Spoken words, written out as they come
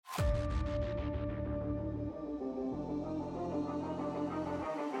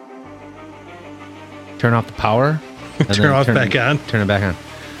turn off the power. And Turn off back on. Turn it back on.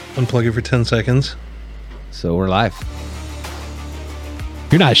 Unplug it for 10 seconds. So we're live.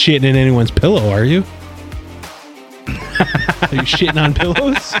 You're not shitting in anyone's pillow, are you? Are you shitting on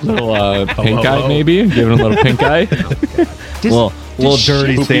pillows? Little pink eye, maybe? Giving a little pink eye? Little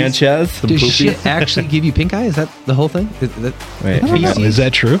dirty poopies. Sanchez. Some Does poopies. shit actually give you pink eye? Is that the whole thing? Wait, Is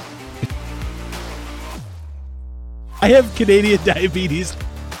that true? I have Canadian diabetes.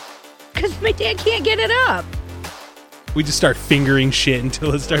 Because my dad can't get it up. We just start fingering shit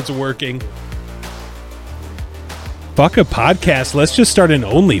until it starts working. Fuck a podcast. Let's just start an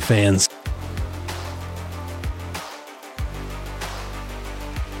OnlyFans.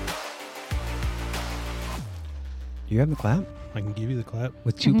 You have the clap I can give you the clap.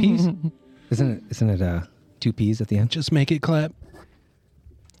 with 2 P's? Isn't it 2 P's at the end? Just make it clap.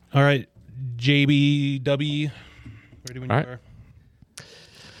 All right, JBW. Ready when you All right. are.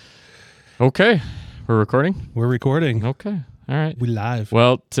 Okay. We're recording? We're recording. Okay. All right. We live.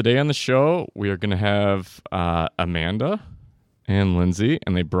 Well, today on the show, we are going to have Amanda and Lindsay,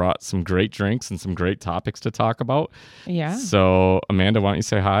 and they brought some great drinks and some great topics to talk about. Yeah. So, Amanda, why don't you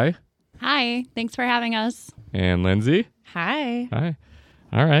say hi? Hi. Thanks for having us. And Lindsay? Hi. Hi.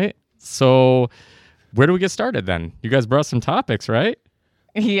 All right. So, where do we get started then? You guys brought some topics, right?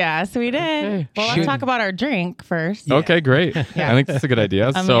 Yes, we did. Okay. Well, let's talk about our drink first. Okay, great. Yeah. I think that's a good idea.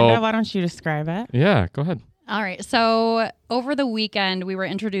 Amanda, why don't you describe it? Yeah, go ahead. All right. So over the weekend, we were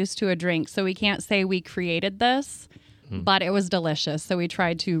introduced to a drink. So we can't say we created this, but it was delicious. So we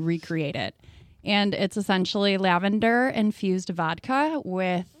tried to recreate it. And it's essentially lavender infused vodka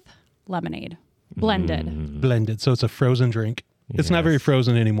with lemonade blended. Blended. So it's a frozen drink. It's not very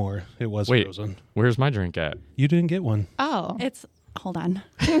frozen anymore. It was Wait. frozen. Where's my drink at? You didn't get one. Oh. Hold on.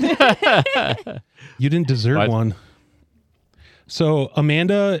 You didn't deserve What? one. So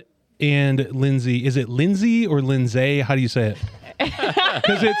Amanda and Lindsay, is it Lindsay or Lindsay? How do you say it?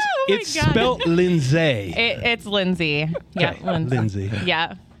 Because it's God. spelled Lindsay. It's Lindsay. Yeah, Lindsay. Lindsay.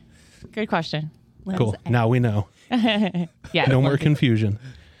 Yeah. Good question. Cool. Now we know. Yeah. No more confusion.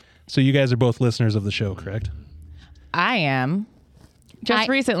 So you guys are both listeners of the show, correct? I am. Just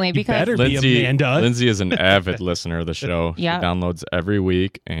recently because better be Amanda. Lindsay is an avid listener of the show. Yeah. She downloads every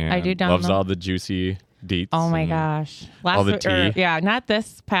week and I do loves download. all the juicy deets. Oh my and gosh. all the week- tea. yeah, not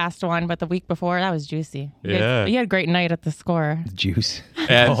this past one, but the week before, that was juicy. Yeah. You had a great night at the Score. Juice.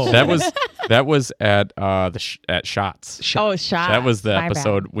 And that was at at Shots. Oh, shot. That was the My bad.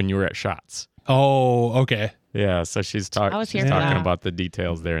 episode when you were at Shots. Oh, okay. Yeah, so she's I was she's here for talking that. about the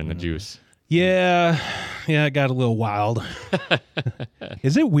details there in the juice. Yeah, it got a little wild.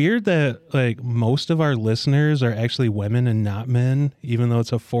 Is it weird that like most of our listeners are actually women and not men, even though it's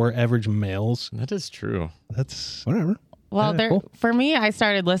for average males? That is true. That's Whatever. Well, cool. for me, I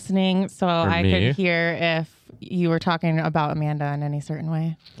started listening so I me? could hear if you were talking about Amanda in any certain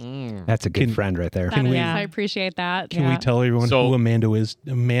way. That's a good Can- friend right there. That is, Yeah. I appreciate that. Can Yeah. we tell everyone So- who Amanda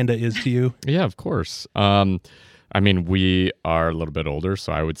is to you? Yeah, of course. I mean, we are a little bit older,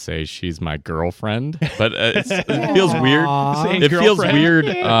 so I would say she's my girlfriend. But it feels weird. Saying It feels girlfriend.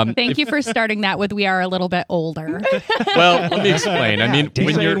 weird. Thank you for starting that with we are a little bit older. Well, let me explain. I mean,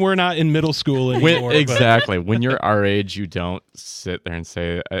 when Saying you're we're not in middle school anymore. but- exactly when you're our age, you don't sit there and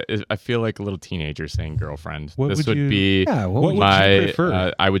say. I feel like a little teenager saying girlfriend. What this would would you- be Yeah, what would you my.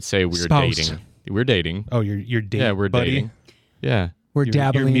 prefer? I would say we're Spouse. dating. We're dating. Oh, you're dating. Yeah, we're buddy? dating. Yeah. We're Your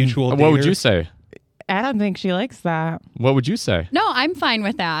dabbling. mutual. What would dater? you say? I don't think she likes that. What would you say? No, I'm fine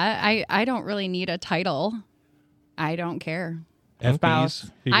with that. I don't really need a title. I don't care. FBs?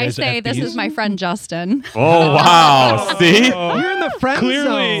 Spouse. You I guys say this FBs? is my friend Justin. Oh wow! See. You're in the friend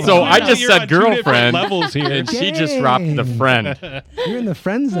Clearly. zone. So I just You're said on two different girlfriend. levels here. And she just dropped the friend. You're in the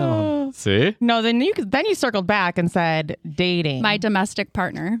friend zone. See? No, then you circled back and said dating. My domestic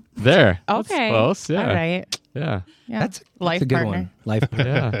partner. There. That's okay. close. Yeah. All right. Yeah. Yeah. That's life a good partner one. Life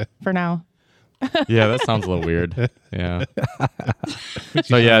partner. Yeah. for now. Yeah, that sounds a little weird. Yeah.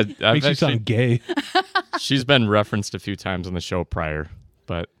 So yeah, Makes you sound gay. she's been referenced a few times on the show prior,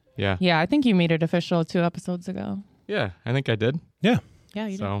 but yeah. Yeah, I think you made it official 2 episodes ago. Yeah, I think I did. Yeah. Yeah,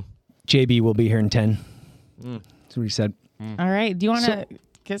 you So JB will be here in 10. That's what he said. did. All right. Do you want to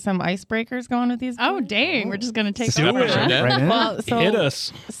get some icebreakers going with these? Oh, boys? dang. We're just going to take Do over. it. huh? Right now? Well, so Hit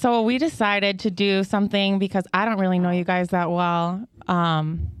us. So we decided to do something because I don't really know you guys that well.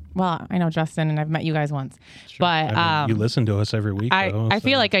 Well, I know Justin and I've met you guys once, but I mean, you listen to us every week. though, I so-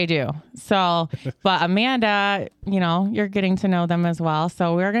 feel like I do. So, but Amanda, you're getting to know them as well.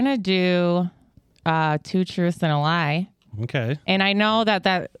 So we're going to do 2 truths and a lie. Okay. And I know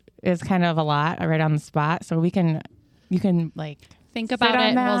that is kind of a lot right on the spot. So you can like Think about on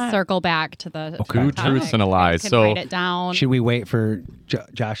it. that. We'll circle back to the Two truths and a lie. You can So write it down. Should we wait for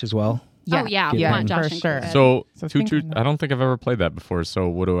Josh as well? Oh, yeah. We want Josh for sure. included. So, So two think truth. on that. I don't think I've ever played that before. So,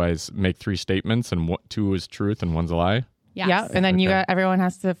 what do I make 3 statements and two is truth and one's a lie? Yes. Yeah, and then everyone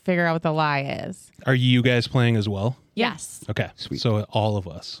has to figure out what the lie is. Are you guys playing as well? Yes. Okay. Sweet. So all of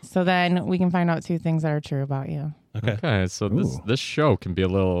us. So then we can find out 2 things that are true about you. Okay. Okay, so Ooh. this show can be a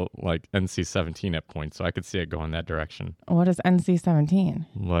little like NC-17 at points, so I could see it going that direction. What is NC-17?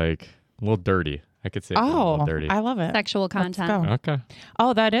 Like a little dirty. I could see it going a Oh, little dirty. I love it. Sexual Let's content. go. Okay.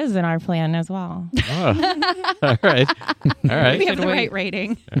 Oh, that is in our plan as well. Oh. All right. All right. We have the Should we- right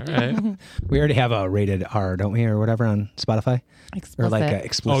rating. All right. We already have a rated R, don't we, or whatever on Spotify, Explicit. or like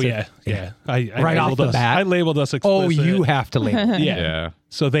explicit. Oh yeah. I Right off labeled the us. bat? I labeled us Oh, explicit. you have to label. Yeah. Yeah.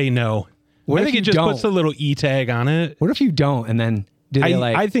 So they know. What I if think you it just don't? puts a little E tag on it. What if you don't, and then do they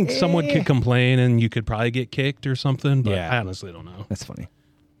I think someone could complain and you could probably get kicked or something, but Yeah. I honestly don't know. That's funny.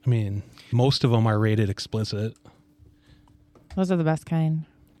 I mean, most of them are rated explicit. Those are the best kind.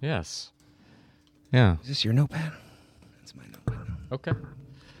 Yes. Yeah. Is this your notepad? That's my notepad. Okay.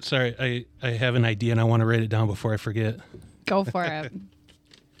 Sorry, I have an idea and I want to write it down before I forget. Go for it.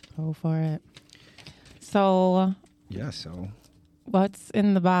 Go for it. So, Yeah. So what's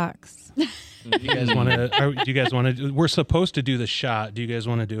in the box? Do you guys want to? Do you guys want to? We're supposed to do the shot. Do you guys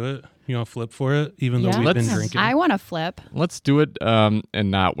want to do it? You want to flip for it, even though Yeah. we've been Let's- drinking. I want to flip. Let's do it and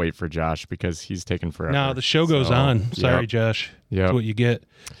not wait for Josh because he's taking forever. No, the show goes So, on. Sorry, yep. Josh. Yep. That's what you get.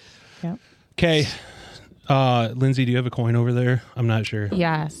 Yep. Okay. Lindsay, do you have a coin over there? I'm not sure.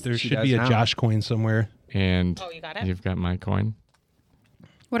 Yes. There She should does be a now. Josh coin somewhere. And you got it? you've got my coin.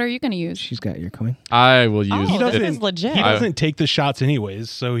 What are you going to use? she's got your coin. I will use Oh, this it. is legit. He doesn't take the shots anyways,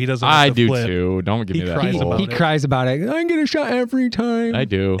 so he doesn't. Have I to do flip. too. Don't give He me that. cries bull. about He it. cries about it. I get a shot every time. I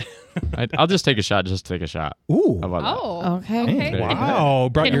do. I'll just take a shot. Just take a shot. Ooh. How about Oh. Okay. Okay. Wow,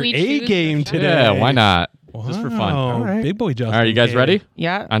 brought Can your we A choose game the that? today. Yeah, why not? Just for fun. Wow, All All right. Big boy Justin. right, you guys A. ready?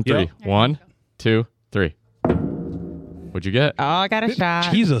 Yeah. On 3. Yep. 1, 2, 3. What'd you get? Oh, I got a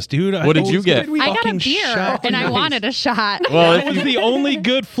shot. Jesus, dude. What did you get? I got a Fucking beer shot and I nice. wanted a shot. Well, That was the only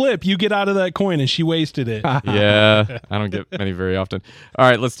good flip you get out of that coin, and she wasted it. yeah, I don't get many very often. All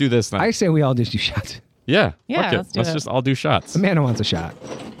right, let's do this now. I say we all just do shots. Yeah, Yeah, fuck it. let's do Let's it. just all do shots. Amanda wants a shot.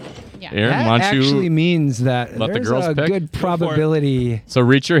 Yeah. Aaron, That why don't actually you? means that let the there's girls a pick? good probability. So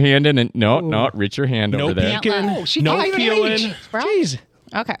reach your hand in and no, reach your hand No over there. peeking, Oh, she no can't even feeling. reach. You Jeez.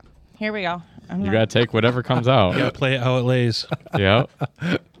 Okay. Here we go. You gotta take whatever comes out. gotta play it how it lays. Yeah.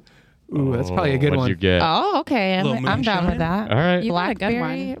 Ooh, that's probably a good What'd one. you get? Oh, okay. Little I'm down with that. All right. You got a good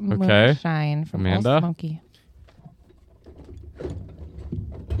Blackberry one. Okay. moonshine from Old Amanda? Smoky.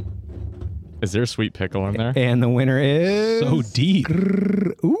 Is there a sweet pickle in there? And the winner is So deep.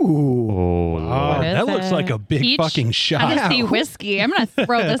 Ooh. Oh. Oh, What is that looks it? like a big Peach? fucking I'm shot. going to see whiskey. I'm going to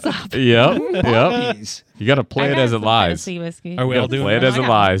throw this up. Yep. Yep. Puppies. You gotta play I it got as it some lies. Tennessee whiskey. Are we You all gotta doing play it that? as it I got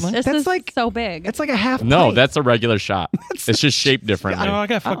lies. one. This That's is like- so big. That's like a half. No, pint. that's a regular shot. It's just shaped differently. Oh, I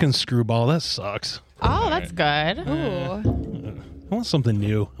got fucking screwball. That sucks. Oh, that's good. Ooh. I want something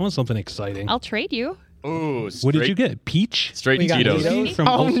new. I want something exciting. I'll trade you. Ooh, What did you get? Peach? Straight We got Tito's. Tito's? From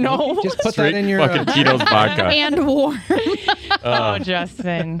Oh, Old Smoky? no. Just put Straight that in your. fucking Tito's vodka. And warm. Oh,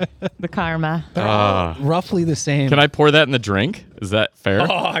 Justin. The karma. roughly the same. Can I pour that in the drink? Is that fair? Oh,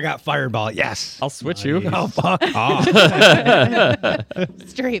 I got Fireball. Yes. I'll switch you. Oh, fuck off.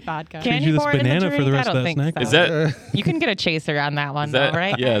 Straight vodka. Can you you this pour it in the banana for the drink? rest I of don't that think snack? so. Is that, You can get a chaser on that one, is that though,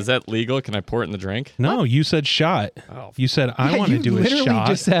 right? yeah? Is that legal? Can I pour it in the drink? No, you said shot. Oh. You said I Yeah, want to you do a literally shot.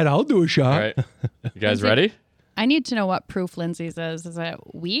 just said, I'll do a shot. All right. You guys ready? I need to know what proof Lindsay's is. Is it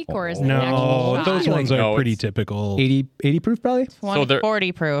weak or is it no, actual shot? those ones are No, pretty it's- typical. 80 proof, probably? So they're-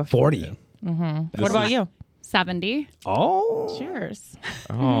 40 proof. 40. What about you? 70. Oh. Cheers.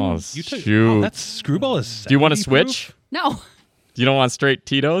 Oh, You took, shoot. oh, that's screwball is. Do you want to 70 proof? switch? No. You don't want straight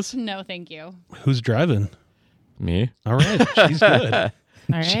Tito's? No, thank you. Who's driving? Me. All right, she's good. All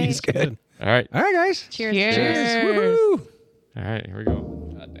right. She's good. All right. All right, guys. Cheers. Cheers. Woohoo. All right. Here we go.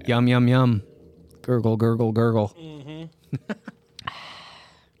 God damn. Yum, yum, yum. Gurgle, gurgle, gurgle.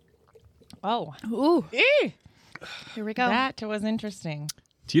 Oh, Ooh. Here we go. that was interesting.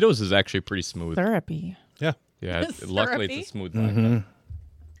 Tito's is actually pretty smooth. Syrupy. Yeah, Yeah. Luckily, it's a smooth vodka. Mm-hmm.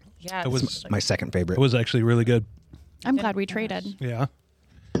 Yeah. it was. My second favorite. It was actually really good. I'm glad we traded. Yeah.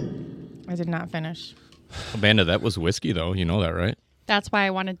 I did not finish. Amanda, that was whiskey, though. You know that, right? That's why I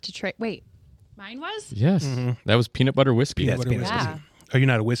wanted to trade. Wait, mine was? Yes. That was peanut butter whiskey. Yeah, it's Whatever peanut it is. Yeah. Are you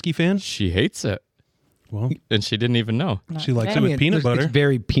not a whiskey fan? She hates it, Well, and she didn't even know. she likes it today. with peanut butter. It's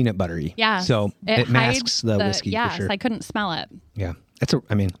very peanut buttery. Yeah. So it masks hides the whiskey yes, for sure. I couldn't smell it. Yeah.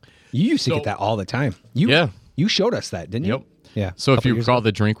 I mean, you used to get that all the time. You Yeah. You showed us that, didn't Yep. you? Yeah. So if Couple you years recall ago.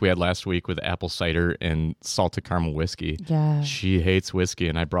 the drink we had last week with apple cider and salted caramel whiskey, Yeah. she hates whiskey,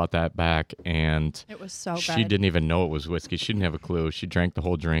 and I brought that back, and It was so she good. didn't even know it was whiskey. She didn't have a clue. She drank the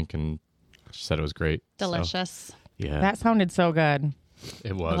whole drink, and she said it was great. So, Delicious. yeah, That sounded so good.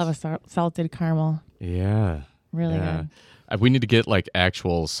 it I was. love a salted caramel. Yeah. Really yeah. good. We need to get like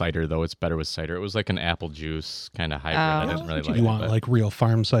actual cider, though. It's better with cider. It was like an apple juice kind of hybrid. I didn't really like You it, want but- like real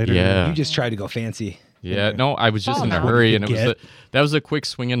farm cider? Yeah. You just tried to go fancy. Yeah, no, I was just Oh, in a no. hurry, What and did you that was a quick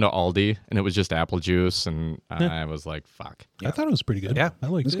swing into Aldi, and it was just apple juice, and I was like, "Fuck." I thought it was pretty good. Yeah, I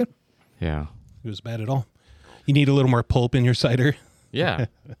liked it was it. good. Yeah, It was bad at all. You need a little more pulp in your cider. yeah,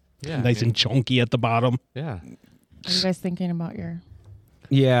 yeah. Nice and chunky at the bottom. yeah. Are you guys thinking about your?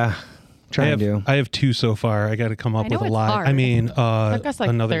 Yeah. Trying to. I have 2 so far. I got to come up I know with a it's lot. hard. I mean, Took us like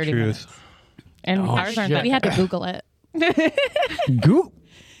another 30 truth. And Oh, ours aren't shit. that We had to Google it. Goo.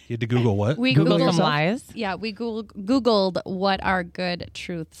 You had to Google what? We Google Googled some lies. Yeah, we Googled what are good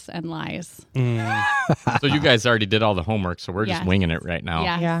truths and lies. So you guys already did all the homework, so we're just Yeah. winging it right now.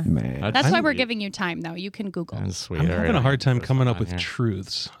 Yeah. Yeah. Man. That's why I'm- we're giving you time, though. You can Google. That's sweet. I'm All right, having a I'll hard get time this coming one up on with here.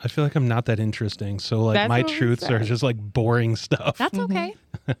 truths. I feel like I'm not that interesting. So like That's my what we truths are said. just like boring stuff. That's okay.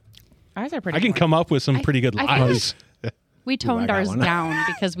 Ours are pretty. I can boring. come up with some pretty good I feel lies. We toned got ours one. down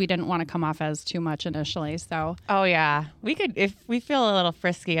because we didn't want to come off as too much initially. So Oh yeah, we could if we feel a little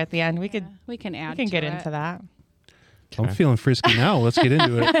frisky at the end. We could. we can add. We can to get it. into that. I'm feeling frisky now. Let's get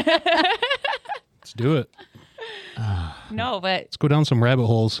into it. Let's do it. No, but Let's go down some rabbit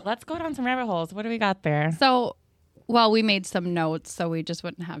holes. let's go down some rabbit holes. What do we got there? So, well, we made some notes so we just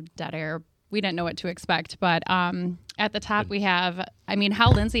wouldn't have dead air. We didn't know what to expect, but at the top we have. I mean,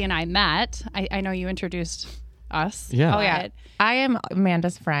 how Lindsay and I met. I know you introduced us. Yeah. Oh yeah, but I am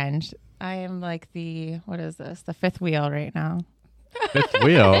Amanda's friend. I am like the what is this? The fifth wheel right now. Fifth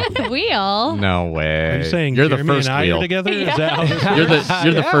wheel. the wheel. No way. Are you saying you're Jeremy the first and I wheel? are together? Is that how this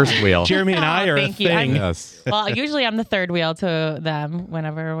You're the first wheel. Jeremy and I are a Thank you. thing. Yes. Well, usually I'm the third wheel to them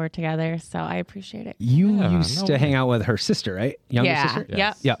whenever we're together, so I appreciate it. You Yeah, used no to way. hang out with her sister, right? Younger yeah. sister?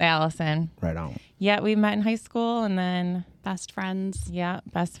 Yep. Yep. Allison. Right on. Yeah, we met in high school, and then Best friends.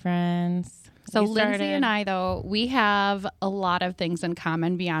 best friends. So We Lindsay started- and I, though, we have a lot of things in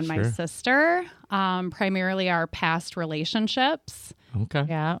common beyond my Sure. sister. Primarily our past relationships. Okay.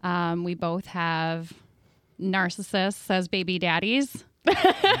 Yeah. We both have narcissists as baby daddies.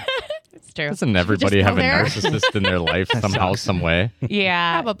 It's true. Doesn't everybody go have a there? narcissist in their life somehow, some way?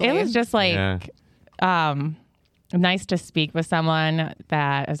 Yeah. Probably. It was just like Yeah. nice to speak with someone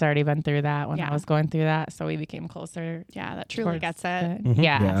that has already been through that when Yeah. I was going through that. So we became closer. Yeah, that truly towards gets it.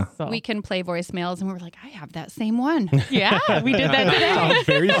 Yeah. Yeah. So. We can play voicemails, and we were like, I have that same one. yeah, we did that today. Sounds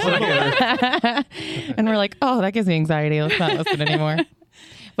very similar. And we're like, oh, that gives me anxiety. Let's not listen anymore.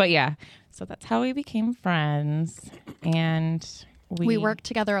 But yeah, so that's how we became friends. And We worked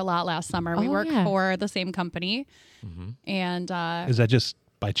together a lot last summer. We Oh, work yeah. for the same company. And Is that just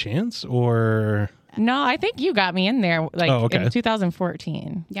by chance or? No, I think you got me in there like Oh, okay. in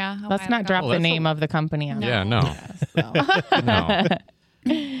 2014. yeah. a Let's while not ago. drop Oh, the that's name of the company on Yeah, it. no. So. No.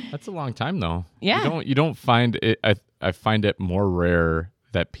 That's a long time though. Yeah. You don't find it I find it more rare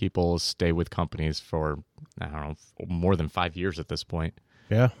that people stay with companies for I don't know, more than 5 years at this point.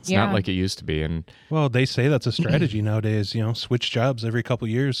 Yeah. It's Yeah. not like it used to be. And Well, they say that's a strategy nowadays. Switch jobs every couple of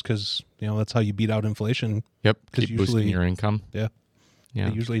years because that's how you beat out inflation. yep, 'Cause keep boosting usually- your income. Yeah. Yeah.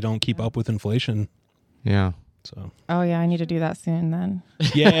 They usually don't keep up with inflation. Yeah. So Oh yeah, I need to do that soon then.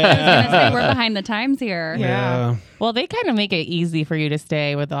 yeah. I say we're behind the times here. Yeah. Well, they kind of make it easy for you to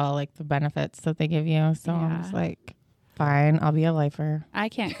stay with all like the benefits that they give you. So I was Yeah. like, fine, I'll be a lifer. I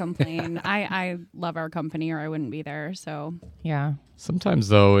can't complain. I love our company, or I wouldn't be there. So Yeah. Sometimes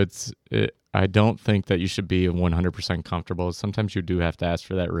though I don't think that you should be 100% comfortable. Sometimes you do have to ask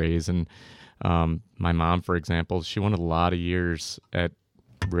for that raise. And my mom, for example, she went a lot of years at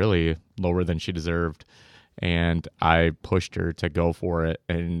really lower than she deserved. And I pushed her to go for it.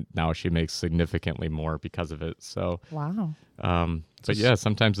 And now she makes significantly more because of it. So, Wow. but yeah,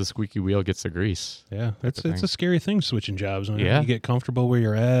 sometimes the squeaky wheel gets the grease. Yeah. It's of thing. a scary thing switching jobs. When Yeah. you get comfortable where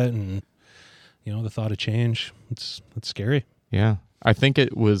you're at and the thought of change. It's scary. Yeah. I think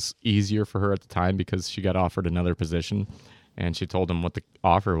it was easier for her at the time because she got offered another position and she told them what the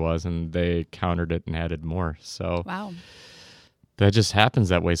offer was and they countered it and added more. So wow. that just happens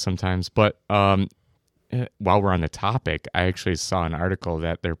that way sometimes. But while we're on the topic, I actually saw an article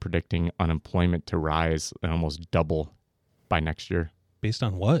that they're predicting unemployment to rise and almost double by next year. Based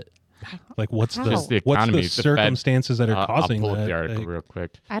on what? Like what's How? the Just the what's economy, the the Fed. circumstances that are causing I'll pull up that? the article Like, real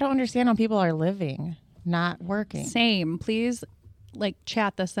quick. I don't understand how people are living, not working. Same. Please,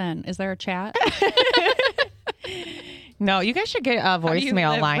 chat this in. Is there a chat? No, you guys should get a How do you voicemail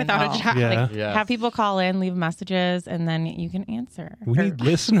live line without though. a job? Yeah. Like, Yes. have people call in, leave messages, and then you can answer. We need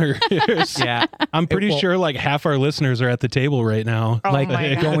listeners. Yeah. I'm pretty Well- sure like half our listeners are at the table right now. Oh Like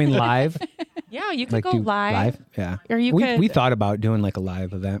my God. going live. Yeah, you could Like go do live. Yeah. Or you we, could- we thought about doing like a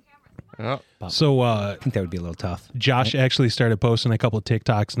live event. Oh, So I think that would be a little tough. Josh actually started posting a couple of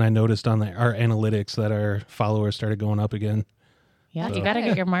TikToks, and I noticed on our analytics that our followers started going up again. Yeah, you got to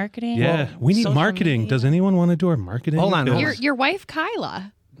get your marketing. Yeah, we need social marketing. media. Does anyone want to do our marketing? Hold on, hold Your on. your wife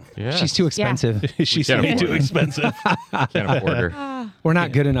Kyla. yeah. She's too expensive. She's can't way afford too it. expensive. Can't afford her. We're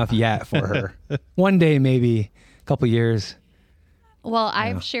not good enough yet for her. One day, maybe a couple years. Well,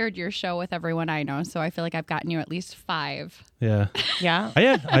 I've shared your show with everyone I know, so I feel like I've gotten you at least 5. Yeah. Yeah.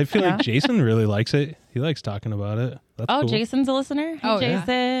 I feel Yeah. like Jason really likes it. He likes talking about it. That's Oh, cool. Jason's a listener. Hey, Oh, yeah.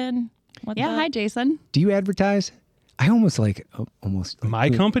 Jason. What's Yeah, up? hi Jason. Do you advertise? I almost like My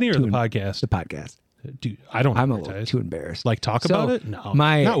company or the podcast? The podcast. Dude, I don't I'm a advertise. little too embarrassed. Like talk So, about it? No,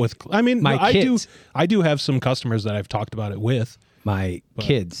 my- not with. I mean, my kids- I do have some customers that I've talked about it with. My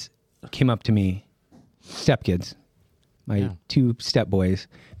kids came up to me, stepkids, my 2 step boys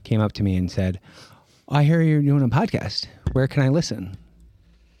came up to me and said, I hear you're doing a podcast. Where can I listen?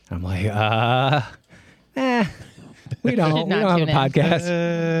 I'm like, we don't not have a tune in. podcast.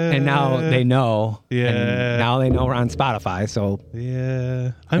 And now they know. Yeah. And now they know we're on Spotify. So,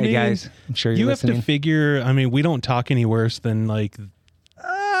 Yeah, I hey mean, guys, I'm sure you're you listening. have to figure. I mean, we don't talk any worse than like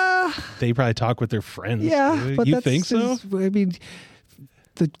they probably talk with their friends. Yeah, but you that's think so? I mean,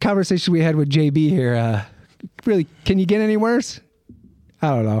 the conversation we had with JB here, really, can you get any worse? I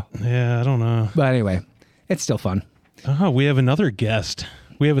don't know. Yeah, I don't know. But anyway, it's still fun. Oh, we have another guest.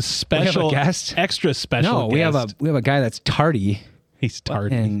 We have a special guest? extra special. No, we have guest. a guy that's tardy, He's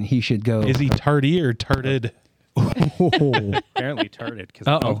tardy. and he should go. Is he tardy or tarded? Apparently tarded because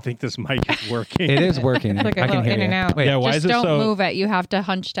I Uh-oh. don't think this mic is working. It is working. Like a I can little hear in you. and out. Wait, Yeah, why Just is it don't so? move it. You have to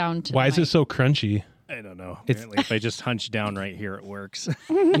hunch down to Why the is it mic. so crunchy? I don't know. It's- Apparently, if I just hunch down right here, it works.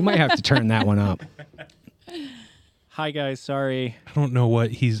 you might have to turn that one up. Hi guys, sorry. I don't know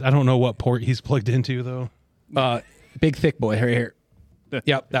what port he's plugged into though. Big thick boy right here.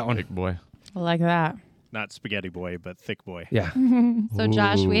 Yep, that one. Big boy. I like that. Not spaghetti boy, but thick boy. Yeah, So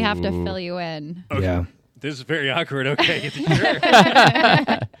Josh, we have to fill you in. yeah. This is very awkward. Okay, sure.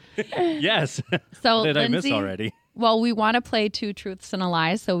 Yes. So What did I miss Lindsay, already? Well, we want to play 2 truths and a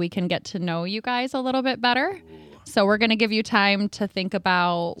lie so we can get to know you guys a little bit better. So we're going to give you time to think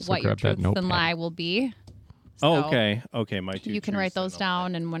about So what your grab that truths and notepad. lie will be. Oh, So okay. Okay, my two. You can write those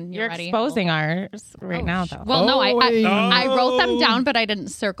down, and when you're, You're ready, exposing ours right now, though. Well, no, wait. I wrote them down, but I didn't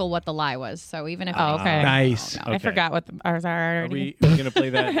circle what the lie was. So even if Oh, okay. Nice. I forgot what ours are Are already. we going to play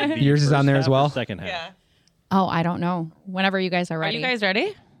that? in the Yours is first on there as half or well? Second half. Oh, I don't know. Whenever you guys are Are ready. you guys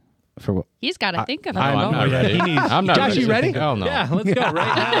ready? For what? He's got to think of it. No, I'm not ready. I'm not Josh, ready. you ready? Hell no. Yeah, let's go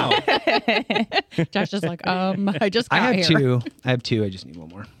right now. Josh is like, I just got I have here. 2. I have 2. I just need one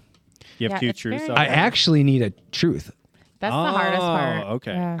more. You have Yeah, two it's truths. very- out I there? actually need a truth. That's the hardest part.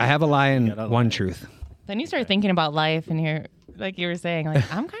 okay. Yeah. I have a lie and gotta one lie. truth. Then you start thinking about life, and you're like you were saying,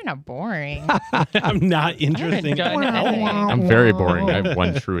 like I'm kind of boring. I'm not I haven't interesting. done anything. I'm very boring. I have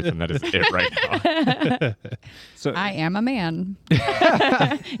one truth, and that is it right now. So I am a man.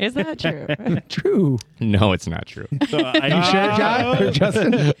 Is that true? True. No, it's not true. so I, You sure, John or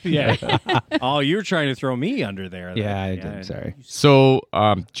Justin? Yeah. Oh, you're trying to throw me under there. Yeah, I did. Sorry. So,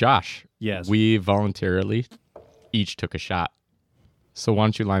 Josh, Yes. we voluntarily each took a shot. So why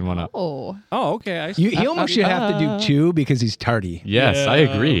don't you line one up? Oh, Oh, okay. He almost should have to do 2 because he's tardy. Yes, I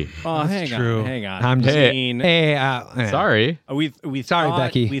Yeah. agree. Oh, hang true. on, hang on. I'm just Hey. I mean, Hey, Sorry. we Sorry, thought,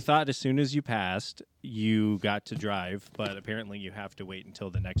 Becky. We thought as soon as you passed, you got to drive, but apparently you have to wait until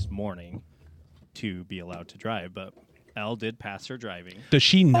the next morning to be allowed to drive. But Elle did pass her driving. Does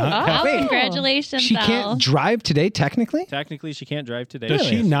she not have? oh congratulations, she Elle. can't drive today, technically? Technically, she can't drive today. Does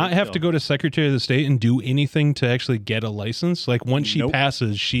she Yes, not but have to still. go to Secretary of the State and do anything to actually get a license? Like once she Nope.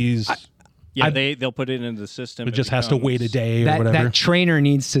 passes, she's Yeah, they'll put it into the system. it just has to wait a becomes day or That whatever. that trainer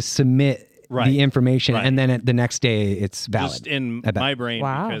needs to submit Right. the information, Right. and then the next day it's valid. Just in I bet. my brain,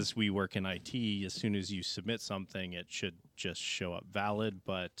 Wow. because we work in IT, as soon as you submit something, it should just show up valid.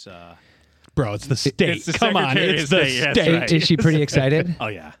 But Bro, it's the state. It's the Come on, Secretary it's of the State, yes, state. right. Is she pretty excited? oh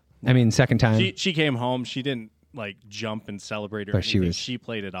yeah, I mean, second time. she came home. She didn't like jump and celebrate or But she anything. was- She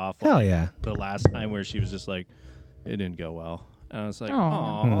played it off. Hell like, yeah. The last time where she was just like, it didn't go well. And I was like,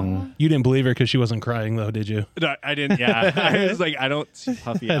 Aw. oh. You didn't believe her because she wasn't crying, though, did you? No, I didn't. Yeah, I was like, I don't see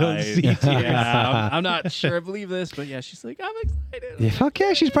puffy I don't eyes. see tears. Yeah, I'm not sure I believe this, but yeah, she's like, I'm excited. Yeah, fuck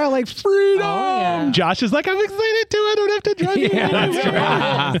yeah, she's probably like freedom. Oh, yeah. Josh is like, I'm excited too. I don't have to drive you. Yeah,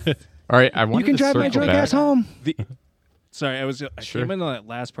 that's right. All right, I You wanted can to drive my circle drunk back. ass home. Sorry, I Sure. came into that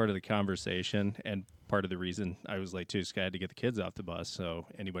last part of the conversation, and part of the reason I was late too is 'cause I had to get the kids off the bus. So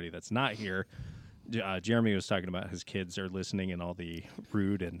anybody that's not here, Jeremy was talking about his kids are listening and all the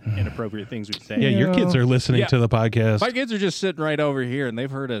rude and inappropriate things we say. Yeah, your kids are listening Yeah. to the podcast. My kids are just sitting right over here, and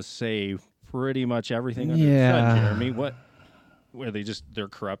they've heard us say pretty much everything under the Yeah. sun, Jeremy. What? Where they're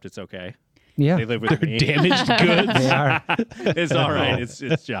corrupt, it's okay. Yeah, They live with me. Damaged goods. they are. It's all right.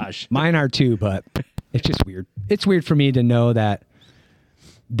 It's Josh. Mine are too, but it's just weird. It's weird for me to know that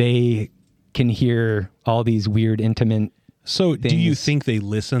they can hear all these weird, intimate. So, do you Things. think they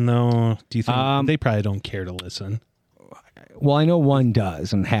listen though? Do you think they probably don't care to listen Well, I know one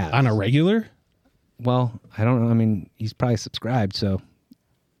does and has. on a regular? Well, I don't know. I mean, he's probably subscribed, so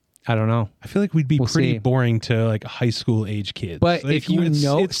I don't know. I feel like we'd be We'll pretty see. boring to like high school age kids. But Like, if you it's-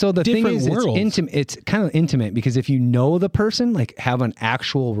 know, it's so the thing different is, worlds. it's intimate. It's kind of intimate because if you know the person, like have an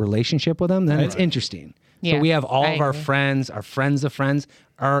actual relationship with them, then it's interesting. Yeah, So we have all I of our agree. friends, our friends of friends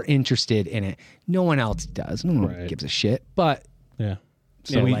are interested in it. No one else does. No one Right. gives a shit. But Yeah.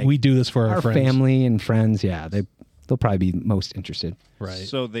 So, So like, we do this for our friends. family and friends, yeah, they'll probably be most interested. Right.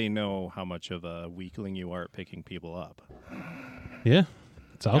 So they know how much of a weakling you are at picking people up. Yeah.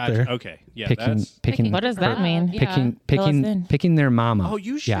 It's out Gotcha. there. Okay. Yeah. Picking What does that mean? picking Fill us in. picking their mama. Oh,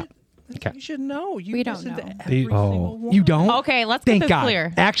 you should. Yeah. Okay. You should know. You We don't listen to know. every single one. You don't? Okay, let's get Thank this God.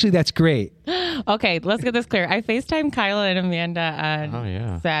 clear. Actually, that's great. Okay, let's get this clear. I FaceTimed Kyla and Amanda on Oh,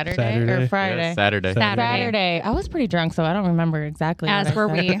 yeah. Saturday Saturday. or Friday. Yeah, Saturday. Saturday. I was pretty drunk, so I don't remember exactly. As what were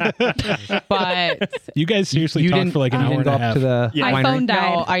I we. said. But You guys seriously talked didn't for like an you hour didn't and go a up half. to the Yeah. My winery? phone died.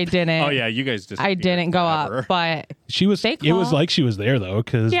 no, I didn't. Oh yeah, you guys just. I didn't go up, but She was. They It was call- like she was there though,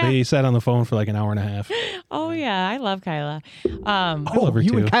 because Yeah. they sat on the phone for like an hour and a half. oh yeah, I love Kyla. I love her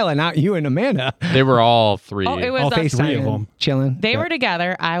you too. and Kyla, not you and Amanda. They were all three. Oh, it was All us. three of FaceTiming, them. chilling. They were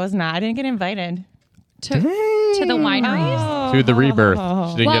together. I was not. I didn't get invited. to the wineries. to the rebirth.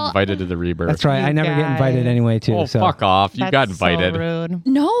 She didn't Well, get invited to the rebirth. That's right. I You never get invited guys. anyway, too. Oh, so fuck off. You That's got invited. So rude.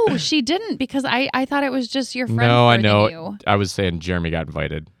 No, she didn't because I thought it was just your friend. No, I more than know. You. I was saying Jeremy got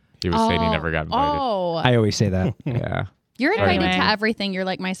invited. He was saying he never got invited. Oh, I always say that. Yeah. you're invited Anyway. to everything. You're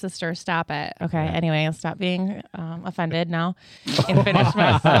like my sister. Stop it. Okay. Anyway, I'll stop being offended now and finish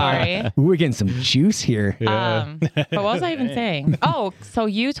my story. Ooh, we're getting some juice here. But what was I even saying? Oh, so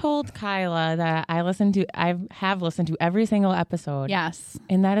you told Kyla that I have listened to every single episode. Yes.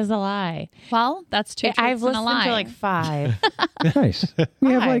 And that is a lie. Well, that's two. I've truths and a listened lie. to like 5. Nice.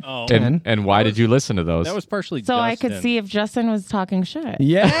 We have Hi. like Oh. 10. And why did you listen to those? That was partially. So I could Justin. see if Justin was talking shit.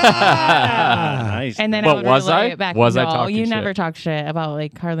 Yeah. Nice. And then But I would was relay I? it back. Was I no, talking you shit? never talk shit about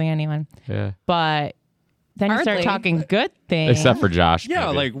like hardly anyone. yeah. But then you start Hardly. talking good things. Except for Josh. yeah,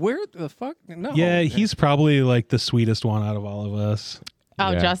 maybe. like where the fuck? No. Yeah, he's probably like the sweetest one out of all of us.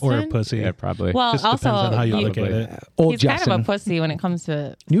 oh, Yeah. Justin. Or a pussy. Yeah, probably. Well, Just also depends on how you he- look at it. Old he's Justin. kind of a pussy when it comes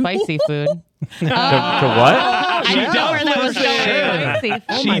to spicy food. to what? I didn't know where that was going. Spicy food.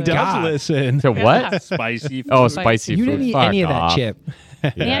 Oh She my does God. listen. To what? Spicy. Oh, food. spicy You food. didn't eat Fuck any of that off. chip.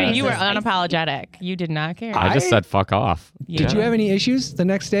 Yeah. And you were Spicy. unapologetic. You did not care. I just said fuck off. Did you have any issues the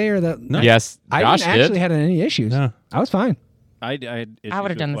next day or the? No. Yes, I Josh didn't actually did. have any issues. No. I was fine. I had issues would've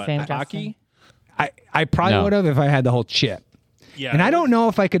with done the what, same, Hockey. I probably No. would have if I had the whole chip. Yeah. And I don't know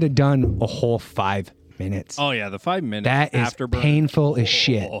if I could have done a whole 5 minutes. Oh yeah, the 5 minutes. That is afterburn. painful as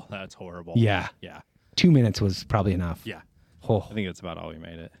shit. Oh, that's horrible. Yeah. Yeah. 2 minutes was probably enough. Yeah. Oh, I think that's about all we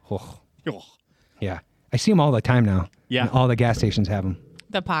made it. oh, Oh. yeah. I see them all the time now. Yeah. And all the gas stations have them.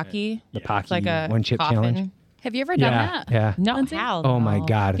 The Pocky. The Yeah. Pocky It's like a one chip coffin. challenge. Have you ever done Yeah. that? Yeah. No, Lindsay? hell Oh my no.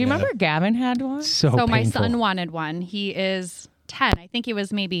 God. Do you remember Gavin had one? So So my painful. son wanted one. He is 10. I think he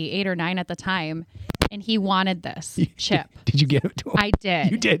was maybe 8 or 9 at the time, and he wanted this chip. Did you give it to him? I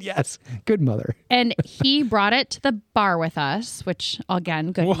did. You did, yes. Good mother. And he brought it to the bar with us, which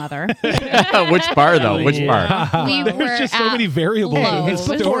again, good mother. Which bar though? Which bar? We were There's just so at many variables in Lowe's, this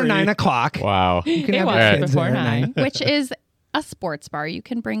Before story. 9 o'clock. Wow. You can It have was your kids before there at 9. which is a sports bar. You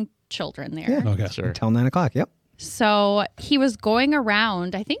can bring children there. Okay. Sure. Until 9 o'clock. Yep. So he was going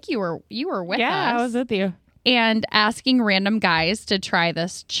around. I think you were with Yeah, us. I was with you. and asking random guys to try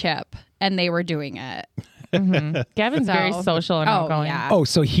this chip, and they were doing it. Gavin's So- very social and Oh outgoing. yeah. Oh,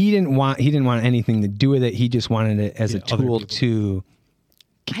 so he didn't want anything to do with it. He just wanted it as a other tool people. to.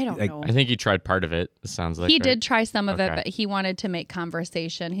 I don't like- know. I think he tried part of it. It sounds like He right? did try some of it, Okay. but he wanted to make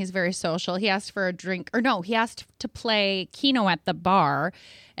conversation. He's very social. He asked for a drink, or no, he asked to play Keno at the bar,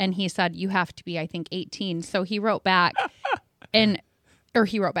 and he said, you have to be, I think, 18. So he wrote back,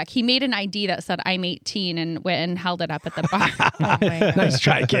 he made an ID that said, I'm 18, and went and held it up at the bar. Oh my God. Nice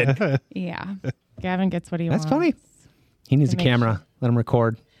try, kid. Yeah. Gavin gets what he That's wants. funny. He needs a make camera. Let him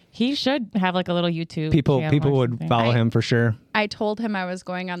record. He should have like a little YouTube. People channel or would something. follow him for sure. I told him I was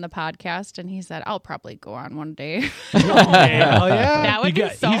going on the podcast, and he said, I'll probably go on one day. Hell yeah. That would be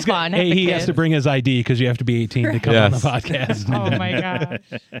so fun. Hey, he has to bring his ID because you have to be 18 to come on the Yes. podcast. Oh my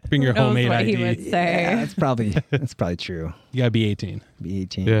gosh. Bring your Knows homemade what ID. he would say. Yeah, that's probably true. You gotta be 18. Be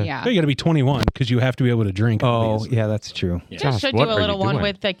 18. Yeah. Yeah. No, you gotta be 21 because you have to be able to drink. Oh, at least. yeah, that's true. You Josh, should do what a are little you one doing?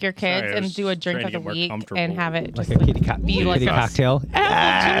 with like your kids Sorry, I and was do a drink trying of to the get more week comfortable. and have it Like just a kitty, be like kitty a- cocktail.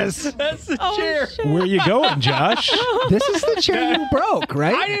 Yes. That's the Oh, chair. shit. Where you going, Josh? This is the chair you broke,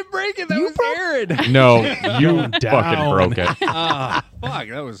 right? I didn't break it. That You was Aaron. No, you Down. fucking broke it. Fuck,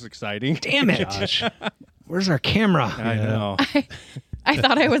 that was exciting. Damn it. Josh. Where's our camera? I know. I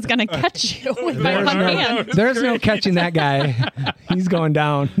thought I was going to catch you with my There's one no, hand. there's no catching that guy. He's going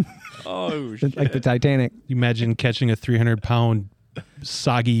down Oh, shit. like the Titanic. You imagine catching a 300-pound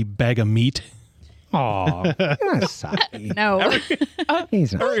soggy bag of meat. Oh, not sorry. No.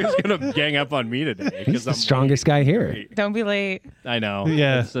 He's not. Everybody's gonna gang up on me today. He's the strongest guy here. Don't be late. I know.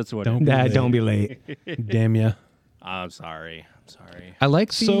 Yeah. That's what. Don't It, be Dad, late. don't be late. Damn ya. I'm sorry. I'm sorry. I like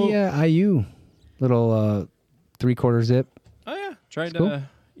the So- IU little 3/4 zip. Oh yeah. Tried cool.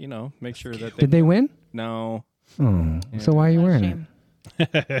 to, make sure that Did they win? No. Oh, so why are you wearing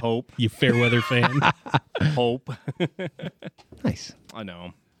it? Hope. You fair weather fan. Hope. Nice. I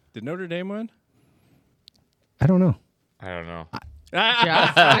know. Did Notre Dame win? I don't know. I don't know.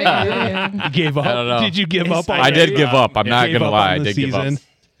 Just You gave up. I don't know. Did you give up? I did give up. I'm not Gave gonna up lie. I on the did give up. season.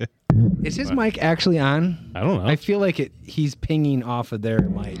 Is his mic actually on? I don't know. I feel like he's pinging off of their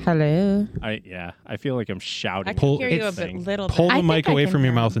mic. Hello. I feel like I'm shouting. I can Pull- hear you a It's- bit, little Pull bit. the I mic think I away can from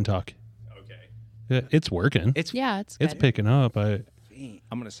your hear mouth him. and talk. Okay. Yeah, it's working. Yeah, it's It's good. picking up. I'm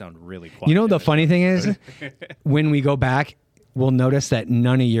gonna sound really quiet. You know, the in this funny thing episode. is, when we go back, we'll notice that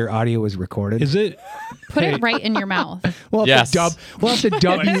none of your audio was recorded. Is it? Put it right in your mouth. We'll have Yes. to dub. We'll have to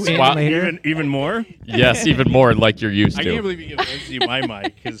dub you in Wow. later. even more. Yes, even more like you're used I can't to. believe you give Lindsay my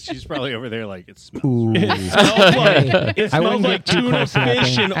mic because she's probably over there like it smells. Ooh. It I smells wouldn't like get too tuna close to that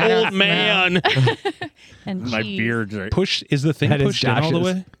fish thing. and I don't old man. And My cheese. beard's right. Push is the thing That is pushed in all the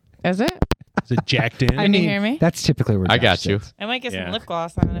Josh's. way? Is it? Is it jacked in? Can you hear me? That's typically where I Josh got you. sits. I might get Yeah. some lip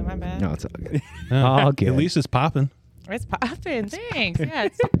gloss on it. My bad. No, it's all good. Yeah. All good. At least it's popping. It's popping. Thanks. Yeah,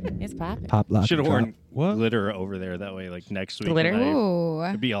 it's popping. Pop, lock, Should have and drop. worn What? glitter over there. That way, like next week, Glitter? when Ooh.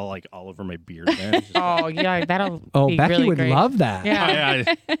 it'd be all over my beard. Then. Just- Oh yeah, that'll. Oh, be Becky really would great. love that. Yeah.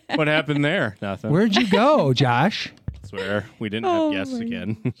 What happened there? Nothing. Where'd you go, Josh? I swear we didn't Oh, have guests my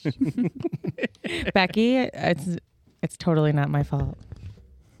again. Becky, it's totally not my fault.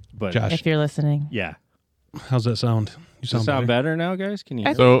 But Josh. If you're listening. yeah, How's that sound? You does it sound better now, guys? Can you?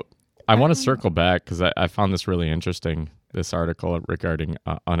 Hear So I want to circle back because I found this really interesting. This article regarding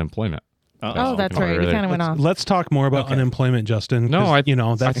unemployment. Oh, that's okay. right. We kind of went off. Let's talk more about unemployment, Justin. 'cause, No, I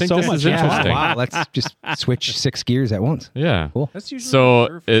that's think so this much. is interesting. Wow, let's just switch 6 gears at once. Yeah. Cool. That's usually So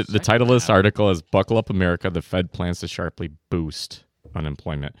reserved for the the second title of this half. article is "Buckle Up, America." The Fed plans to sharply boost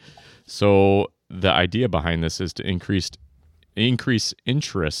unemployment. So the idea behind this is to increase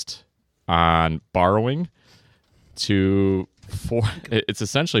interest on borrowing. It's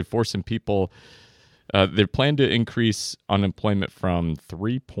essentially forcing people. They plan to increase unemployment from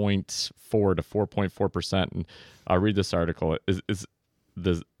 3.4 to 4.4%. And I'll read this article. Is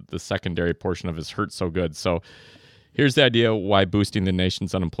the secondary portion of it is hurt so good. So here's the idea why boosting the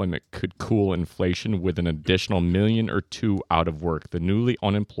nation's unemployment could cool inflation with an additional 1 million or 2 out of work. The newly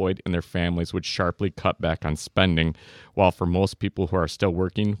unemployed and their families would sharply cut back on spending, while for most people who are still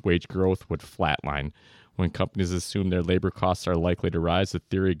working, wage growth would flatline. When companies assume their labor costs are likely to rise, the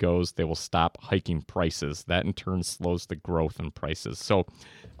theory goes they will stop hiking prices. That in turn slows the growth in prices. So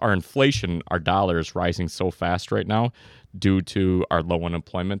our inflation, our dollar is rising so fast right now due to our low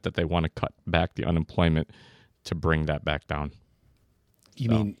unemployment that they want to cut back the unemployment to bring that back down. You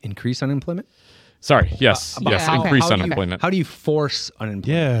mean increase unemployment? Sorry, yes, yes, okay. increase How do you- unemployment How do you force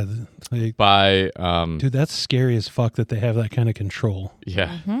unemployment? Yeah. Like, by, dude, that's scary as fuck that they have that kind of control.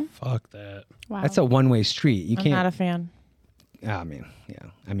 yeah. Fuck that. Wow. That's a one-way street. You I'm can't. not a fan. I mean, yeah.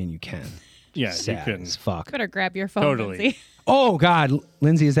 I mean, you can. Yeah, you Sad couldn't. as fuck. Better grab your phone. Totally. Lindsay. Oh God,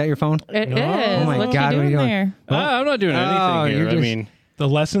 Lindsay, is that your phone? It is. Oh my what God, you what are you doing doing? there? I'm not doing anything Oh, here. you're I just- mean, The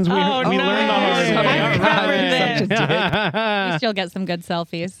lessons we Oh, learned the hard nice. way. I remember You're this. such a dick. You still get some good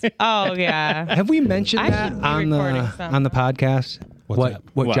selfies. Oh yeah. Have we mentioned I that should be on recording the some. on the podcast? What's what that?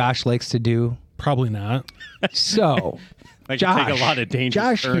 what What? Josh likes to do? Probably not. So I can Josh, take a lot of dangerous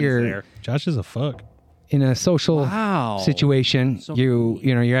Josh turns here there. Josh is a fuck. in a social Wow. situation, So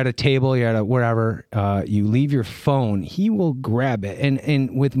you're at a table, you're at a wherever, you leave your phone, he will grab it.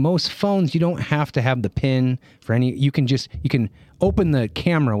 And with most phones, you don't have to have the pin for any. You can open the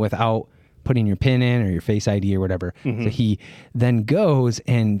camera without putting your PIN in or your Face ID or whatever. So he then goes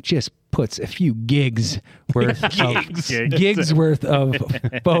and just puts a few gigs worth of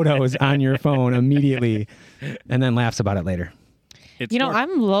photos on your phone immediately, and then laughs about it later. You know,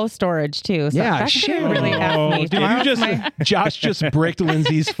 I'm low storage too. So Yeah, that's shit. gonna really have me. Dude, Josh just bricked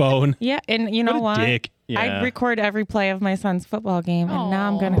Lindsay's phone. Yeah, and you know What a what? dick. I Yeah. record every play of my son's football game, and now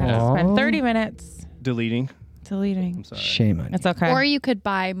I'm gonna have to spend 30 minutes Deleting. deleting. Sorry. Shame on you. It's okay. Or you could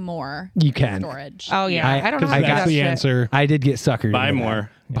buy more You can. storage. Oh yeah, I don't know. Because how to do that's that the shit. answer. I did get suckered. Buy into that. more.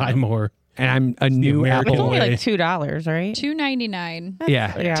 Buy more. And I'm a new American It's Apple. only way. like $2, right? $2.99.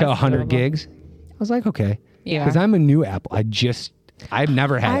 Yeah, to that's 100 doable. gigs. I was like, okay. Yeah. Because I'm a new Apple. I've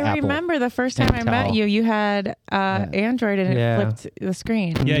never had I Apple. remember the first time I met Intel. you had Android and Yeah. it flipped the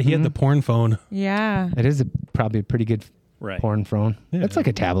screen. Yeah, he had the porn phone. Yeah. It is probably a pretty good Right. porn phone. Yeah. It's like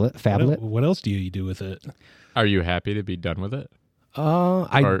a phablet. What else do you do with it? Are you happy to be done with it?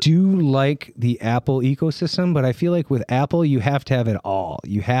 I Or- do like the Apple ecosystem, but I feel like with Apple, you have to have it all.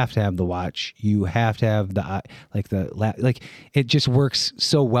 You have to have the watch. You have to have it just works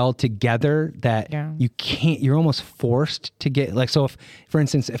so well together that Yeah. you can't, you're almost forced to get so if, for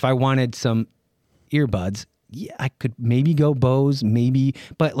instance, if I wanted some earbuds, yeah, I could maybe go Bose,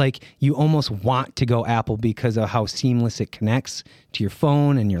 but like you almost want to go Apple because of how seamless it connects to your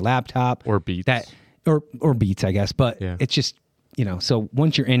phone and your laptop Or Beats? or Beats, I guess. But Yeah. it's just, so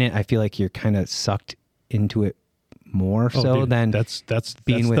once you're in it, I feel like you're kind of sucked into it more Dude, than that's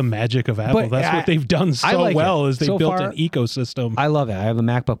being the with- magic of Apple. But That's what they've done I so like well it. is they So built far, an ecosystem. I love it. I have a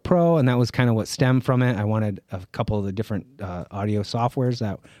MacBook Pro, and that was kind of what stemmed from it. I wanted a couple of the different audio softwares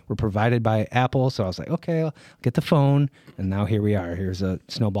that were provided by Apple. So I was like, okay, I'll get the phone. And now here we are. Here's a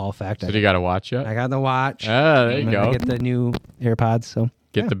snowball effect. So you got to watch it? I got the watch. Ah, there you I'm gonna go. get the new AirPods. So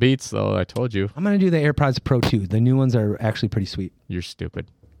Get the Beats, though. I told you. I'm going to do the AirPods Pro 2. The new ones are actually pretty sweet. You're stupid.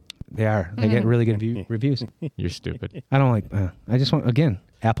 They are. They get really good reviews. You're stupid. I don't like. I just want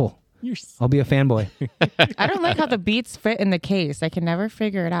Apple. I'll be a fanboy. I don't like how the Beats fit in the case. I can never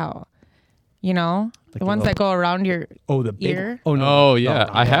figure it out. You know? The ones that go around your Oh, the big. ear. Oh no. Oh, yeah.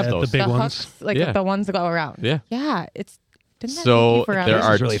 I have the those. big the ones. hooks, like Yeah. the ones that go around. Yeah. Yeah. Didn't that take So you forever? there This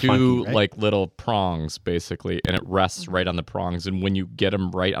are is really two funky, right? like little prongs basically, and it rests right on the prongs. And when you get them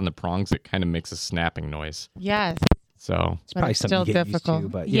right on the prongs, it kind of makes a snapping noise. Yes. So It's probably it's something still you get difficult.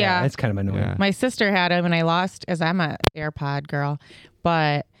 used to, but Yeah. it's kind of annoying. Yeah. My sister had them and I lost as I'm a AirPod girl.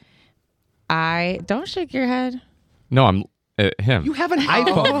 But don't shake your head. no, I'm him. You have an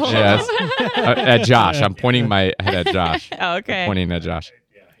iPhone. Yes, at Josh. I'm pointing my head at Josh. Okay. Pointing at Josh.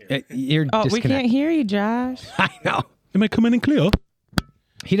 You're Oh, we disconnected. can't hear you, Josh. I know. Am I coming in clear?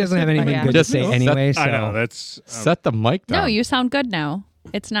 He doesn't have anything Yeah. good Just to say set- anyway. So I know that's. Set the mic down. No, you sound good now.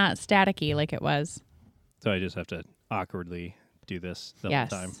 It's not staticky like it was. So I just have to awkwardly do this the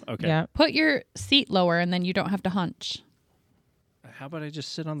Yes. whole time. Okay. Yeah. Put your seat lower and then you don't have to hunch. How about I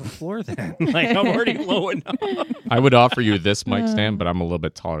just sit on the floor then? Like I'm already low enough. I would offer you this mic stand, but I'm a little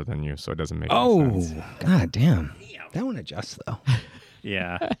bit taller than you, so it doesn't make any Oh, sense. god damn. That one adjusts though.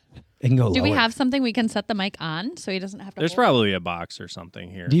 Yeah. It can go Do we lower. have something we can set the mic on so he doesn't have to There's hold probably a box or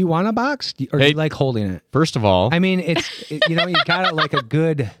something here. Do you want a box? Or do Hey. you like holding it? First of all, I mean, you got it like a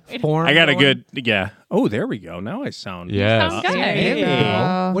good form. I got a going. good. Yeah. Oh, there we go. Now I sound. yes. Sound good. There you Hey.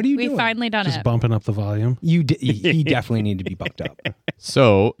 go. What are you We've doing? finally done Just it. bumping up the volume. He definitely need to be bumped up.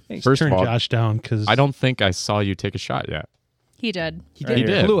 So, first Turn of all, Josh down because I don't think I saw you take a shot yet. He did. He Right You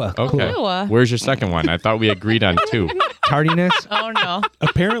here. did. Kahlua. Okay. Kahlua. Where's your second one? I thought we agreed on two. Tardiness. Oh, no.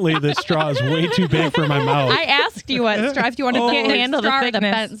 apparently this straw is way too big for my mouth. I asked you what straw if you wanted Can't the handle the straw or the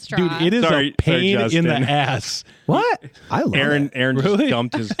thickness. bent straw. Dude, it is Sorry, a pain in the Justin. ass. What? I love it. Aaron Really? just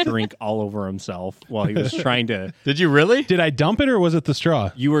dumped his drink all over himself while he was trying to. Did you really? Did I dump it or was it the straw?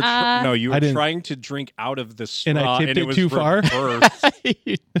 You were no, you I were didn't- trying to drink out of the straw, And I tipped it was too far? reversed.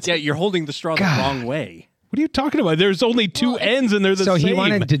 Yeah, you're holding the straw the wrong way. What are you talking about? There's only two ends and they're the So same. he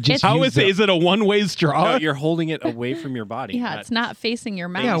wanted to just How use is it a one-way straw? No, you're holding it away from your body. yeah, it's not facing your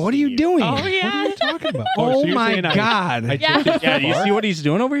mouth. Yeah, what are you doing? Oh, yeah. talking about? Oh so you're my saying god. I Yeah. tipped it Yeah, too you far? see what he's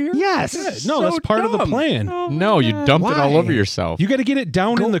doing over here? Yes. No, So that's part of the dumb. plan. No, you dumped it all Why? over yourself. You got to get it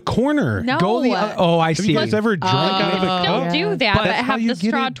down in the corner. No. Go the I Have see. you guys ever drank out of a Oh. cup? Don't do that, But but, that's how have you the get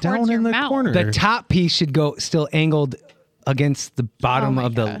straw it towards down your in the mouth. corner. The top piece should go still angled against the bottom Oh my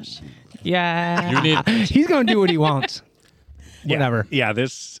of the. gosh. Yeah. You need. He's gonna do what he wants. Yeah. Whatever. Yeah,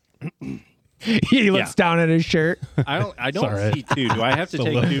 this. He looks down at his shirt. I don't Sorry. see two. Do I have to Just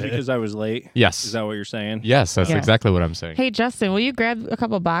a take little two bit. because I was late? Yes. Is that what you're saying? Yes, that's Yeah. exactly what I'm saying. Hey, Justin, will you grab a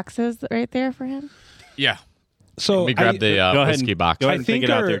couple boxes right there for him? Yeah. So We grabbed the Go ahead whiskey and- box. go ahead I and think take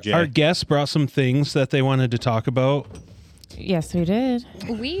it out there, Jay. our guests brought some things that they wanted to talk about. Yes, we did.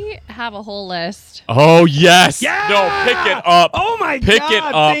 We have a whole list. Oh, yes. No, pick it up. Oh my Pick God! it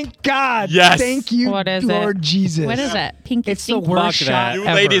up. Thank God! Yes. Thank you, What is Lord it? Jesus. What is it? Pinky It's the Stinky? worst Fuck shot that. You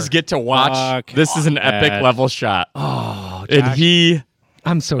ever. ladies get to watch. Fuck This is an epic that. level shot. Oh, And Josh, he,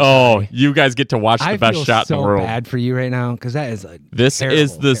 I'm so oh, sorry. you guys get to watch the I best feel shot so in the world. bad for you right now because that is a This terrible,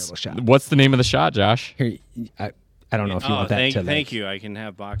 is this. terrible shot. What's the name of the shot, Josh? Here, I don't know if you want that thank, to. thank you. I can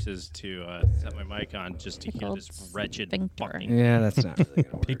have boxes to set my mic on just to hear this wretched Sphincter. fucking. Yeah, that's not really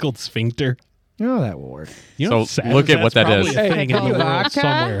gonna work. Pickled sphincter. No, that will work. You know, So sad look is at what that's that probably is. a Hey, thing in the you world vodka?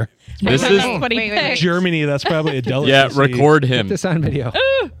 somewhere. This is That's what he picked. Germany, that's probably a delicacy. yeah. Record Put him. this on video.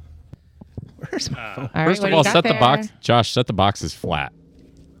 Where's my phone? All right, First what of do all, you got set the there? box. Josh, set the boxes flat.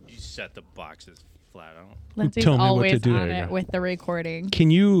 You set the boxes flat out. Lindsay's Tell me what to always do. on There you it go. with the recording. Can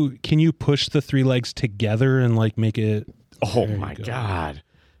you push the 3 legs together and like make it? Oh There you my go. God.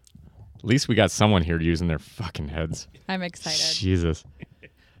 At least we got someone here using their fucking heads. I'm excited. Jesus.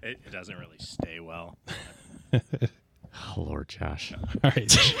 It doesn't really stay well. Oh, Lord, Josh. All right.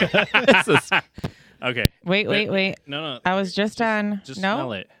 This is- Okay. Wait. No. I was just on. Just no.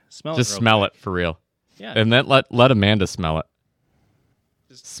 smell it. Smell just it. real smell quick. it for real. Yeah. And then let Amanda smell it.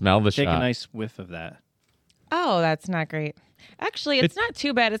 Smell the Take shot. a nice whiff of that. Oh, that's not great. Actually, it's not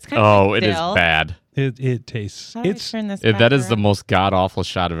too bad. It's kind Oh, of like it is dill. bad. It tastes. How do I It's turn this That back is the around? most god awful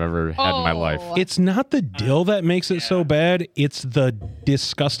shot I've ever had in my life. Oh. it's not the dill that makes it so bad. It's the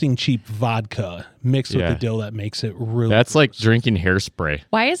disgusting cheap vodka mixed with Yeah. the dill that makes it really. That's like drinking hairspray.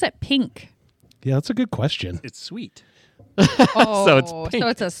 Why is it pink? Yeah, that's a good question. It's sweet. Oh, So it's pink. so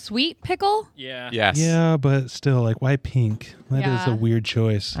it's a sweet pickle? Yeah. Yes. Yeah, but still, like, why pink? That is Yeah. a weird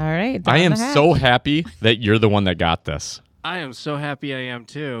choice. All right. I down am the hatch. so happy that you're the one that got this. I am so happy I am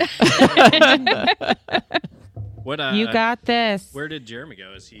too. What? You got this. Where did Jeremy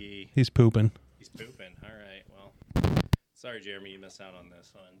go? Is he? He's pooping. He's pooping. All right. Well, sorry, Jeremy, you missed out on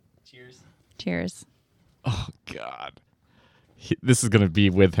this one. Cheers. Cheers. Oh, God. This is going to be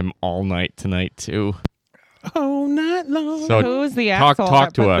with him all night tonight, too. Oh, not long. So Who's the talk asshole to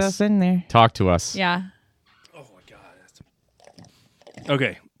that put us. this in there? Talk to us. Yeah. Oh my God.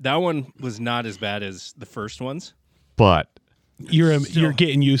 Okay, that one was not as bad as the first ones. But you're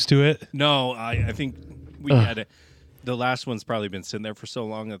getting used to it. No, I think we had it. The last one's probably been sitting there for so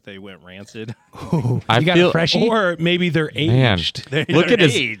long that they went rancid. I You got feel a freshie? Or maybe they're Man. aged. Look at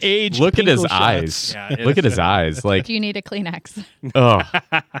his Aged look at his pinkle shots. eyes. Yeah, Look at it's- his eyes. Like, Do you need a Kleenex? oh,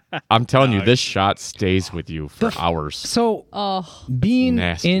 I'm telling you, this shot stays with you for hours. So Oh, being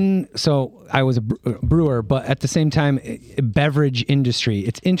Nasty. so I was a brewer, but at the same time, beverage industry.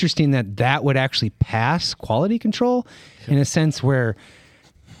 It's interesting that would actually pass quality control in a sense where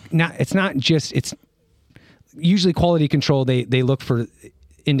it's not just it's usually quality control. They look for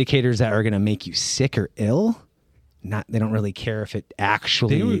indicators that are going to make you sick or ill. They don't really care if it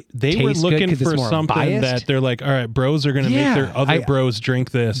actually They were tastes good looking 'cause it's for more something biased. that they're like, all right, bros are going to Yeah, make their other bros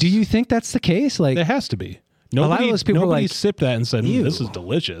drink this. Do you think that's the case? Like, There has to be. lot of Nobody, those people were nobody like, sipped that and said, "Ew." this is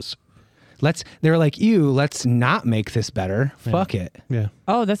delicious. they're like, let's not make this better. Fuck it. Yeah.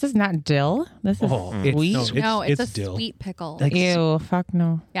 Oh, this is not dill. This is It's- sweet. no, no, it's a dill. sweet pickle. Like, Ew, fuck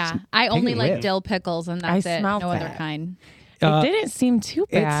no. Yeah, I only it like with. dill pickles, and that's it. smelled No other that. kind. It didn't seem too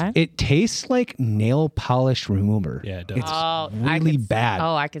bad. It tastes like nail polish remover. Yeah, it does. It's I really could, bad.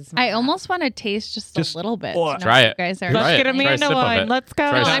 Oh, I could smell. I that. almost want to taste just a little bit. oh, to know try what it. You guys are Try Let's it. get Try a Amanda sip of one. it. Let's go.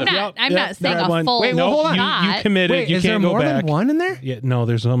 Try a No, sip. I'm not. I'm Yep, not saying grab a one. full Wait, well, hold on. shot. You committed. Wait, you is can't there go more back. than one in there? Yeah, no,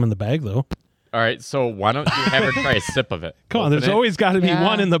 there's some in the bag though. All right, so why don't you have her try a sip of it? Come on, Open there's it. always got to be Yeah.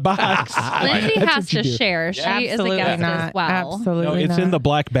 one in the box. Lindsay That's has what you to do. share. She is a Absolutely guest not. as well. Absolutely No, it's not. in the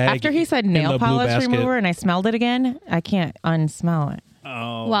black bag. After he said in nail the blue polish basket. remover and I smelled it again, I can't unsmell it.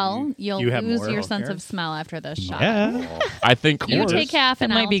 Oh, Well, you'll you have lose more? your Okay. sense of smell after this shot. Yeah, I think You yours. take half, It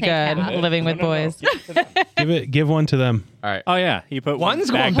and might I'll be take good half. living with boys. give one to them. All right. Oh yeah, he put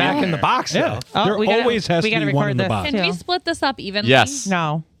One's one going back in the there. box. Yeah, though. there we gotta- always has we to gotta be one record in the this. box. Can we too. split this up evenly? Yes.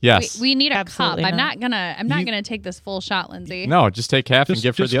 No. Yes. We need a Absolutely cup. I'm not. not gonna take this full shot, Lindsay. No, just take half and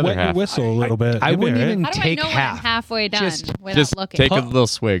give her just the other wet your half. whistle a little bit. I You'll be wouldn't all right. even How do take I know half. when I'm halfway done Just- without Just looking? take a little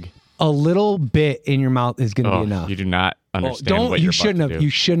swig. A little bit in your mouth is going to Oh, be enough. you do not understand don't. what You you're shouldn't about have. to do.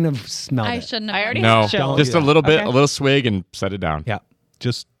 You shouldn't have smelled I it. shouldn't have. I already No, Don't just do a that. little bit, Okay. a little swig, and set it down. Yeah.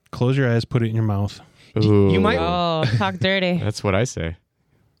 Just close your eyes, put it in your mouth. Ooh, You might- Oh, talk dirty. That's what I say.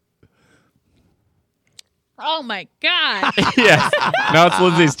 Oh my god! Yes. Now it's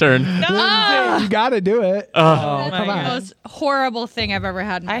Lindsay's turn. Lindsay, you got to do it. Oh, come my on. God. Most horrible thing I've ever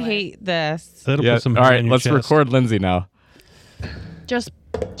had in my I life. hate this. That'll Yeah. put some All hair right, on your let's chest. record Lindsay now. Just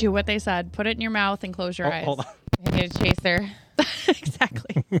do what they said. Put it in your mouth and close your eyes. Hold on. I need a chaser.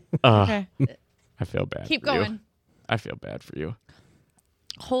 Exactly. Uh, Okay. I feel bad. Keep for you. going. I feel bad for you.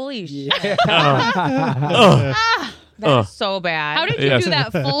 Holy shit. Ugh. That's so bad. How did you do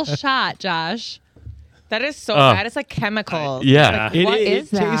that full shot, Josh? That is so bad. It's like chemicals. Yeah. Like, what is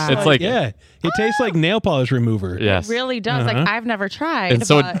that? Tastes It's like- it tastes like nail polish remover. Yes. It really does. Like I've never tried. And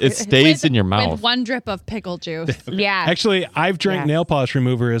so but it stays in your mouth. With one drip of pickle juice. yeah. Actually, I've drank Yes. nail polish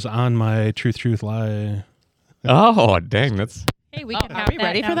remover is on my truth lie. Oh, dang. That's Hey, we can Are have we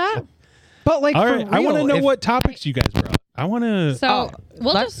ready that for now. that? But like, All for right, I want to real, know if- what topics you guys brought. I want to So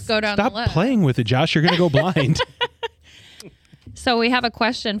we'll let's just go down stop the list. playing with it, Josh. You're going to go blind. So we have a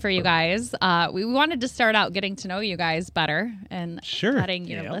question for you guys. We wanted to start out getting to know you guys better and Sure. letting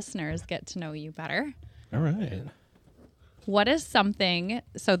your listeners get to know you better. All right. What is something?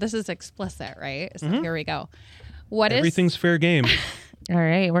 So this is explicit, right? So here we go. What is? Everything's fair game. All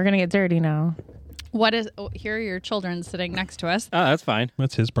right. We're going to get dirty now. What is? Oh, here are your children sitting next to us. Oh, that's fine.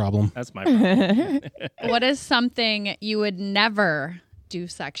 That's his problem. That's my problem. What is something you would never do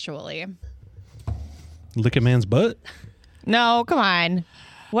sexually? Lick a man's butt. No, come on.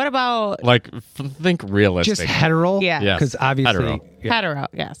 What about like, think realistic. just hetero. Yeah. Yes. Because obviously, Hetero. yeah. hetero?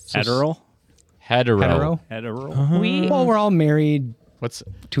 Yes. Hetero? Hetero. Hetero? We Well, we're all married What's?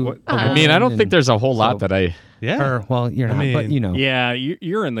 to. What- a I mean, I don't woman think there's a whole lot so- that I. Yeah. Or well, you're I not, but mean, you know. Yeah,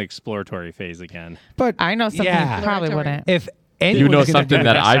 you're in the exploratory phase again. But I know something Yeah. you probably Exploratory. wouldn't. if You anyone know something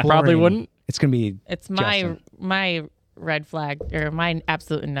that I probably wouldn't. It's gonna be. It's my Justin. my red flag or my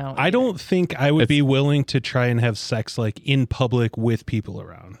absolute no. I don't think I would It's- be willing to try and have sex like in public with people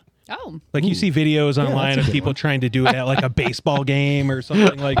around. Oh, Like you see videos online that's a of good people trying to do it at like a baseball game or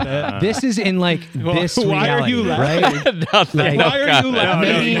something like that. This is in like this why are reality, you right? Nothing. Like- Why are you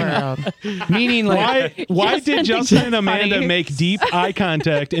laughing? World. Meaning like Why did Justin and Amanda funny. make deep eye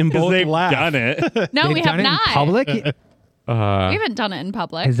contact and both They've laugh? done it. no, they've we have done it not. in public. We haven't done it in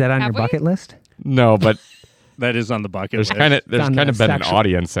public. Is that on your have we? bucket list? No, but That is on the bucket there's list. kind of on been the an sexual-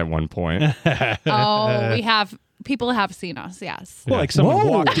 audience at one point. Oh, we have. People have seen us. Yes. Well, like someone Whoa.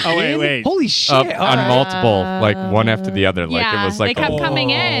 walked. Oh, in. wait. Holy shit! Up All on right. multiple, like one after the other. Like yeah, it was like they kept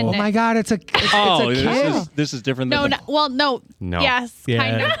coming in. Oh my god! It's a Oh, it's a kid. this is different No, than no, well, no. No. Yes, Yeah.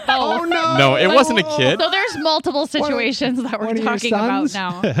 kind of. Oh no! No, it wasn't a kid. So there's multiple situations that we're one of your talking about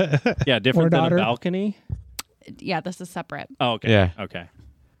sons? now. yeah, different than a daughter. balcony. Yeah, this is separate. Oh, okay. Yeah. Okay.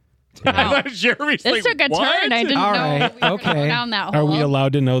 Wow. Jeremy's This took a turn. I didn't All know right, we were okay. gonna go down that Are hole. we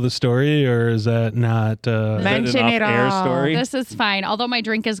allowed to know the story, or is that not? Mention it off-air all. story? This is fine. Although my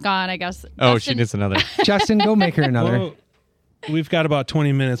drink is gone, I guess. Oh, Justin- she needs another. Justin, go make her another. Well, we've got about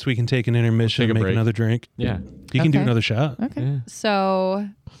 20 minutes. We can take an intermission Take a and make break. another drink. Yeah. You can do Okay. another shot. Okay. So,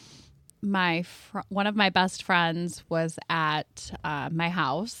 one of my best friends was at my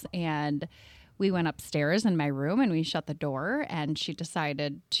house, and we went upstairs in my room, and we shut the door, and she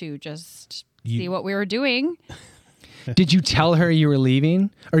decided to just see what we were doing. Did you tell her you were leaving,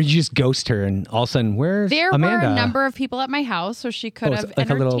 or did you just ghost her and all of a sudden, where's There Amanda? were a number of people at my house, so she could Oh, it's have like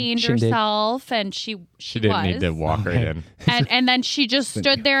a little entertained shindig. herself, and she She didn't need to was. walk right in. And then she just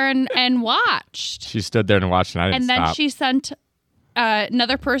stood there and watched. She stood there and watched, and I didn't And then stop. she sent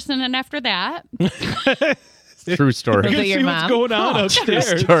another person in after that. True story. Was it See your what's mom? going on True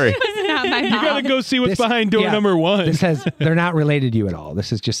upstairs. story. Not my You gotta mom. go see what's This- behind door yeah. number one. This has they're not related to you at all.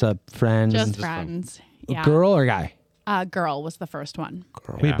 This is just a friend, Just friends. Yeah. girl or guy. Girl was the first one.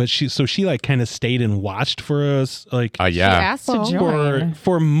 Wait, but she like kind of stayed and watched for us, like She Yeah. asked to join.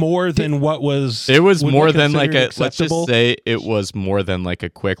 for more than what was. It was would more be than like a. considered Let's acceptable. just say it was more than like a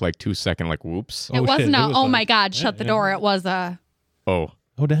quick, like 2 second, like whoops. It Oh, shit. wasn't It a, was oh like- my God, shut the door. It was a, Oh,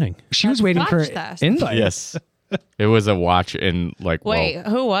 Oh dang! She was waiting for watch this. invite. yes. It was a watch in like. Wait, Well,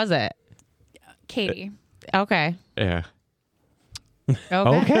 who was it? Katie. Okay. yeah.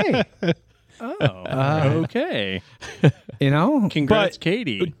 Okay, Okay. you know, Congrats,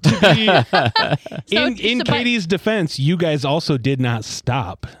 Katie. In so- but- Katie's defense, you guys also did not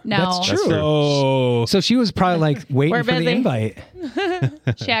stop. No. That's true. So So she was probably like waiting We're for the busy. invite.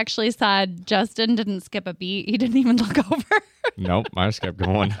 She actually said Justin didn't skip a beat. He didn't even look over. Nope. I just kept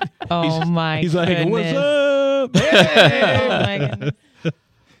going. Oh my he's like, goodness. "What's up?" Oh my goodness.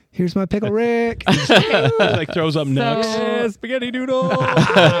 Here's my pickle Rick. He like throws up nuts. So, Spaghetti noodle.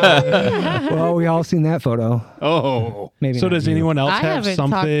 Well, we all seen that photo. Oh. Maybe. So not does you. anyone else I have haven't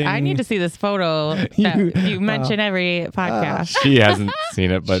talked. something? I need to see this photo that you mention every podcast. She hasn't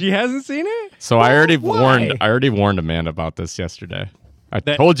seen it, but She hasn't seen it? so I already Why? warned Amanda about this yesterday. I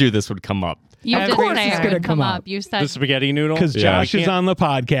That- told you this would come up. You Of did course say it's it gonna would come up. You said The spaghetti noodle? Because Yeah. Josh is on the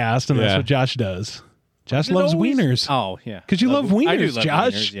podcast, and that's Yeah. what Josh does. Josh It loves always- wieners. Oh, yeah. 'Cause you love I do wieners, love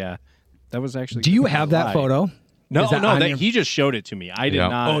Josh. wieners, yeah. That was actually Do you have that lie. photo? No, Is that no, on that your- he just showed it to me. I did Yeah.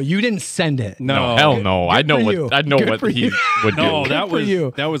 not. Oh, you didn't send it. No, hell no. I know for you. what Good for he you. would do. No, Good that for was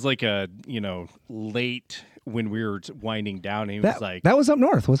you. like a late when we were winding down. And he That, was like, that was up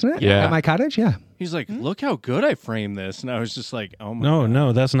north, wasn't it? Yeah. At my cottage? Yeah. he's like, look how good I framed this, and I was just like, oh my.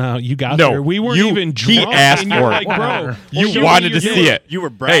 No, that's not how you got No, there. We weren't you- even he drunk. asked and you're for it. like, bro, You show me wanted your to dick. see it. You were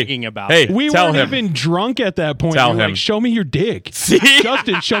bragging about Hey, it. We tell weren't him. even drunk at that point. Tell You're him. like, show me your dick. See?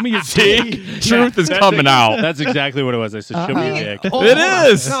 Justin, show me your See? dick. Truth is coming out. That's exactly what it was. I said, show me your dick. Oh, It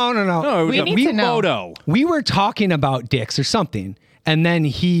is. No. No, it was We a need to know. photo. We were talking about dicks or something, and then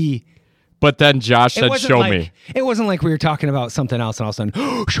he. But then Josh It said, wasn't show like, me. It wasn't like we were talking about something else, and all of a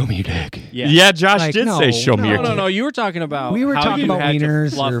sudden, show me your dick. Yeah, Josh Like, did no, say, show me no. your No, dick. no, you were talking about We were how talking you about had wieners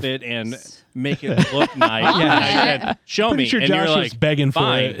to fluff or- it and make it look nice. Yeah. And I said, show Pretty me. sure and Josh you're was like, begging for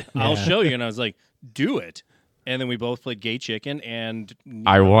fine, it. I'll Yeah. show you. And I was like, do it. And then we both played gay chicken, and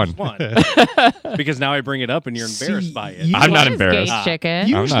I neither won. of us won. Because now I bring it up, and you're embarrassed by it. you- I'm not What is embarrassed. Gay chicken.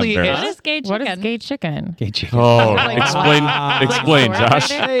 You- I'm not Usually embarrassed. What is gay chicken? What is gay chicken? Gay chicken. Oh, Like, explain, Josh.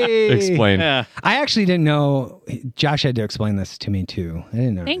 Hey. Explain. Yeah. I actually didn't know. Josh had to explain this to me too. I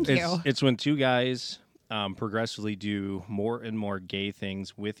didn't know. Thank It's, you. it's when two guys progressively do more and more gay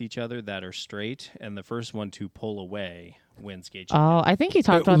things with each other that are straight, and the first one to pull away wins gay chicken. Oh, I think you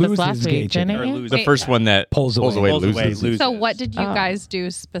talked about this loses last gay week, chicken. didn't Or you? lose. The first one that Pulls pulls away. away, Pulls away, loses. loses. So what did you Oh. guys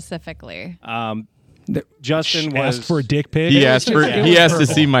do specifically? Justin was Asked for a dick pic. He asked for Yeah. he asked to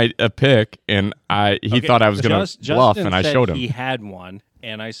see a pic, and he Okay, thought I was gonna Justin bluff, and I said showed him. he had one,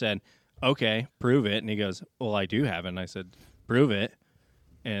 and I said, "Okay, prove it." And he goes, "Well, I do have it." And I said, "Prove it."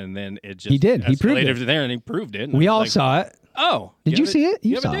 And then it just He did. He proved escalated it. to there, and he proved it. And We I was all like, saw it. Oh, Did you have see it? You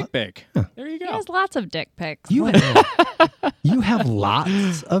You have saw a dick it. pic. There you He go. has lots of dick pics. You have, you have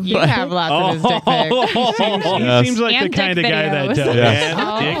lots of. You have lots of his dick pics. He Yes. seems like And the kind of dick guy that videos. does. Yeah.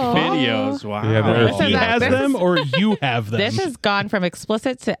 And dick Oh. videos. Wow. Yeah, there are Listen, He that- has this them is- or you have them. This has gone from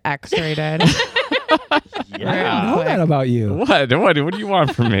explicit to X-rated. Yeah. I know that about you. What do you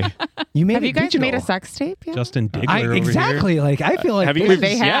want from me? You made Have it you guys digital. made a sex tape yet? Justin Diggler over exactly. Like I feel like Have you? this-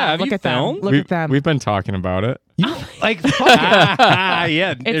 They have. Yeah. Have Look you at them. filmed? Look at them. We've been talking about it. you like fuck it.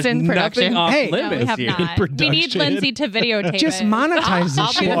 Yeah. There's in production. nothing off Hey. No, we limits have here. not. We need production. Lindsay to videotape Just it. monetize I'll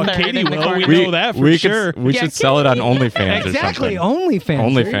this be shit. the Well, third Katie in the will. corner. We know that for we sure. we Yeah, should sell it on OnlyFans Exactly. or something. OnlyFans. There you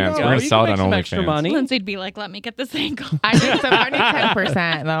OnlyFans. go. We're gonna You sell can it make on some extra OnlyFans. money. Lindsay'd be like, "Let me get this angle." I need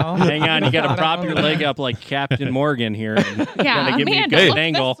 10% though. Hang on, you got to prop your leg up like Captain Morgan here. And you Yeah, gotta give me a Amanda, good look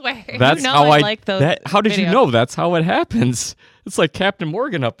angle. this way. That's know how I I like those How did you videos. know? That's how it happens. It's like Captain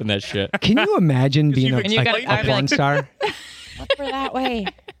Morgan up in that shit. Can you imagine being you've a, And like, you a gotta- porn star? Flip her that way.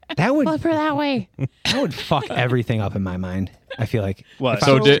 That would Flip her that way. fuck everything up in my mind. I feel like. What? If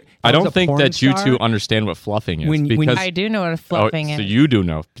So was- if I was don't a think porn that you star- two understand what fluffing is When because I do know what a oh, flipping so is. you do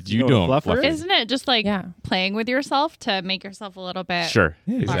know. You know do what a know fluffer fluffing. Isn't it just like Yeah. playing with yourself to make yourself a little bit? Sure,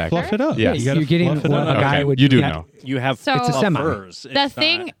 exactly. Fluff it up. Yes. You gotta You're getting fluff it what up. a guy Okay, would. you do yeah. know. You have So- It's a semi. fluffers. The It's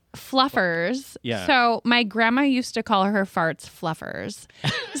thing, not- fluffers. Yeah. So my grandma used to call her farts fluffers.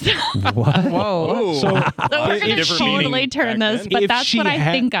 So, What? Whoa. Oh, So- so we're If gonna she- totally turn this, but If that's she what I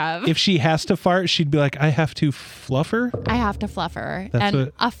ha- think of. If she has to fart, she'd be like, I have to fluff her. I have to fluff her. That's And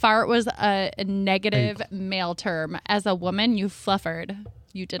what- a fart was a negative male term. As a woman, you fluffered.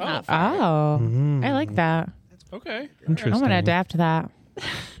 You did not fart. Oh, I like that. okay. Interesting. I'm gonna adapt that.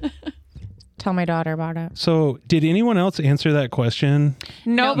 Tell my daughter about it. So, did anyone else answer that question?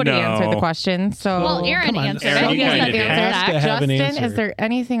 Nobody No. answered the question. So, Well, Aaron come on, answered Aaron, it. you Yes, kinda that did. answered Has to that. have an Justin, answer. is there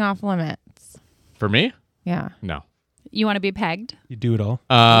anything off limits? For me, Yeah. no. You want to be pegged? You do it all.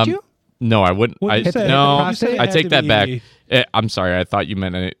 you? No, I wouldn't. Well, I, you said- no, you said it I had take to that back. be- I'm sorry. I thought you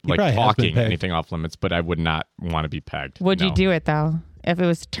meant like probably has been talking pegged. anything off limits, but I would not want to be pegged. Would you No. do it though? If it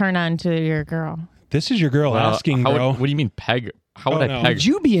was turn on to your girl? This is your girl Well, asking, how bro. What do you mean peg? How would Oh, I no. peg? Would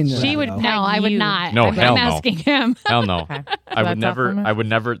you be in She that, would though? peg No, I would you. not. No, I'm hell no. asking him. Hell no. I So would that's off never. limits? I would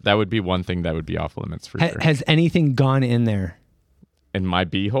never. That would be one thing that would be off limits for sure. Has anything gone in there? In my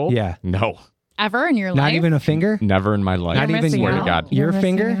beehole? Yeah. No. Ever in your Not life? even a finger? Never in my life. Not You're even missing swear to out. God. Your You're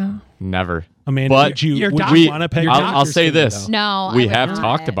finger? missing out. Never. Amanda, But would you, your would doctor- you want to peg your her? doctor- I'll say finger, this. though. No, I We would have not.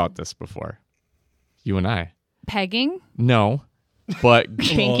 talked about this before. You and I. Pegging. No. But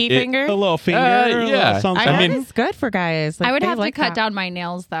Pinky it- finger? A little finger? Uh, or a yeah. little something? I I mean, mean- it's good for guys. Like, I would they have like to cut that. down my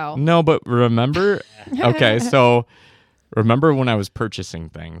nails though. no, but remember. Okay, so remember when I was purchasing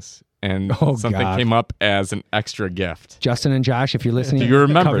things and Oh, something God. came up as an extra gift. Justin and Josh, if you're listening, Do you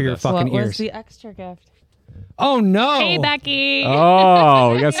remember cover your this? fucking What ears. was the extra gift? Oh no! Hey, Becky.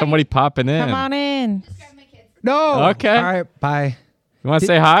 Oh, we got somebody popping in. Come on in. No. Okay. All right. Bye. You want to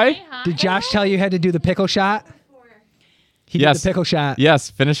say hi? Did Josh tell you had to do the pickle shot? He did the pickle shot. Yes,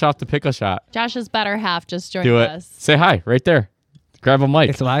 finish off the pickle shot. Josh's better half just joined Do it. us. Say hi right there. Grab a mic.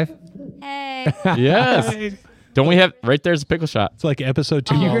 It's live. Hey. Yes. Don't we have right there's a pickle shot? It's like episode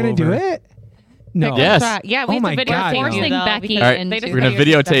 2. You're all gonna do over. it? No. Yes. Yeah, we Oh my have to God, videotape no. you, Forcing though, Becky because All right, into- they just we're gonna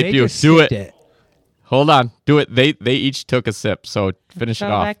videotaped videotape They you. just Do sipped it. Hold on. Do it. They each took a sip, so finish So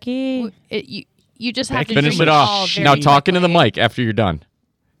it off. Becky. You just have to Finish drink it all off. very Now talk into the quickly. mic after you're done.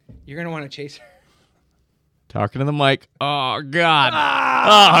 You're gonna want to chase her. Talking to the mic. Oh God.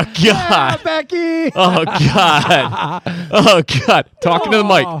 Oh God. Becky. Oh God. Oh God. Talking to the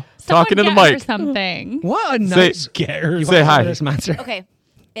mic. Oh. Someone Talking to the get her mic. something. What a Say- nice. Get her. You Say want hi. This monster. Okay.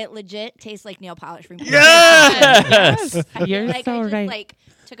 It legit tastes like nail polish remover. Yes. You're Like so I just right. like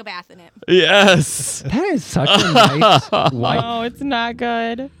took a bath in it. Yes. That is such a nice white Oh, it's not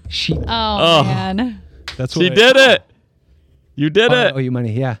good. sheet. Oh, man. That's She what did it. You did I owe it. you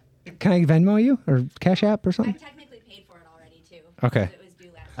money. Yeah. Can I Venmo you or Cash App or I something? technically paid for it already too. Okay. It was due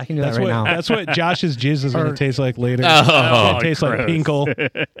last I can do That's that right what now. That's what Josh's jizz is gonna Or- taste like later. Oh, it tastes like gross. pinkle.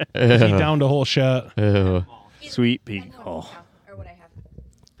 He downed a whole shot. Ew. Sweet pea. Oh. or what I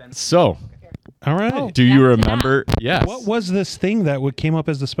have. So, All right. do you Back to remember? Yes. What was this thing that came up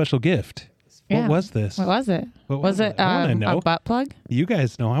as the special gift? Yeah. What was this? What was it? What was it I wanna know. a butt plug? You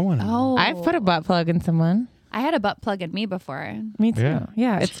guys know. I want to know. Oh. I've put a butt plug in someone. I had a butt plug in me before. Me too. Yeah.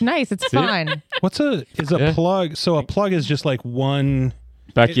 Yeah, it's nice. It's fun. What's a Yeah. plug? So a plug is just like one.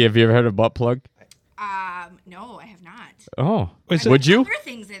 Becky, have you ever heard of butt plug? No, I have not. Oh. Is it- Would you? Other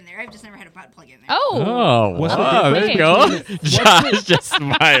things in there. I've just never had a butt plug in there. Oh. Oh, What's the wow, there you go. Josh just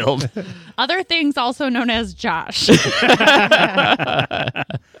smiled. Other things also known as Josh.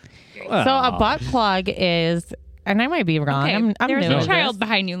 So a butt plug is, and I might be wrong. Okay, I'm there's new a at child this.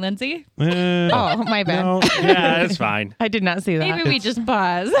 behind you, Lindsay. Oh, my bad. No, Yeah, that's fine. I did not see that. Maybe we just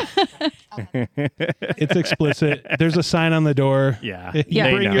pause. it's explicit. There's a sign on the door. Yeah. You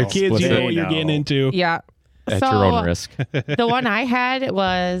Yeah. bring They your know. kids. You Explicit. know what you're getting into. Yeah. At So, your own risk. the one I had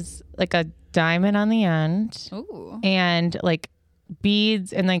was like a diamond on the end Ooh. and like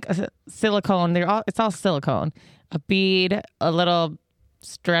beads and like a silicone. It's all silicone. A bead, a little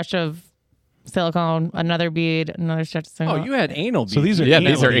stretch of silicone, another bead, another stretch of Oh, silicone. you had anal beads. So these are Yeah,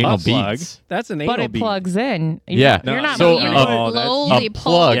 anal these are beads. anal Butt plug. beads. That's an anal but it bead. plugs in. Yeah. You're not So, you moving uh, slowly a pulled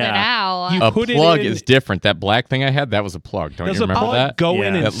plug. it Yeah. out. You A put it plug in- is different. That black thing I had, that was a plug. Don't Does you a remember plug that? go Yeah.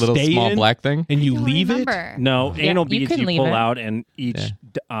 in and That little stay small in, black thing? and you I don't leave remember. No, Yeah, anal you beads can you leave pull it. out, and each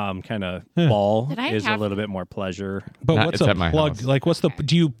kind of ball Did I is a have- little bit more pleasure. But Nah, what's it's a at my plug? house. Like, what's the?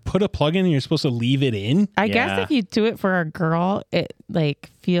 Do you put a plug in and you're supposed to leave it in? I Yeah. guess if you do it for a girl, it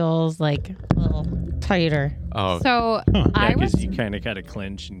like feels like a little tighter. Oh, So I was Because you kind of got to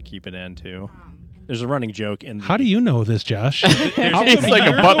clinch and keep it in too. There's a running joke in. How do you know this, Josh? he's like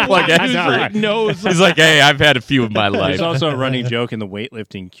a butt plug expert. knows. He's like, hey, I've had a few in my life. There's also a running joke in the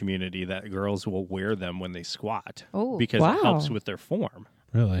weightlifting community that girls will wear them when they squat Oh. because Wow. it helps with their form.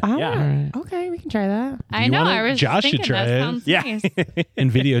 Really? Yeah. Okay, we can try that. I you know. wanna- I was Josh thinking should try that it. sounds Yeah. nice. And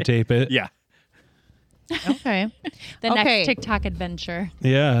videotape it. Yeah. Okay. The Okay. next TikTok adventure.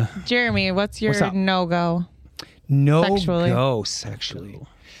 Yeah. Jeremy, what's your What's up? no-go? No Sexually. go sexually.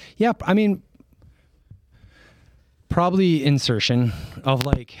 Yeah, I mean, probably insertion of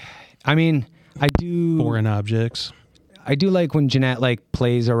like, I mean, I do Foreign objects. I do like when Jeanette like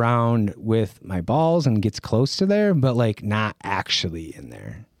plays around with my balls and gets close to there, but like not actually in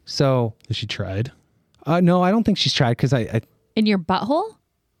there. So Has she tried? no, I don't think she's tried because I In your butthole?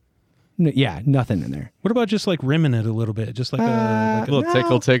 yeah, nothing in there. What about just like rimming it a little bit? Just like a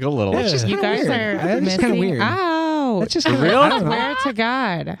little tickle, a little. That's just You kinda guys weird. are That's just kind of missing weird. out. That's just Really? I don't know. Swear to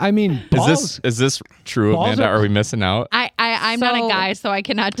God. I mean, balls, Is this true, balls Amanda? are- Are we missing out? I'm not So- a guy, so I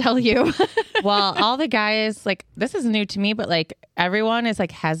cannot tell you. Well, all the guys, like, this is new to me, but like everyone is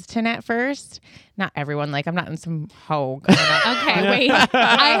like hesitant at first. Not everyone, like, I'm not in some hoe. Okay, wait.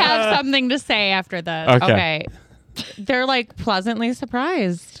 I have something to say after this. Okay. Okay. They're like pleasantly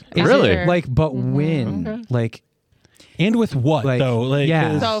surprised. Really? after. like, but when, like, And with what Like, though? Like,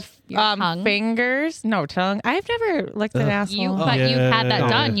 yeah. 'cause- So, Your tongue? fingers, no tongue. I've never licked an asshole. But you've had that Yeah.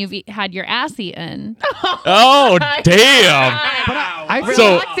 done. You've had your ass eaten. Oh, damn. I feel So-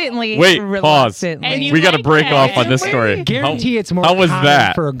 reluctantly. Wait, pause. reluctantly. And you We got to like break it. off on this story. guarantee it's more how was common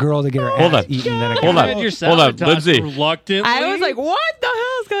that? for a girl to get her Hold ass on. eaten than a guy. Hold on. You did your Hold on, sabotage Lindsay. reluctantly. I was like, what the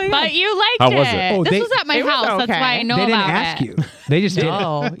hell is going on? But you liked How was it? Oh, This they- was at my it was house. That's okay. why I know They didn't about ask it. you. They just did.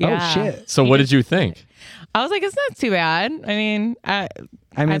 No, yeah. Oh shit. So what did you think? I was like, it's not too bad. I mean, I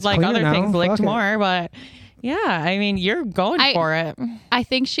mean, I'd it's like cleaner other now. things licked Fuck it. more, but Yeah, I mean, you're going for it. I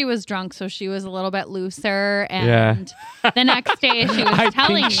think she was drunk, so she was a little bit looser. Yeah. And the next day she was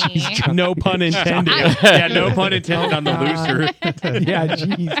telling me. No pun intended. Yeah, no pun intended on the looser. Yeah,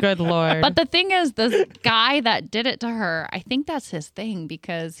 jeez. Good Lord. But the thing is, the guy that did it to her, I think that's his thing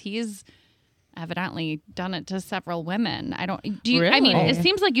because he's evidently done it to several women. I mean, Really? it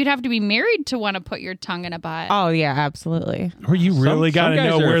seems like you'd have to be married to want to put your tongue in a butt. oh, yeah, absolutely. Or you really got to some guys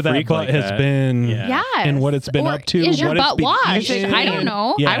know are a where that freak butt like has that. been Yeah. Yes. and what it's been Or up to. Is your what it's butt been washed? eating. I don't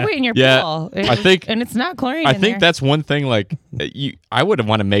know. Yeah. I went in your Yeah, pool. I think- and it's not chlorine. I in think there. that's one thing. Like, I would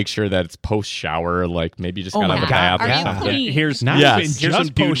want to make sure that it's post shower. Like, maybe just got out of my the bath God. or Are you something. clean? Here's Not Yes. even Here's just some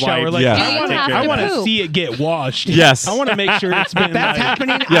dude post shower. wipes. Like, Yeah. Do you have I to want to poop? see it get washed. Yes. I want to make sure it's been. That's like,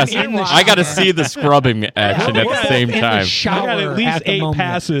 happening. Yes, I'm in the I got to shower. see the scrubbing action at the same In the time. I shower got at least at the 8 moment.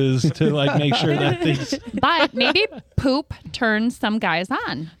 passes to like make sure that thing's. But maybe poop turns some guys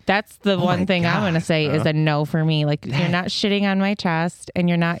on. That's the my one thing I'm going to God. say is a no for me. Like, you're not shitting on my chest and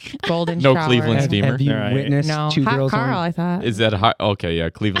you're not golden No shower. Cleveland Have, steamer. have you All right. witnessed No, two hot girls? Carl, One, I thought. Is that hot? Okay, yeah,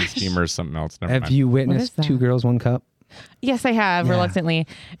 Cleveland steamer is something else. Never have mind. you is witnessed that? two girls, one cup? Yes, I have, Yeah. reluctantly.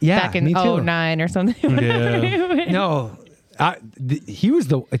 Yeah, back in me too. 09 or something. Yeah. No, he was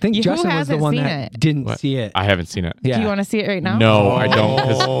the. I think Who Justin was the hasn't one seen that it? didn't What? see it. I haven't seen it. Yeah. Do you want to see it right now? No, I don't.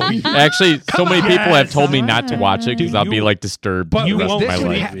 'cause actually, so many people have told me not to watch it because Dude, I'll be you- like disturbed But for the you rest won't. of my this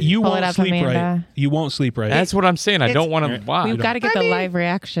would life. ha- You Pull it won't up, sleep right. Amanda. You won't sleep right. That's what I'm saying. I don't want to watch. We've got to get the live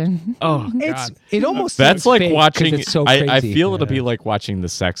reaction. Oh It's God. it almost That's seems like fake 'cause watching. It's so I crazy. feel it'll be like watching the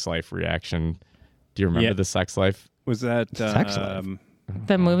Sex Life reaction. Do you remember Yeah. the Sex Life? was that Sex Life.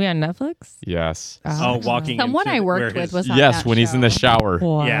 The movie on Netflix? Yes. walking Someone into I where worked with his- was on Yes, that when he's in the show. shower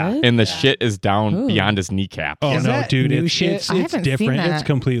What? Yeah. and the shit is down Ooh. beyond his kneecap. Oh Is no, that dude! new It's shit? it's, I it's haven't seen different. It's that.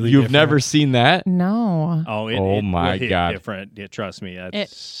 completely. You've different. never seen that? No. Oh, Oh my will hit God. different. Yeah, trust me, that's It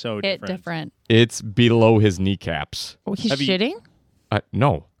so It different. different. It's below his kneecaps. Oh, he's Have you- shitting?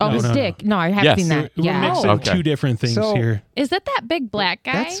 No. Oh, No, his no, dick. No, I have Yes. seen that. We're Yeah. mixing Okay. two different things So- here. Is it that big black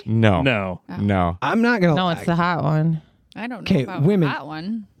guy? That's- No. No, No. I'm not gonna. No, lie. it's the hot one. I don't know Okay, about women- that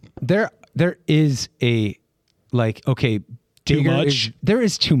one. There is a like okay. Too bigger much? is- there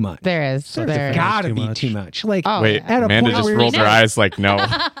is too much. There is. There's there is. gotta Too be much. too much. Like Oh, Wait, at a Amanda point just where rolled her you're- eyes like no.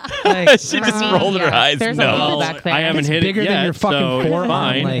 like, She just mean, rolled her yeah, eyes. there's a No. little back there. I haven't it's hit bigger it than yet, your fucking so forearm.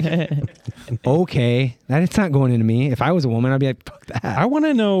 fine. Like, okay, it's not going into me. If I was a woman, I'd be like, fuck that. I want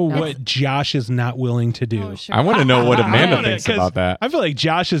to know what Josh is not willing to do. Oh, sure. I want to know what Amanda wanna- thinks 'cause about that. I feel like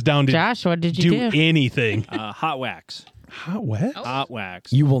Josh is down to Josh, what did you do? anything. hot wax. Hot what? Hot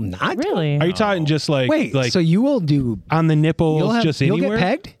wax. You will not. Really? Are you talking just like Wait. like so you will do? on the nipples, just you'll anywhere? get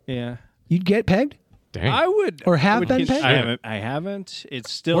pegged. Yeah, You'd get pegged. Dang. I would Or have I would been cons- pegged? I haven't. It's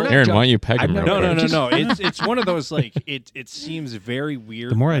still We're not Aaron, judge- why don't you peg I've him real never- quick? no. It's one of those like it seems very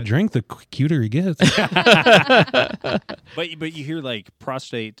weird. The more I but- drink, the cuter he gets. but you hear like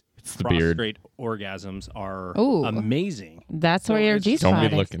the beard. prostrate orgasms are Ooh. amazing. That's where your it's- G Don't spot be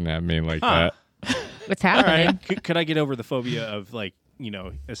is. looking at me like Huh. that. What's All happening? right, could I get over the phobia of like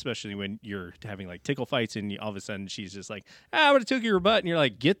especially when you're having like tickle fights and all of a sudden she's just like, I would have took your butt, and you're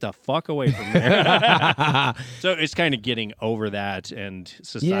like, get the fuck away from there. So it's kind of getting over that and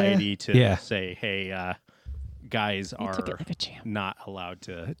society to Yeah. say, hey, guys You are took it like a champ. not allowed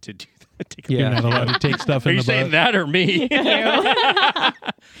to do that. Take Yeah. You're not allowed to take stuff Are in you the saying butt. that or me?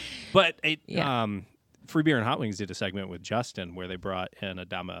 But Yeah. Free Beer and Hot Wings did a segment with Justin where they brought in a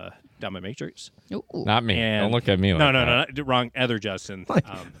dominatrix. Ooh. Not me. And Don't look at me like no, that. no, wrong. Other Justin.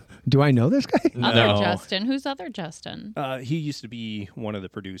 Do I know this guy? Other No. Justin. Who's other Justin? He used to be one of the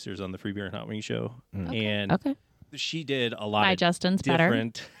producers on the Free Beer and Hot Wings show, and Okay. she did a lot My of Justin's better.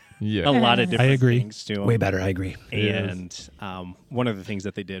 different, Yeah. a lot of different agree. things to him. Way better. I agree. And one of the things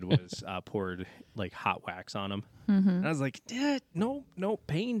that they did was poured like hot wax on him. And I was like, no,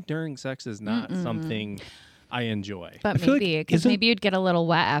 pain during sex is not something I enjoy. But feel like maybe because isn't- maybe you'd get a little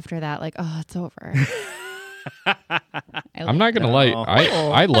wet after that. Like, oh, it's over. I'm not gonna lie.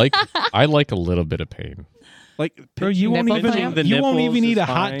 I like a little bit of pain. Like, Bro, you won't pinching even the you won't nipples even is eat a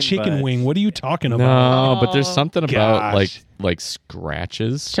fine, hot chicken but- wing. What are you talking about? No, but there's something about Gosh. like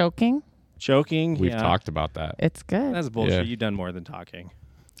scratches. Choking? Choking. We've yeah. talked about that. It's good. That's bullshit. Yeah. You've done more than talking.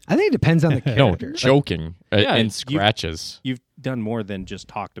 I think it depends on the No, character. choking Yeah, and you- scratches. You've done more than just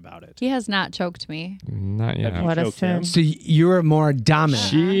talked about it. He has not choked me. Not Have yet. you What a choked sin. him? So you're more dominant,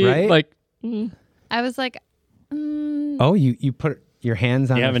 She right? like I was like, oh, you put your hands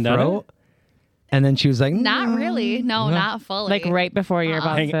on You her haven't done throat. And then she was like, Not really. No, not fully. Like right before you're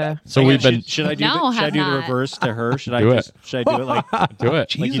about to. So we've been Should I do No, should I have do the not. reverse to her? Should I Do just should I do it like do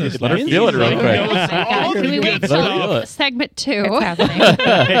it. like you did the Let her back? feel it real quick. Can we wait Let her feel till it. segment 2? It's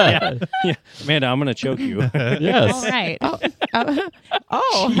happening. Yeah. Amanda, I'm gonna choke you. Yes. All right.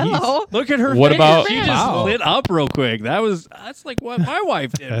 Oh, hello. Look at her. What face. about- She just Wow. lit up real quick. That's like what my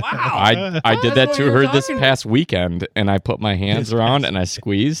wife did. Wow. I did that what to we were her this talking past weekend, and I put my hands around and I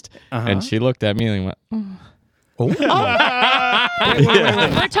squeezed, and she looked at me and went, We're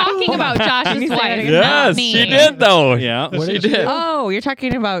talking about Josh's wife, not "Yes, me. she did though. Yeah. She did." Oh, you're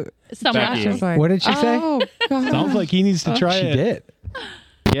talking about Someone Becky. else's. what did she say? Oh, God. Sounds like he needs to try She it. did.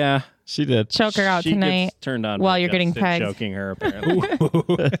 Yeah. She did. Choke her out She tonight. gets turned on while by you're getting Justin pegged. choking her apparently.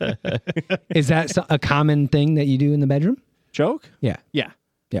 Is that a common thing that you do in the bedroom? Choke? Yeah. Yeah.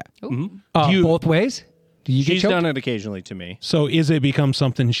 Yeah. Mhm. Both ways? Do you get She's choked? done it occasionally to me. So is it become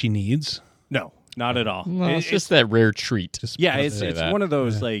something she needs? No, not at all. Well, it's just that rare treat. Yeah, it's say that. one of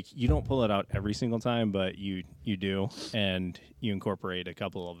those like you don't pull it out every single time, but you do, and you incorporate a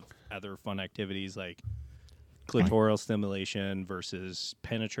couple of other fun activities like clitoral stimulation versus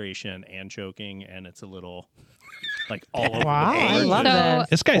penetration and choking, and it's a little like all over. Wow, the I place. love So, this.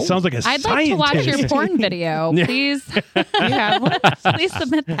 This guy sounds like a I'd scientist. like to watch your porn video. Please, You have one? please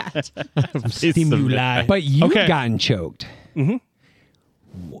submit that. Stimuli. But you've Okay. gotten choked.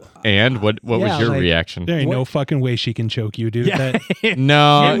 And what was Yeah, your like- reaction? There ain't no What? fucking way she can choke you, dude. That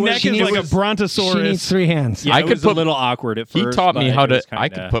No, neck she is like a needs- brontosaurus. She needs 3 hands. Yeah, I it could was put- a little awkward at he first. taught me but how it to. was I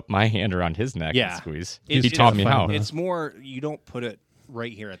kinda- could put my hand around his neck Yeah. and squeeze. It- He it's taught me fun, how. though. It's more you don't put it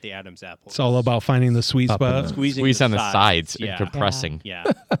right here at the Adam's apple. It's all about finding the sweet spot. squeezing Squeeze on the sides Yeah. and compressing. Yeah.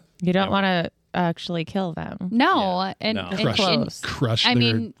 You don't want to actually kill them. No, and, No. and- Crush, and- crush I their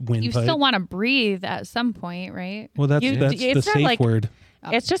mean, you windpipe. still want to breathe at some point, right? Well, that's You- the it's not safe like- word.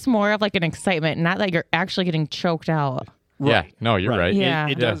 It's just more of like an excitement, not that you're actually getting choked out. Yeah, no, you're right. Yeah. It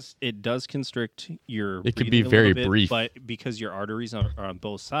Yeah. does. It does constrict your. It could breathing be a little very bit, brief. but because your arteries are on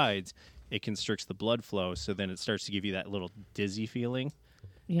both sides, it constricts the blood flow. So then it starts to give you that little dizzy feeling.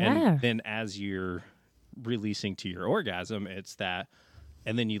 Yeah. And then as you're releasing to your orgasm, it's that,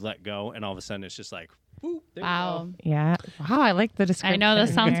 and then you let go, and all of a sudden it's just like, whoop, there Wow. Yeah. Wow, I like the description. I know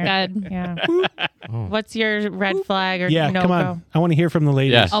this sounds here. good. Yeah. What's your red flag or Yeah, no come go? on. I want to hear from the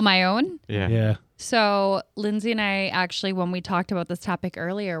ladies. Yeah. Oh, my own? Yeah. Yeah. So Lindsay and I actually, when we talked about this topic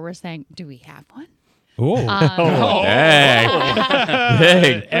earlier, we're saying, do we have one? Oh. Oh,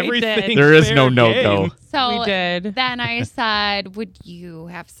 dang. Everything. There is fair no no game. go. So We did. then I said, would you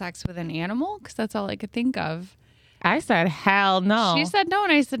have sex with an animal? Because that's all I could think of. I said, hell no. She said no,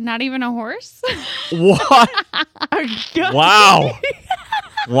 and I said, not even a horse? What? Wow.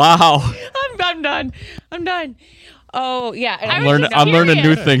 Wow. I'm done. I'm done. Oh, yeah. And I'm, was learning, just I'm learning new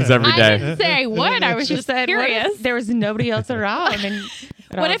curious. things every I day. didn't say what. I was she just said, curious. what if there was nobody else around? And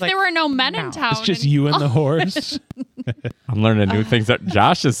I What was if like, there were no men in no. town? It's just and- you and the horse. I'm learning new things. That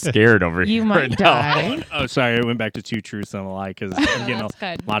Josh is scared over You here might right now. die. Oh, sorry, I went back to 2 truths and a lie because I'm getting That's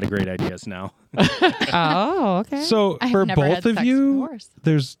good. a lot of great ideas now. Oh, okay. So I've for never had both of sex with a you, horse.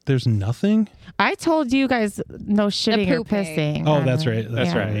 there's nothing. I told you guys no shitting or pooping. pissing. Oh, that's right.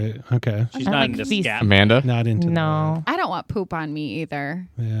 That's Yeah. right. Okay. She's I not like into feast. scat. Amanda? Not into No. I don't want poop on me either.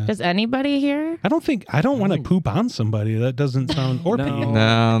 that. Yeah. Does anybody here? I don't want to poop on somebody. That doesn't sound or No. pee.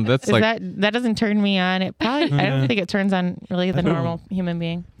 No, that's Is like that doesn't turn me on. It probably I don't think it turns on really the normal human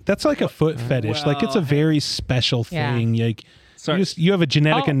being. That's like a foot fetish. Like it's a very special Yeah. thing. Like Sorry. you have a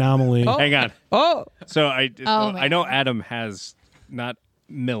genetic Oh. anomaly. Oh. Hang on. Oh, So I man. know Adam has not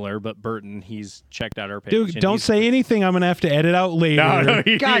Miller, but Burton. He's checked out our page. Dude, and don't he's- say anything. I'm gonna have to edit out later. No,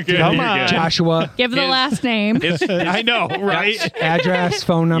 you're God, good, come you're on. good. Joshua, Give the His- last name. I know, right? address,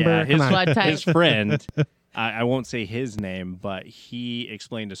 phone number. Yeah, his, Come on. Blood type. his friend, I won't say his name, but he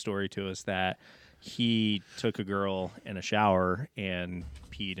explained a story to us that he took a girl in a shower and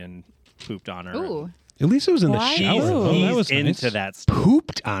peed and pooped on her. Ooh. At least it was in the Why? shower. He's, though. he's That was into nice. that stuff.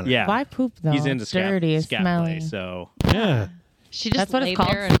 Pooped on it. Yeah. why poop though? He's into It's dirty, it's scat smelly. play. So Yeah. She just That's what laid it's called.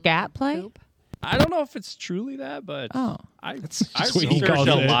 there and Scat play. poop. I don't know if it's truly that, but Oh, I've just what he researched calls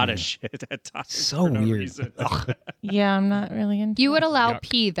a it. lot of shit at times. So for no weird. reason. yeah. I'm not really into. You would allow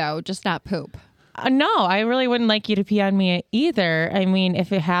pee though, just not poop. No, I really wouldn't like you to pee on me either. I mean,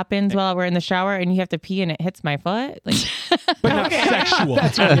 if it happens while we're in the shower and you have to pee and it hits my foot, like, But not sexual.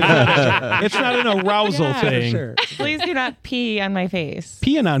 it's not an arousal Yeah, thing. Sure. please do not pee on my face.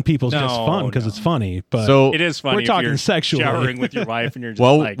 Peeing on people's just No, fun because no. it's funny. But so. It is funny. We're if talking you're sexually. showering with your wife and you're just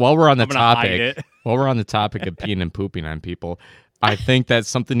Well, like, while we're on the I'm gonna hide topic, it. while we're on the topic of peeing and pooping on people, I think that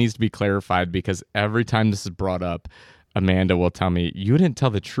something needs to be clarified because every time this is brought up, Amanda will tell me, "You didn't tell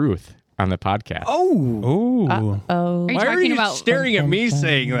the truth. on the podcast. Oh. Oh. Are you Why are talking you about? staring at me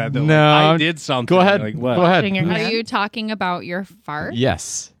saying that? Though? No, Like, I did something. Go ahead. Like, what? Go ahead. Putting your Are hand- you talking about your fart?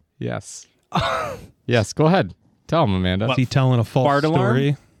 Yes. Yes. Yes. Go ahead. Tell him, Amanda. Is he telling a false Fart alarm?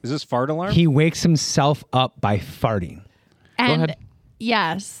 story? Is this fart alarm? He wakes himself up by farting. And ahead.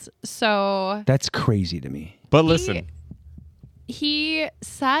 yes, so That's crazy to me. But listen, he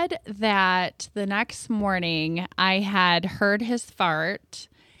said that the next morning I had heard his fart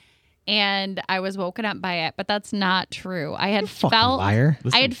and I was woken up by it, but that's not true. I had Fucking felt liar.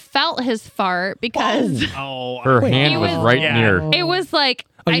 I had felt his fart because oh, her Wait, hand he was was- right Yeah. near. it was like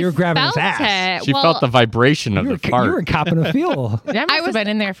Oh, you were I grabbing his felt ass. it. She Well, felt the vibration of the You fart. were copping a feel. That must I have was- been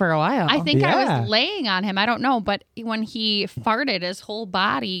in there for a while. I think I Yeah. was laying on him. I don't know, but when he farted, his whole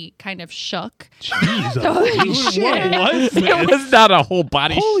body kind of shook. Jesus. Holy shit. What was It this? was not a whole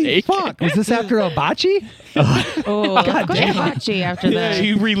body Holy shake. fuck. Was this after a bocce? Oh, God go damn. hibachi after Yeah, that.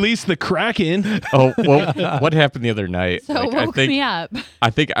 he released the Kraken. Oh, well, what happened the other night? So Like, woke me up.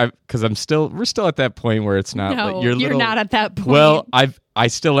 because we're still at that point where it's not. No, like, you're little- not at that point. Well, I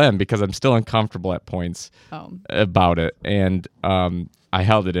still am because I'm still uncomfortable at points Oh. about it, and I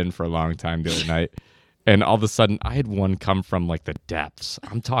held it in for a long time the other night, and all of a sudden I had one come from like the depths.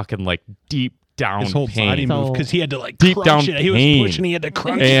 I'm talking like deep down His whole pain. body moved So- because he had to like Deep crunch down it. He was pain. pushing. He had to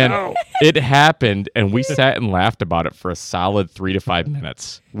crunch it And out. it happened, and we sat and laughed about it for a solid 3 to 5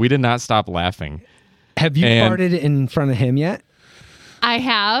 minutes. We did not stop laughing. Have you And- farted in front of him yet? I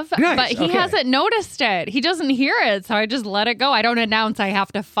have, Nice, but he okay. hasn't noticed it. He doesn't hear it, so I just let it go. I don't announce I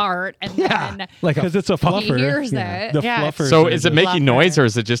have to fart, and then Like Because it's a he fluffer. hears Yeah. it. The Yeah, fluffer. So is it making fluffer. noise, or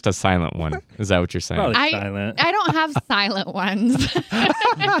is it just a silent one? Is that what you're saying? Probably I silent. I don't have silent ones.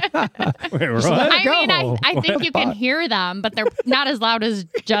 Wait, what? I mean, go. I think you can hear them, but they're not as loud as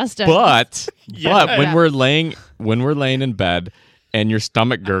Justin. But Yeah. when we're laying in bed and your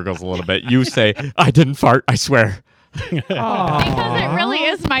stomach gurgles a little bit, you say, "I didn't fart, I swear." because it really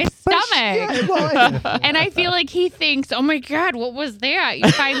is my stomach. Yeah, well, And I feel like he thinks, "Oh my God, what was that?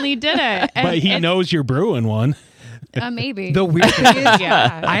 You finally did it." And But he it's- knows you're brewing one. maybe. the weird thing is,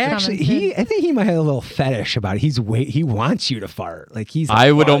 Yeah. I think he might have a little fetish about it. He wants you to fart. Like he's.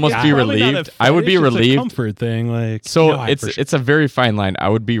 I would almost be Probably not a relieved. I would be fetish, it's a relieved. comfort thing. Like So No, I for sure. it's a very fine line. I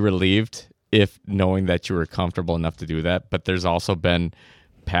would be relieved if knowing that you were comfortable enough to do that. But there's also been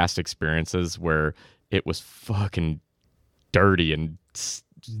past experiences where it was fucking dirty and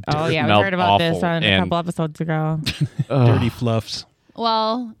Oh, yeah. We smelled heard about this awful, on a and- couple episodes ago. dirty fluffs.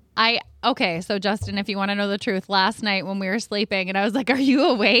 Well, okay, so Justin, if you want to know the truth, last night when we were sleeping and I was like, "Are you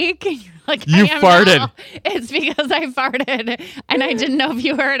awake?" And you're like, You "I am farted. now." It's because I farted and I didn't know if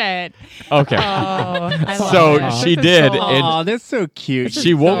you heard it. Okay. Oh, I love So it. she This is did, so- and- Oh, that's so cute.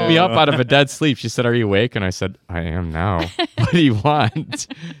 She woke me up out of a dead sleep. She said, "Are you awake?" And I said, "I am now." What do you want?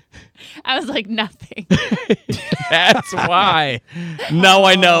 I was like, "Nothing." That's why. Now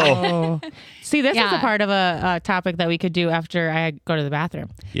I know. Oh. See, this is Yeah. a part of a topic that we could do after I go to the bathroom.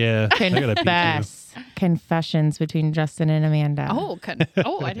 Yeah. I gotta pee too. Confess. Confessions between Justin and Amanda.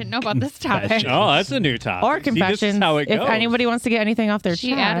 I didn't know about this topic. Oh, that's a new topic. Or See, this is confessions. how it If goes. anybody wants to get anything off their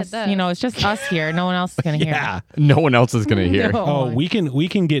She added chest, this. you know, it's just us here. No one else is going to hear. Yeah. No one else is gonna hear. No. Oh, we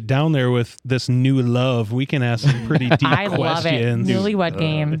can get down there with this new love. We can ask some pretty deep I love it. questions. Newlywed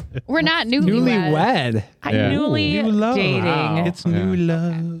game. We're not newlywed. Newlywed. Yeah. Newly New love. dating. Wow. It's new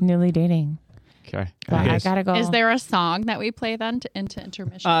love. Newly dating. Okay. Well, I Yes. gotta go. Is there a song that we play then into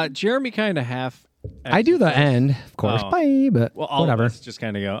intermission? Jeremy kind of half. I do the end, of course. Oh. Bye, but Well, all whatever. of us just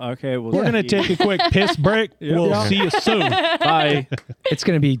kind of go. Okay, well, We're gonna take a quick piss break. We'll Yeah. see you soon. bye, It's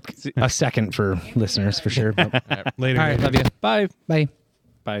going to be a second for listeners for sure. But, all Later. right, love you. bye, Bye.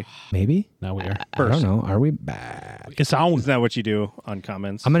 bye. Maybe. Now we are. I don't know. Are we back? It's on. Isn't that what you do on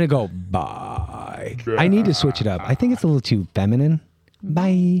comments? I'm going to go bye. I need to switch it up. I think it's a little too feminine.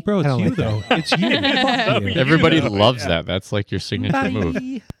 Bye. Bro, I it's don't you like that. though. It's you. Fuck you. Everybody loves that. That's like your signature move.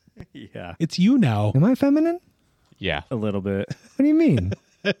 Yeah, It's you now. Am I feminine? Yeah, a little bit. What do you mean?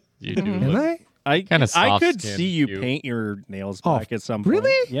 you do. Am look- I? I Kinda I could soft-skinned, see you cute. paint your nails Oh, black at some point.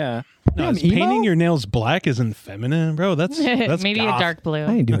 really? Yeah. No, I'm it's painting emo? your nails black isn't feminine, bro. That's maybe goth. a dark blue?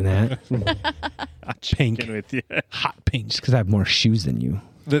 I ain't doing that. I'm Pink. checking with you. hot pink. Just because I have more shoes than you.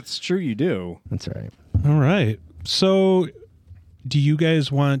 That's true. You do. That's all right. All right. So, do you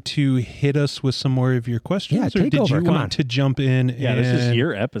guys want to hit us with some more of your questions, Yeah, or take did over. you Come want on. to jump in? Yeah, and this is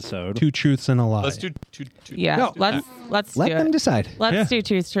your episode. 2 truths and a lie. Let's do two. Yeah. No. Let's Let do them it. decide. Let's Yeah. do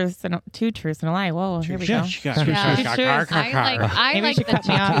two truths and a lie. Whoa, here we Yeah. go. She Two truths. I Maybe like you should cut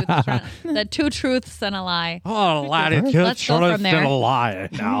me off. the two truths and a lie. Oh, a lot of Let's go from there. a lie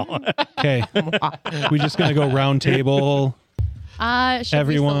now. Okay. We're just gonna go round table. Should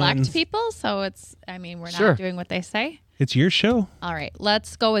Everyone. we select people? So it's, I mean, we're Sure. not doing what they say. It's your show. All right,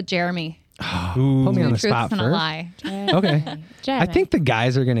 let's go with Jeremy. Ooh. Put me on Two the spot truths and a first. lie. Okay. I think the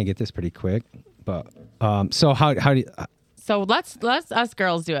guys are gonna get this pretty quick, but so how do you, So let's us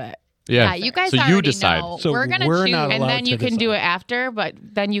girls do it. Yeah, you guys So you already decide. know. So we're gonna we're choose. not And allowed then you to can do decide. it after, but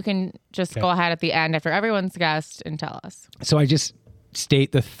then you can just go ahead at the end after everyone's guessed and tell us. so I just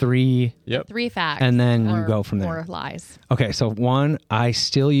state the three. Yep. 3 facts, And then you or go from there. Or lies. Okay, so one, I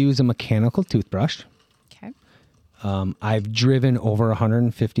still use a mechanical toothbrush. Okay. I've driven over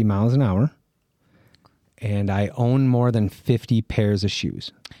 150 miles an hour, and I own more than 50 pairs of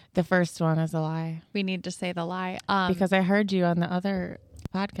shoes. The first one is a lie We need to say the lie. because I heard you on the other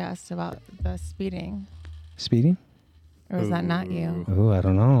podcast about the speeding. Speeding? Or was that not you? Oh, I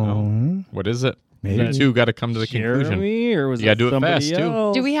don't know. What is it? Maybe. You two got to come to the conclusion. Jeremy, or was You gotta it do it somebody fast, too.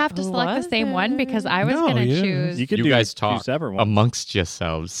 else? do we have to Who select the was same one? Because I was No, gonna yeah. choose. You could You do guys two talk separate ones. amongst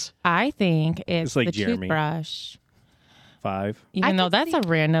yourselves. I think it's like the Jeremy. toothbrush. 5. Even though that's a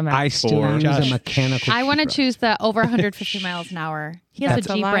random. I still Four. use Josh. a mechanical I want to toothbrush. choose the over 150 miles an hour. He has That's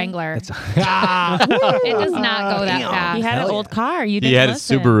a a Jeep lie. Wrangler. It's It does not go that fast. he had Hell an old car. You didn't He had a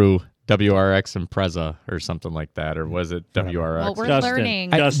listen. Subaru WRX Impreza or something like that, or was it WRX? Well, we're Justin.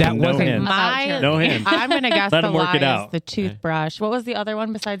 learning. Justin, that no wasn't hints. My, No hints. I'm gonna guess Let the him work lie it out. is the toothbrush. What was the other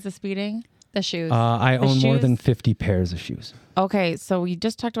one besides the speeding? The shoes. I The own more shoes? than 50 pairs of shoes. Okay, so we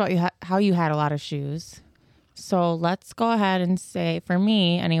just talked about how you had a lot of shoes. So let's go ahead and say, for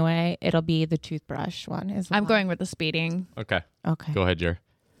me anyway, it'll be the toothbrush one. I'm going with the speeding. Okay. Okay. Go ahead, Jer.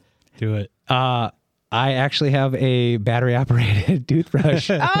 Do it. I actually have a battery operated toothbrush.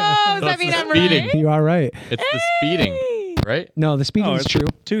 Oh, does that mean I'm speeding. right? You are right. It's the speeding, right? No, the speeding Oh, is it's true.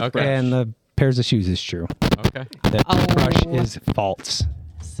 Toothbrush. And the pairs of shoes is true. Okay. The toothbrush Oh. is false.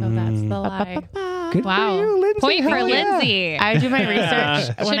 So that's the lie. Good Wow. for you, Lindsay. Point for Hell yeah. Lindsay. I do my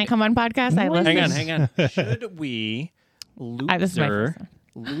research when I come on podcasts. I listen. Hang on. Should we This is my first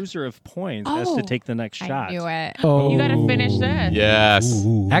loser of points has to take the next shot? I knew it. Oh. You gotta finish this. Yes.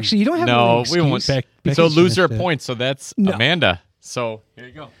 Actually, you don't have No, really we won't. excuse. So Becky's loser finished it. points. So that's No. Amanda. So here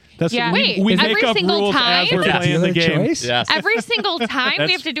you go. That's Yeah. we, Wait, we every make up single rules time? as we're That's playing your the game. choice? Yes. Every single time we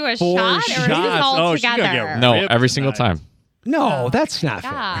That's have to do a 4 shot, or is this shots. all Oh, she's gonna together? get No, ripped every single tonight. time. No, that's not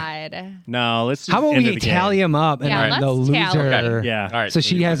fair. God. No, let's just How about end we the game. tally them up and Yeah, then the let's tally. loser? Okay. Yeah. All right. So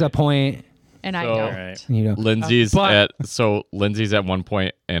she has a point. And I So- don't. All right. You know. Lindsay's But- Lindsay's at 1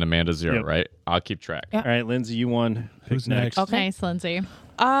 point and Amanda's 0, Yep. right? I'll keep track. Yeah. All right, Lindsay, you won. Pick Who's next? Okay. Nice, Lindsay.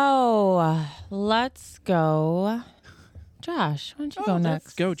 Oh, let's go. Josh, why don't you go next?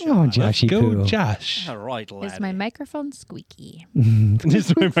 Let's go, Josh. Oh, Let's Joshy go, poo. Josh. All right, lad. Is my microphone squeaky?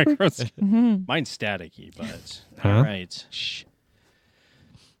 This is my microphone. Mine's staticky, but all right. Shh.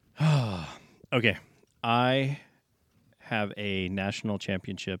 Okay, I have a national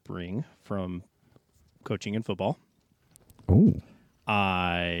championship ring from coaching in football. Ooh.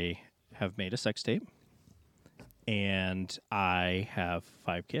 I have made a sex tape, and I have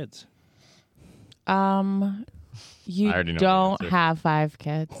 5 kids. You I already know the don't answer. have 5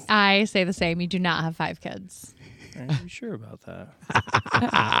 kids. I say the same. You do not have 5 kids. Are you sure about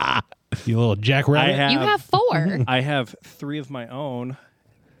that? You little jackrabbit. You have 4. I have 3 of my own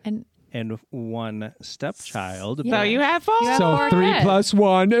And and 1 stepchild. So you have 4. You have So 4 3 kids. plus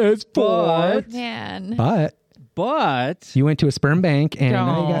 1 is 4. Man. But You went to a sperm bank and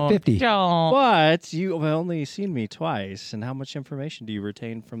now you got 50. Don't. you have only seen me twice. And how much information do you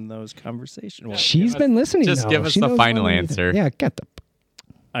retain from those conversations? Well, She's been listening. Just though. give us She the knows final more than answer. you. Yeah, get the.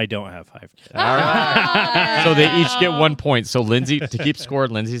 I don't have 5 kids. All right. So they each get 1 point. So Lindsay, to keep score,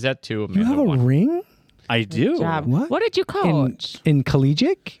 Lindsay's at 2. You Amanda have a 1. ring I do. Job. What? What did you in, coach? in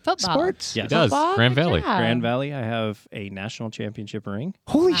collegiate Football. sports? Yes. He does. Football? Grand Good Valley. job. Grand Valley, I have a national championship ring.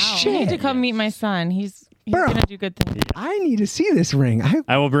 Holy Wow. You need shit! to come meet my son. He's Bro. gonna do good things. I need to see this ring.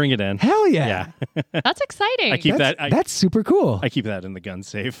 I will bring it in. Hell yeah! That's exciting. I keep That's, that. that's super cool. I keep that in the gun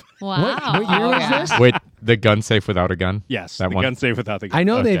safe. Wow. What year was this? Wait, the gun safe without a gun? Yes, That the one? gun safe without the gun. I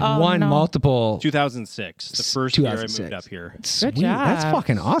know Okay. they've Oh, won no. multiple. 2006, the first year I 2006. moved up here. Sweet. job. That's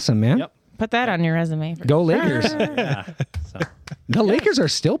fucking awesome, man. Yep. Put that on your resume. For Go Lakers. Yeah. So, The Lakers are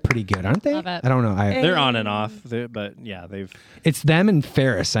still pretty good, aren't they? Love it. I don't know. they're on and off, but yeah, they've. It's them and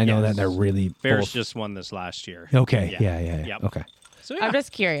Ferris. I know Yes. that they're really Ferris both- just won this last year. Okay. Yeah. Yep. Okay. So yeah. I'm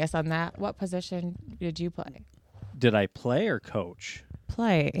just curious on that. What position did you play? Did I play or coach?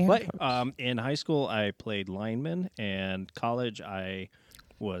 Play. And Play. coach. In high school, I played lineman, and college, I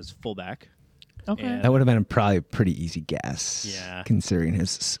was fullback. Okay. and- That would have been a probably pretty easy guess. Yeah. Considering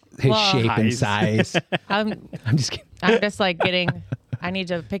his Well, shape and Size. size. I'm I'm just kidding. I'm just like getting I need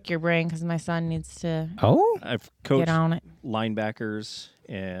to pick your brain because my son needs to Oh, I've coached get on it. linebackers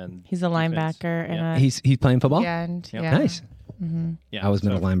and He's a defense. linebacker and Yeah. a he's playing football. end. Yep. Yeah. Nice. Yeah, I was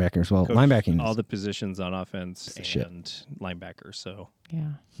middle so linebacker as well. coached Linebacking. all the positions on offense the shit. and linebacker. So Yeah.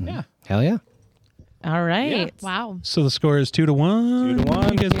 yeah, Hell yeah. All right. Wow. So the score is 2-1.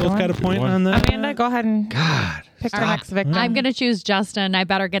 2-1. You guys both got a point 2-1. on that. Amanda, go ahead and God. pick the next victim. I'm going to choose Justin. I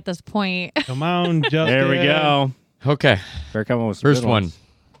better get this point. Come on, Justin. there we go. Okay. Better come up with some First good one. ones.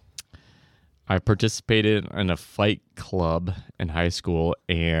 I participated in a fight club in high school,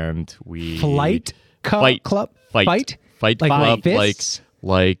 and we Flight Fight. club. fight Fight. fight Like club fists?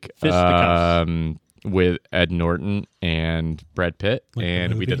 like Fisticuffs. with Ed Norton and Brad Pitt, Like the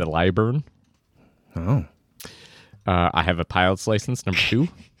and we movie? did a Liburn. Oh. I have a pilot's license, number 2.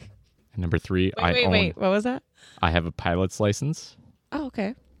 And number 3, Wait. What was that? I have a pilot's license. Oh,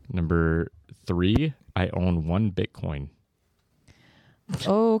 okay. Number 3, I own 1 Bitcoin.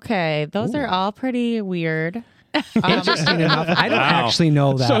 Okay. Those are all pretty weird. Interesting enough. I don't Wow. actually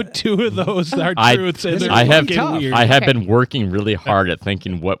know that. So 2 of those are I- truths, and they're I have fucking weird. I have Okay. been working really hard at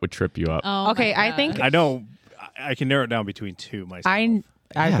thinking what would trip you up. Oh, Okay, my I God. think I know I can narrow it down between 2 myself. I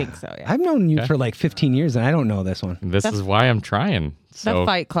Yeah. think so, yeah. I've known you Okay. for like 15 years and I don't know this one. This is why I'm trying. The So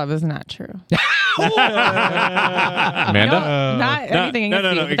Fight Club is not true. Amanda, Not anything no,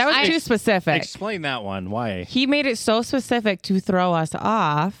 against no, you, but that was ex- too specific. Explain that one. Why? He made it so specific to throw us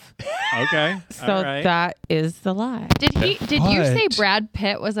off. Okay. So All right. that is the lie. Did you say What? Brad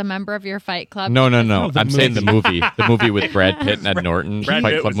Pitt was a member of your fight club? no. the I'm saying the movie with Brad Pitt and Ed Norton, Brad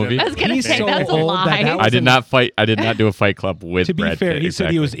Fight Pitt Club was in movie. I was gonna He's say so that's a old lie. that I did not fight. I did not do a fight club with To be Brad fair, Pitt. he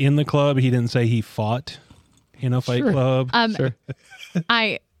said he exactly. was in the club. He didn't say he fought in a fight club.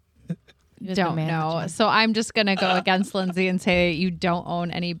 I Just don't a know. manager. So I'm just gonna go against Lindsay and say you don't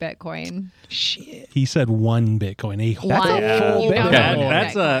own any Bitcoin. Shit. He said 1 Bitcoin. That's One. a full You don't Bitcoin. Yeah, own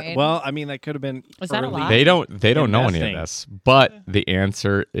that's Bitcoin. well. I mean, that could have been. Was that a early. lie? They don't know any Investing. of this, but the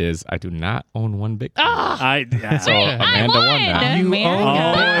answer is I do not own 1 Bitcoin. Yeah. So Amanda won won. that. You Man, own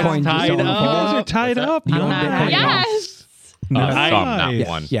yeah. Bitcoin. it's You tied don't up. You own- guys are tied up. You I'm own not Bitcoin. happy. Yes. Nice. Not Yeah,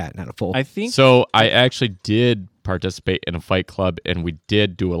 one. yeah, not a full. I think. So I actually did participate in a fight club, and we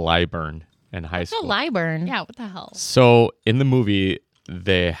did do a Liburn in high It's a school. Liburn. Yeah. What the hell? So in the movie,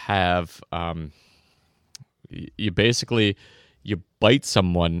 they have you basically you bite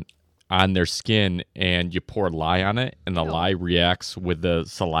someone on their skin and you pour lye on it, and the lye reacts with the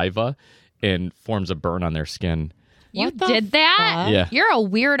saliva and forms a burn on their skin. You What the did that? Yeah. You're a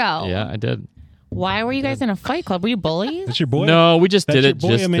weirdo. Yeah, I did. Why were you guys in a fight club? Were you bullies? That's your boy. No, we just That's did your it boy,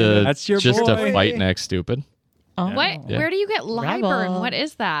 just Amanda. to That's your just to boy. fight and act stupid. Oh. What? Yeah. Where do you get Liburn? Rebel. What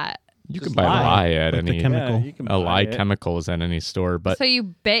is that? You Just can buy lye. lye at Like the any chemical. Yeah, you can a lye buy it. chemicals at any store, but So you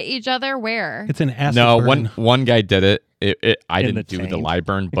bit each other where? It's an acid no, burn. one guy did it. I In didn't the do the tank.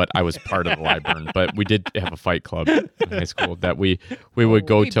 Liburn, but I was part of the Liburn. But we did have a fight club in high school that we would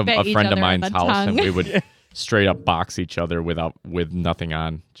go We to bit a each friend of other on mine's the house and tongue. we would straight up box each other with nothing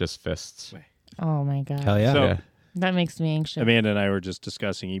on, just fists. Oh my god. Hell yeah. So- Yeah. That makes me anxious. Amanda and I were just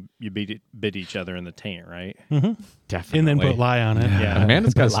discussing. You bit each other in the taint, right? Definitely. And then put lye on it. Yeah.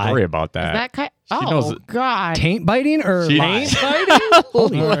 Amanda's got a Put lye. story about Is that. that kind? knows Oh it. god. Taint biting or She- lie?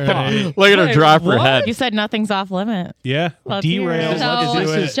 Look at her drop her head. You said nothing's off limit. Yeah. Let's hear Derail. it. So Is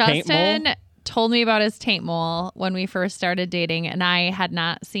this his taint Justin mole? told me about his taint mole when we first started dating, and I had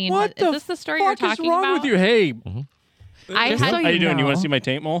not seen. What is the this the story you're fuck is talking wrong about? with you? Hey, I Just had. so how you doing? You want know. to see my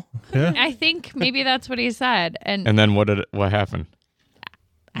taint mole? I think maybe that's what he said, and And then what happened?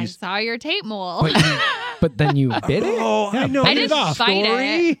 I saw your taint mole. But then you bit it? Oh, I know. I didn't fight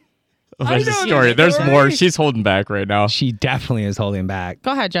it. Oh, there's a know story. the There's story. more. She's holding back right now. She definitely is holding back.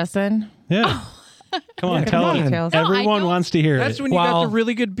 Go ahead, Justin. Yeah. Come on, Yeah, tell come it. on. Details. No, I Everyone don't- wants to hear That's it. when you got Wow. the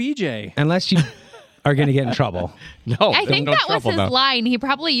really good BJ. Unless you are going to get in trouble. No, I think no that was trouble his now. line. He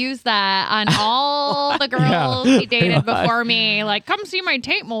probably used that on all the girls he dated before me. Like, come see my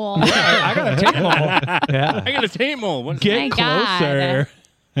taint mole. I got a taint mole. Yeah. I got a taint mole. What- Get My closer.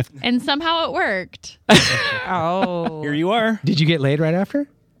 And somehow it worked. Oh. Here you are. Did you get laid right after?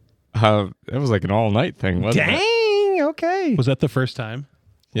 It was like an all night thing, wasn't it? Dang. Okay. Was that the first time?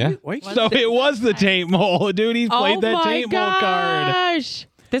 Yeah. Wait, So it was the taint mole, dude. He's played Oh that my taint mole card. gosh.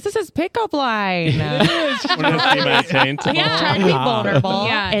 This is his pickup line. want to see my taint? He's trying to be vulnerable.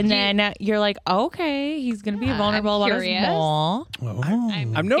 Yeah. And Do you- then you're like, okay, he's going to be vulnerable I'm about his curious. mole. Oh.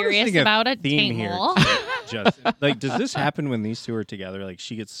 I'm Curious noticing about a theme taint here. mole. Justin. Like, does this happen when these two are together? Like,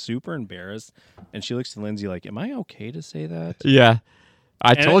 she gets super embarrassed, and she looks to Lindsay like, "Am I okay to say that?" Yeah.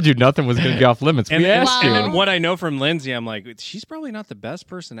 I told you nothing was going to be off limits. And, We asked and you. then what I know from Lindsay, I'm like, she's probably not the best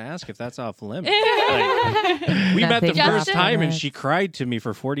person to ask if that's off limits. Like, we met the Nothing first off time, and limits. she cried to me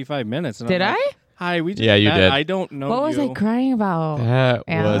for 45 minutes. And Did I'm like, I? Hi, we just Yeah, you met. did. I don't know What was you. I crying about? That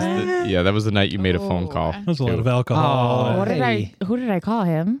was Alan? that was the night you made a phone call. That was a lot of alcohol. Oh, What did hey. Who did I call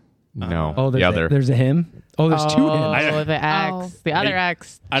him? No, Oh, the there's other. there's a him. Oh, there's two hims. Oh, the ex, Oh. the other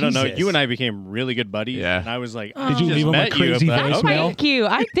ex. I don't know. Jesus. You and I became really good buddies. Yeah. And I was like, Did you just leave him a met you, crazy but voicemail? okay. Thank you.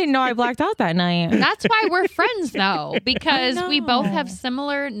 I didn't know I blacked out that night. That's why we're friends now, because we both know. have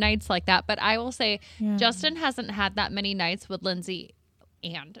similar nights like that. But I will say, Yeah. Justin hasn't had that many nights with Lindsay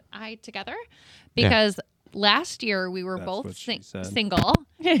and I together, because last year we were That's both what she said. single,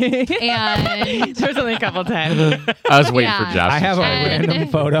 and There was only a couple times. I was waiting Yeah. for Josh. I have a And- random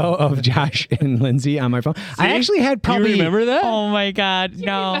photo of Josh and Lindsay on my phone. I actually had probably. You remember that? Oh my God,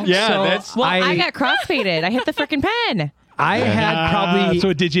 no. Yeah, So that's. Well, I I- got crossfaded. I hit the freaking pen. I had probably. So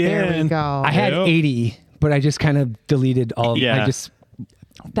it did you There we in. go. I had Yep. 80, but I just kind of deleted all. Yeah. I just.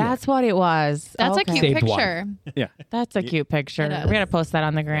 That's what it was. that's Okay. a cute Saved one. picture. Yeah. That's a cute picture. It is. We gotta post that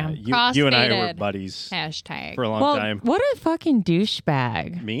on the gram. You and I were Cross-faded. buddies Hashtag. for a long Well, time. what a fucking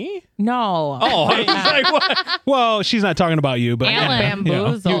douchebag. Me? No. Oh, I was like, what? Well, she's not talking about you, but Alan. you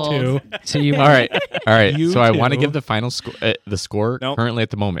Bamboozled. too. So you. All right. You So I want to too. give the final score. The score Nope. currently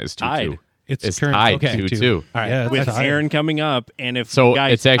at the moment is 2-2. Tied. It's Tied okay. 2-2. All right. Yeah, With that's high. Aaron coming up, and if So you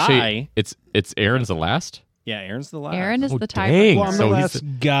guys it's actually tie, it's Aaron's the last. yeah, Aaron's the last. Aaron is Oh, the dang. tiebreaker. Well, I'm the So he's last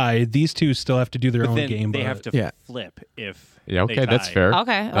guy. These two still have to do their But own then game. they but- have to Yeah. flip if. Yeah. they Okay, that's tie. fair.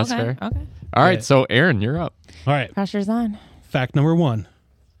 Okay. That's okay. fair. Okay. All right. Yeah. So Aaron, you're up. All right. Pressure's on. Fact number 1.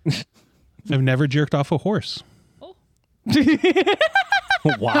 I've never jerked off a horse.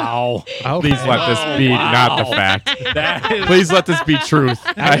 Wow. Please let this be not the fact. That is, Please let this be truth.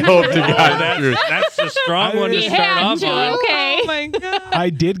 I hope to God truth. that's a strong one to He start had off to. on. Okay. my God. I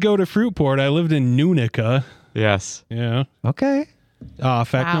did go to Fruitport. I lived in Nunica. Yes. Yeah. Okay.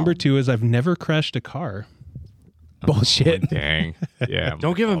 Fact Wow. number 2 is I've never crashed a car. Bullshit. Dang. Yeah.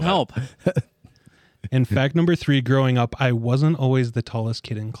 Don't give him help. And fact number 3, growing up, I wasn't always the tallest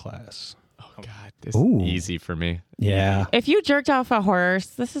kid in class. Oh God, this Ooh. is easy for me. Yeah. If you jerked off a horse,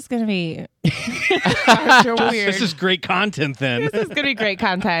 this is gonna be such a weird. This is great content then. This is gonna be great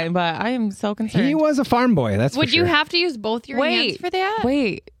content, but I am so concerned. He was a farm boy. That's Would for you sure. have to use both your hands for that?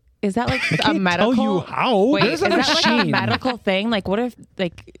 Wait, is that like a Can't medical? tell you how. Wait, There's is a that like a machine. medical thing? Like, what if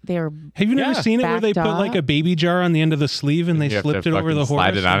like they were? Have you never Yeah. seen it where they Backed put like up. a baby jar on the end of the sleeve and they You have slipped to it over fucking the horse?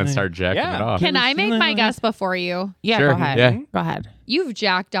 slide it on and they- start jacking Yeah. it off. Can I seen make that my one? guess before you? Yeah, Sure, go ahead. yeah. Go ahead. You've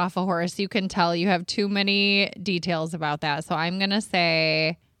jacked off a horse. You can tell you have too many details about that. So I'm going to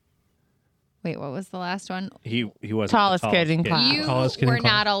say, wait, what was the last one? He wasn't Tallest the kid in class. You Tallest kid in were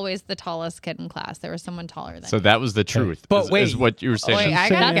class. not always the tallest kid in class. There was someone taller than So you. that was the truth. But is wait. what you were saying. Wait, I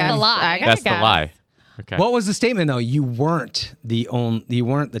saying- gotta That's guess. the lie. I gotta That's the guess. lie. Okay. What was the statement though? You weren't the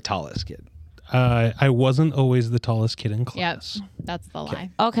tallest kid. I wasn't always the tallest kid in Yep, class. that's the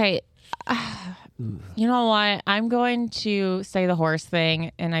lie. Okay. You know what? I'm going to say the horse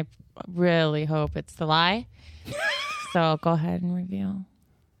thing, and I really hope it's the lie. So go ahead and reveal.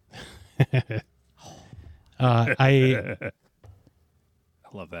 I I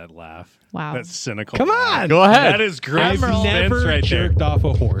love that laugh. Wow. That's cynical. Come on. Go ahead. That is great. I've suspense never right there. jerked off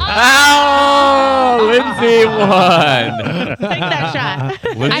a horse. Oh, Lindsay won. Take that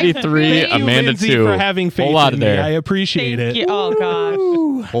shot. Lindsay 3, Thank you, Amanda Lindsay, 2. for having faith Pull out in of me. there. I appreciate Thank it. you. Oh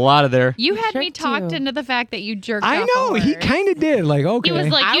gosh. Pull out of there. You had me Tricked talked you. into the fact that you jerked I off know. a He horse. kind of did. Like, okay. He was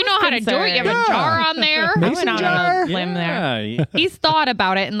like, I you was know how to do it. You have a concerned. jar on there. I Mason went on jar. a limb there. Yeah. He's thought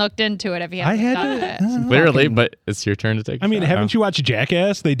about it and looked into it if he I hasn't had done to. it. Clearly, but it's your turn to take. I mean, haven't you watched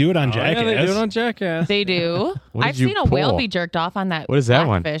Jackass? They do it on Jackass. Yeah, they do it on Jackass. They do. What I've did you seen a whale pull? be jerked off on that. What is that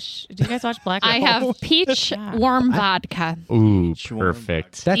one? Blackfish. Do you guys watch Blackfish? I have peach warm vodka. Ooh, Sure.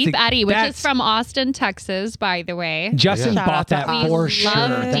 perfect. That's Deep a- Eddy, which that's- is from Austin, Texas, by the way. Justin Shout bought out to that us. for We sure. love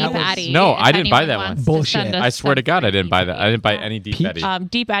That Deep was- Eddy. No, if I didn't buy anyone that one. wants to Bullshit. send us I swear to some God, I didn't buy free that. I didn't buy any Deep Peach? Eddy.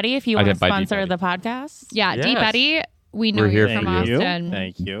 Deep Eddy, if you I want to didn't buy Deep sponsor Eddy. the podcast. Yeah, Deep Yes. Eddy. We know We're here you're for from you. Austin.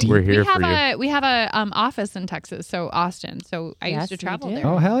 Thank you. We're here we have for you. we have a office in Texas, so Austin. So I Yes, used to we travel do. there.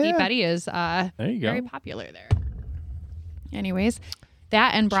 Oh, hell Deep yeah. Eddy is There you very go. popular there. Anyways,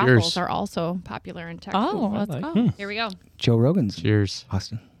 that and brothels Cheers. are also popular in Texas. Oh, let's go. Here we go. Joe Rogan's Cheers.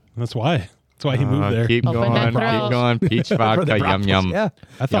 Austin. That's why. That's why he moved there. Keep Open going. that Keep throat. going. Peach For the vodka. Yum brothels, yum. Yeah.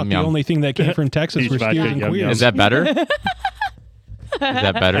 I thought Yum, the yum. only thing that came from Texas Peach were vodka, steers and yum, queers. yum. Is that better? Is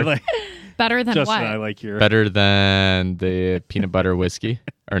that I better? like, Better than Justin, what? I like your. Better than the peanut butter whiskey?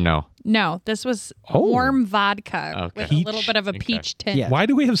 Or no? No, this was Oh. warm vodka Okay. with a little bit of a Okay. peach tint. Yeah. Why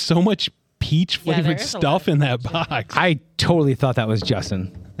do we have so much peach flavored there is a lot stuff of in that box. I totally thought that was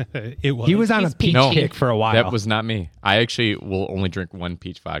Justin. It was. He was on He's a peach peachy. kick for a while. That was not me. I actually will only drink one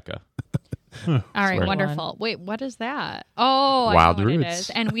peach vodka. All right, Swear. wonderful. Wait, what is that? Oh, I Wild know what it Roots. is.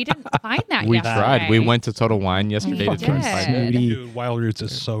 And we didn't find that We yesterday. tried. We went to Total Wine yesterday to did. try and find it. Snooty. Dude, Wild Roots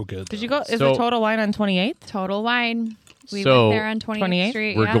is so good. Did you go? Is So- the Total Wine on 28th? Total Wine. We So- went there on 28th 28th?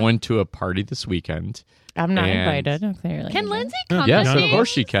 Street. We're yeah. going to a party this weekend. I'm not And- invited. Clearly. Can Lindsay come Yes, with of me? course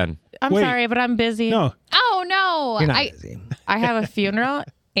she can. I'm Wait. sorry, but I'm busy. No, Oh, no. You're not busy. I have a funeral,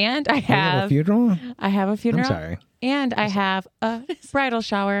 and I You have a have funeral? I have a funeral. I'm sorry. And I have a bridal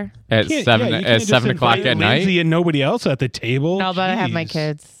shower. At Can't- seven yeah, you at can't just 7 o'clock invite at night. Lindsay and nobody else at the table. No, but I have my Jeez.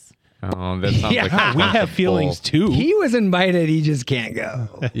 kids. Oh, that sounds Yeah, like a We bunch have of feelings bull. too. He was invited. He just can't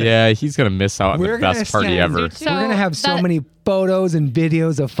go. Yeah, he's gonna miss out on We're the gonna best party send- ever. So So We're gonna have so that- many photos and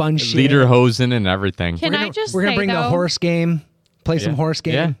videos of fun shit. Lederhosen and everything. Can We're I gonna, just we're gonna say, bring the though, horse game. Play some Yeah. horse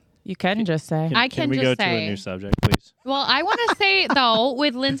game. Yeah. You can just say. I can we just go say- to a new subject, please? Well, I want to say, though,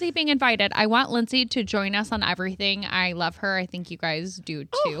 with Lindsay being invited, I want Lindsay to join us on everything. I love her. I think you guys do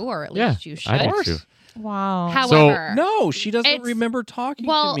too, or at Yeah, least you should. I do too. Wow. However, No, she doesn't It's- remember talking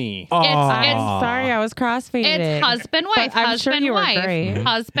well, to me. Oh. I'm it's sorry, I was crossfaded. It's husband, wife, But I'm husband, sure you were wife, great.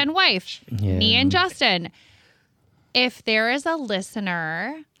 husband, wife. Yeah. Me and Justin. If there is a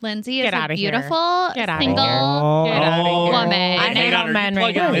listener, Lindsay is Get a outta here. beautiful Get outta single here. Get outta here. woman. I hate all men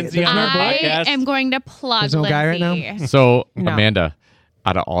right now. Lindsay on our I podcast. am going to plug There's no Lindsay. guy right now? So, No. Amanda,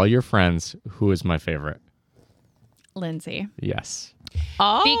 out of all your friends, who is my favorite? Lindsay. Yes.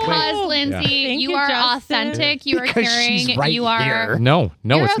 Oh, Because Lindsay, Thank you you, are Justin. authentic, you are Because caring, she's right you are here. No,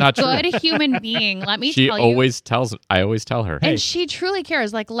 you're it's not a true. good human being. Let me She tell you. always tells. I always tell her. And she truly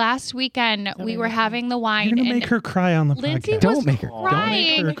cares. Like last weekend, we were having the wine. You're gonna and make her cry on the Lindsay podcast. Don't was make her-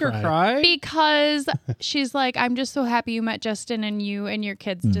 crying Don't make her cry. because she's like, I'm just so happy you met Justin, and you and your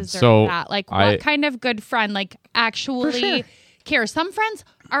kids deserve So, that. Like, I- what kind of good friend, like, actually cares? Some friends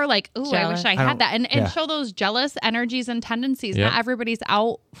are like, ooh, I wish Jealous. I don't- had that. And yeah. show those jealous energies and tendencies. Yeah. Not everybody's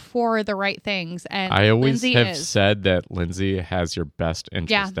out for the right things. And I always Lindsay have is. said that Lindsay has your best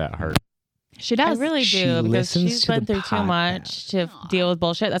interest at heart. She I does. really She do because listens she's to been the through too much to deal with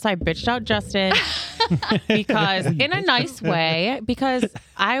bullshit. That's why I bitched out Justin because in a nice way, because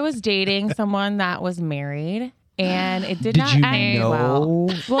I was dating someone that was married and it did Did not you end well. know?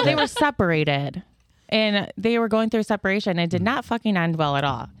 Well, they were separated and they were going through separation. It did not fucking end well at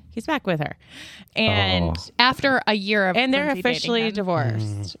all. He's back with her. And After a year of and they're Lindsay dating officially him.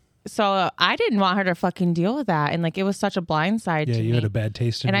 divorced. So I didn't want her to fucking deal with that. And like it was such a blindside Yeah, to you me. had a bad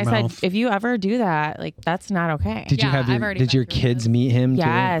taste in and your I mouth. said, if you ever do that, like that's not okay. Did you Yeah, have I've already did been your through kids this. meet him too?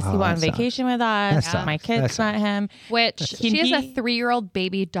 Yes, he Oh, went on that sucks. vacation with That us. sucks. My kids That met him. Which she has a he- 3-year-old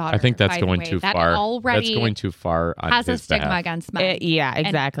baby daughter. I think that's by the going way, too that far. Already That's going too far on has a his stigma behalf. against men. Yeah, And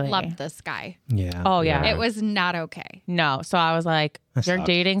exactly. loved this guy. Yeah. Oh yeah. It was not okay. No. So I was like, That you're sucks.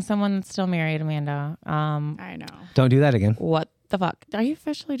 dating someone that's still married, Amanda. I know. Don't do that again. What the fuck? Are you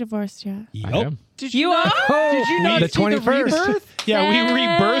officially divorced yet? I Yup. am. Did You are? Did you not the see the 21st? rebirth? Yeah, we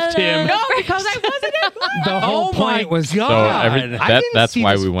rebirthed him. No, because I wasn't at work. The whole Oh point my was So God. every, I that, didn't that's see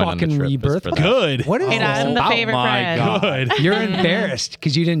why this we went on the fucking trip. is rebirth. for that. Good. What is And I'm the Oh favorite my friend. God. Good. You're embarrassed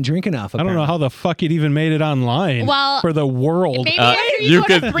because you didn't drink enough. I don't know how the fuck it even made it online Well, for the world. Maybe after you, you go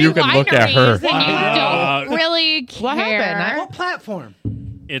to could- 3 you could look at her. wineries and you don't really care. What happened? What platform?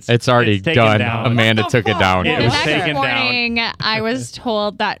 It's already taken done. down. Amanda What the took it fuck? down. It The was next taken down. morning, I was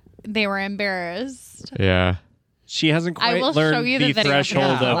told that they were embarrassed. Yeah. She hasn't I quite will show learned you the the video. threshold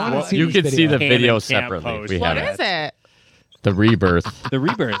Yeah. I of wanna what see You these could see the videos. video Can and can't separately. post. We What have is it. it? The rebirth. the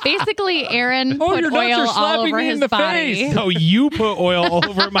rebirth. Basically, Aaron Oh, put your nuts oil are all slapping over me in his the body. face. No, you put oil all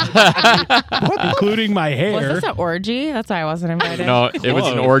over my body, including my Was hair. this an orgy? That's why I wasn't invited. No, it was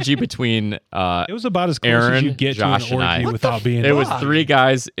an Whoa. orgy between It was about as close as Aaron, you get Josh, to an and I. orgy What without being. it was Fuck. 3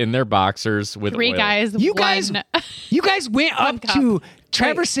 guys in their boxers with Three oil. guys. You one- guys, you guys went up cup. to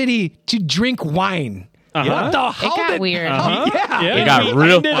Traverse City to drink wine. What the It hell? got weird. Yeah. It got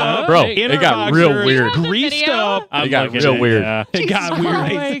real, ended up bro. in It our got real boxers, weird. Greased Video? up. It got real weird. It got Oh weird.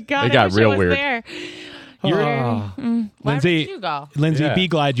 my god! It got I wish I real was weird. there. Oh. Why Lindsay, didn't you go? Lindsay, Yeah. be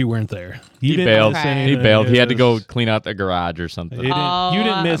glad you weren't there. You He didn't bailed. miss Okay. any He of bailed. He had to go this. clean out the garage or something. You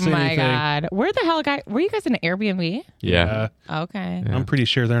didn't miss my anything. god! Where the hell, guy? Were you guys in an Airbnb? Yeah. Okay. I'm pretty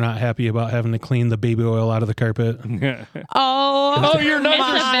sure they're not happy about having to clean the baby oil out of the carpet. Oh, your nuts It's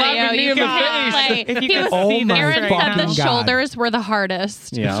are a slapping video. me You in the can face. play. If you He could was, Oh see my this Aaron right said fucking the God. shoulders were the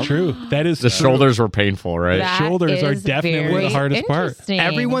hardest. Yeah. It's true. That is The true. shoulders were painful, right? That shoulders are is definitely very the hardest part. interesting.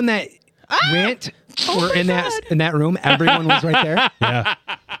 Everyone that went were in that room. Everyone was right there. Yeah.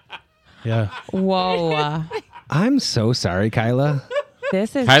 Yeah. Whoa. I'm so sorry, Kyla.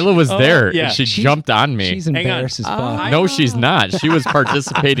 This is Kyla was there. yeah. And she She's- jumped on me. She's embarrassed as fuck. No, she's not. She was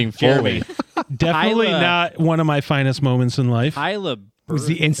participating fully. Definitely Kyla- not one of my finest moments in life. Kyla Was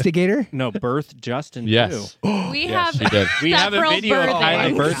the instigator? birthed Justin Yes. We have she did. We have a several video of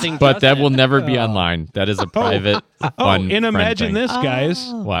Kyla birthings. birthing But that Justin. will never be online. That is a private, fun And friend imagine thing. this, guys.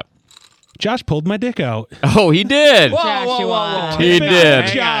 What? Josh pulled my dick out. Oh, he did. Joshua. He did.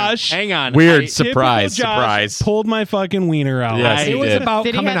 Josh. Hang on. Weird. I, Surprise. Typical Josh Surprise. Pulled my fucking wiener out. Yes, he It was did. about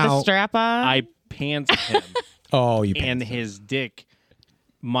Did he coming have the out. strap on? I pantsed him, Oh, you and his dick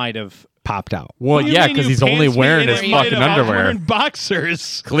might have. popped out. Well, What do you yeah, mean because you he's only pants me wearing in his a fight fucking about underwear. wearing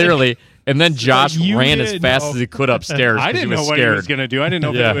boxers. Clearly. And then Josh you ran as did. fast Oh. as he could upstairs I because he didn't was know what scared. he was gonna do. I didn't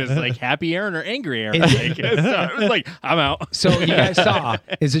know Yeah. if it was like happy Aaron or angry Aaron. Like, so I was like, I'm out. So you guys saw.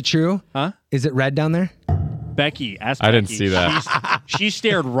 Is it true? Huh? Is it red down there? Becky, ask I didn't Becky. see that. She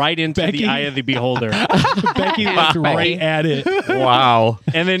stared right into Becky? the eye of the beholder, Becky looked right at it. Wow.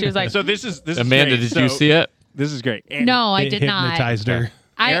 and then She was like- "So this is Amanda, great. did you So see it? This is great. And No, I It did not. hypnotized her.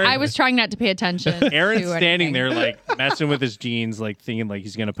 I was trying not to pay attention. Aaron's to standing anything. there like messing with his jeans, like thinking like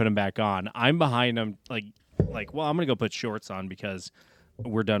he's gonna put them back on. I'm behind him, like, well, I'm gonna go put shorts on because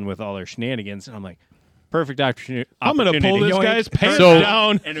we're done with all our shenanigans. And I'm like, perfect opportunity. I'm going to pull this Yoink. guy's pants So-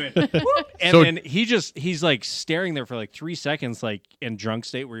 down. Anyway, and So- then he's like staring there for like 3 seconds, like in drunk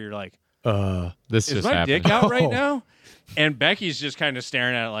state, where you're like, This is just my happened. dick out right Oh. now? And Becky's just kind of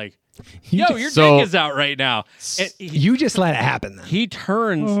staring at it like, yo, your So- dick is out right now. And You just let it happen then. he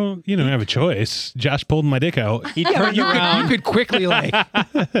turns. Well, you don't have a choice. Josh pulled my dick out. He turns around. You could quickly like,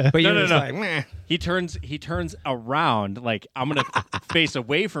 but you're no, just no. like, meh. He turns around like I'm gonna face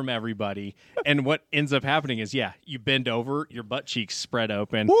away from everybody, and what ends up happening is you bend over, your butt cheeks spread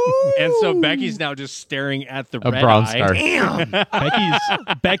open, and so Becky's now just staring at the A red brown eye.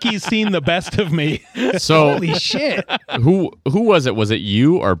 star. Becky's seen the best of me. So Holy shit. who was it? Was it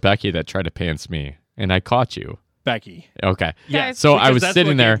you or Becky that tried to pants me? And I caught you. Becky. Okay. Yeah. So I because was that's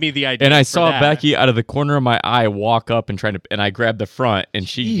sitting what there, gave me the idea and I for saw that. Becky out of the corner of my eye walk up and I grabbed the front, and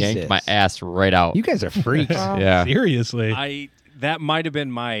she yanked Jesus. my ass right out. You guys are freaks. Yeah. Seriously. That might have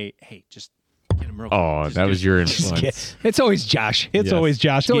been my hey, just get him real quick. Oh, Just that do was it. your Just influence. kid- It's always Josh. It's Yes. always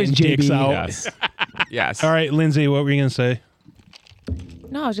Josh It's always getting dicks JB. out. Yes. Yes. All right, Lindsay, what were you going to say?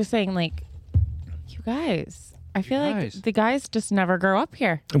 No, I was just saying, like, you guys. I feel guys. like the guys just never grow up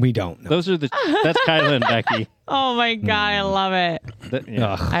here. We don't know. Those are that's Kyla and Becky. Oh my god, I love it.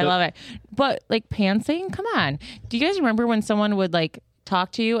 Yeah. I love it. But like pantsing, come on. Do you guys remember when someone would like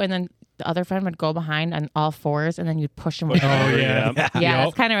talk to you and then the other friend would go behind on all fours and then you'd push them? Oh, yeah. Yeah,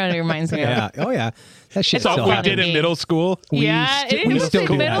 that's kind of what it reminds me of. Yeah. Oh yeah. That shit It's still all We we happens. did in middle school. Yeah, st- it we was still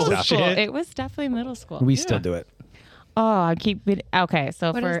do middle that school. stuff. It was definitely middle school. We still do it. Oh, I keep okay.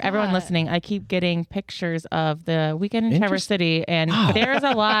 So What for is everyone that? listening, I keep getting pictures of the weekend in Traverse Interest- City, and there's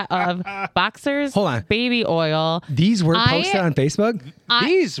a lot of boxers, Hold on. baby oil. These were I- posted on Facebook.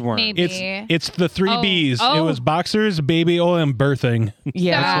 These weren't. Maybe. It's the three Oh. B's. It Oh. was boxers, baby oil, and birthing.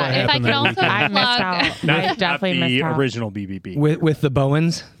 Yeah, That's what if I happened could that also weekend. I missed plug, out. I definitely not the missed out original BBB. With the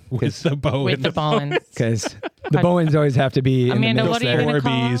Bowens, With the bow with and the Bowens. because the Bowens always have to be in Amanda, the middle what are you there. gonna four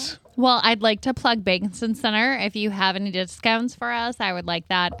call? B's. well, I'd like to plug Baconson Center. If you have any discounts for us, I would like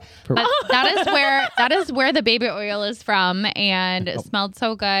that. But that is where the baby oil is from, and it smelled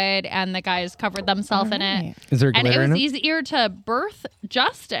so good, and the guys covered themselves in it. Is there And it glitter in was it? easier to birth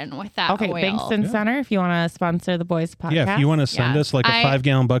Justin with that Okay, oil. Bankston Center, if you want to sponsor the boys podcast. Yeah, if you want to send Yeah. us like a I-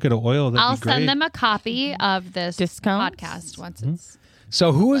 5-gallon bucket of oil, that'd I'll be great. send them a copy of this Discounts? podcast once it's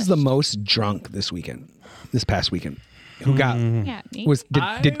So who was the most drunk this past weekend? Who got yeah. me.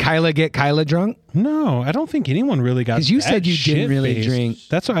 did Kyla get Kyla drunk? No, I don't think anyone really got. 'Cause you that said you didn't really shit-faced. drink.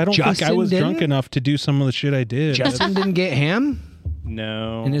 That's why I don't think I Justin was drunk didn't? enough to do some of the shit I did. Justin didn't get ham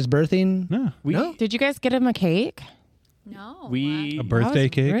No. in his birthing. No, No. Did you guys get him a cake? no. we a birthday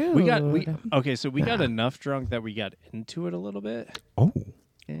cake. Rude. we got enough drunk that we got into it a little bit. Oh.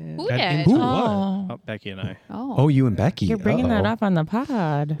 Who That- did? who? Oh, Becky and I. Oh, you and Becky. you're bringing that Uh-oh. up on the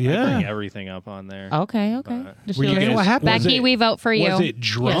pod. Bring Yeah. everything up on there. Okay, okay. Just Were you really- guys- what happened? was Becky, it- we vote for you. Was it Yes,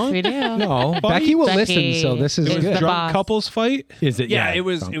 drunk? we do. No, Becky will Becky listen, so this is It was the good. drunk boss. couples fight. Is it? Yeah, it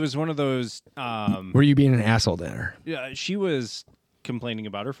was one of those. Were you being an asshole there? Yeah, she was complaining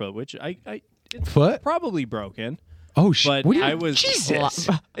about her foot, which it's Foot? probably broken. Oh, But what do you, I was Jesus.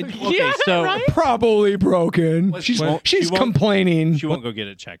 Okay, so Probably broken. Well, She's she won't- she's she won't- complaining. she won't go get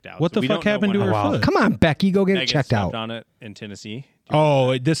it checked out. What So the we fuck don't know happened to what her happened. foot? Come on, Becky, go get it Megan checked stepped out. on it in Tennessee.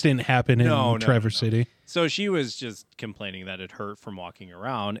 Oh, this didn't happen in No, Traverse City. So she was just complaining that it hurt from walking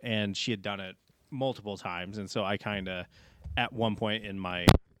around, and she had done it multiple times. And so I kind of, at one point in my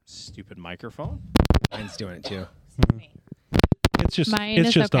stupid microphone, Mine's doing it too. It's just Mine it's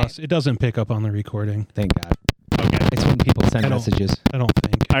is just okay. us. It doesn't pick up on the recording. Thank God. Okay. It's when people send I don't- messages. I don't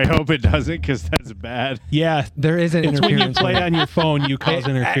think. I hope it doesn't, because that's bad. Yeah, There is an it's when you interference. play when- on your phone, you cause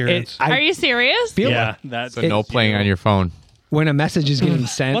interference. I Are you serious? feel Yeah, like that's So no playing on your phone. when a message is getting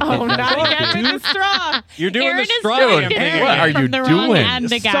sent. What the Oh, it fuck? does not interfere. again with the straw. You're doing Aaron the is straw doing man it thing. What are from you the wrong doing?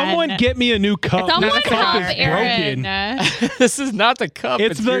 end again. Someone get me a new cup. Someone This cup help is Aaron. broken. This is not the cup.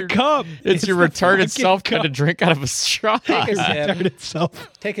 It's the your, cup. It's your the retarded fucking self trying to cup. drink out of a straw. Take a sip. Retarded itself.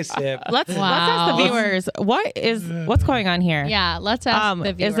 Take a sip. Let's Wow. ask the viewers what's going on here. Yeah, let's ask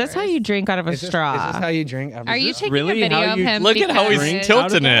the viewers. Is this how you drink out of a Is this straw? how you drink? Are you taking really a video how of you him? Look at how he's because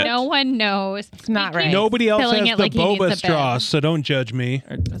tilting it. No one knows. It's not right. Nobody else filling has it the like he needs boba a straw, bit. so don't judge me.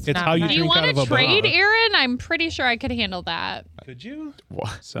 It's not how you right. Do you drink out want of to a trade, boba. Aaron? I'm pretty sure I could handle that. Could you?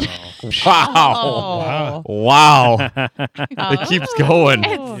 So Wow. Oh. Wow. It keeps going.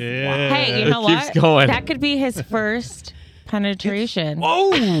 It's- Yeah. Hey, you know It keeps what? going. That could be his first penetration.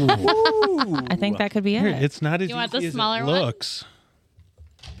 Oh, I think that could be Here, it. it's not as You want easy the as smaller it one? looks.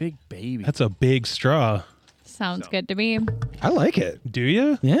 big baby. That's a big straw. Sounds good to me. I like it. Do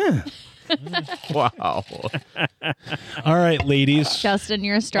you? Yeah. Wow. All right, ladies. Justin,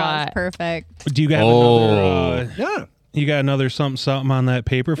 your straw is What? perfect. Do you have Oh. another? Yeah. You got another something on that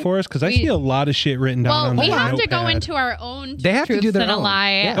paper for us? Because I We- see a lot of shit written down Well, on we that have to go notepad. into our own They have to truths do their and a own.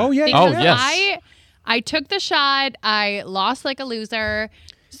 lie. Yeah. Oh, yeah. Because Oh, yes. I took the shot. I lost like a loser.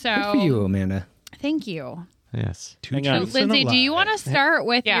 So Good for you, Amanda. Thank you. Yes. Two Hang So, on. truths and a Lindsay, do you lie. want to start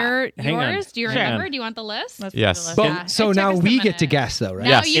with Yeah. Hang on. yours? Do you Hang remember? on. Do you want the list? Let's Yes. do the But list. Yeah. so It took now us a we get to minute. guess, though, right? Now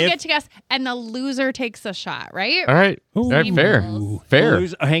Yes. you If- get to guess, and the loser takes a shot, right? All right. Ooh. All right, fair. Ooh. Fair.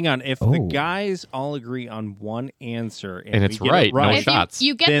 Hang on. If the Oh. guys all agree on one answer and, And we it's get right, it no right, If shots.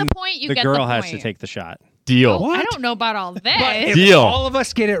 you get then the point, you the get girl the has point. to take the shot. Deal. Oh, I don't know about all this. If Deal. all of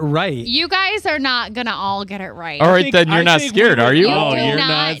us get it right, You guys are not gonna all get it right. All right, think- then you're I not think scared, we are would- you? You Oh, do you're not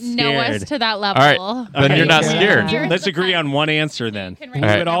not know us scared. to that All level. right. Then Okay. you're not Yeah. scared. Here's Let's the agree fun. on one answer then. Can We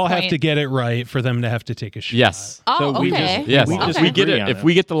raise would your all have point. to get it right for them to have to take a shot. Yes. Oh, So we okay. just- Yes. We If just we get agree it, on if it.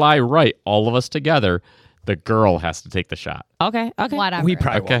 we get the lie right, all of us together, the girl has to take the shot. Okay. Okay. Whatever. we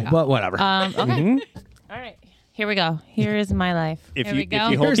probably Okay. won't. But whatever. Okay. All right. Here we go. Here is my life. If Here you we go.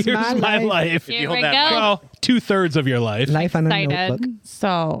 if you hold Here's Here's my my life. Here you hold we that go. Well, 2/3 of your life. Life on a Excited. notebook.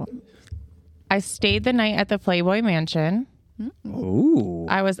 So, I stayed the night at the Playboy Mansion. Ooh.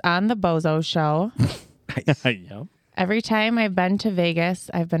 I was on the Bozo Show. yeah. Every time I've been to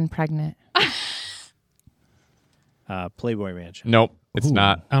Vegas, I've been pregnant. Playboy Mansion. Nope, it's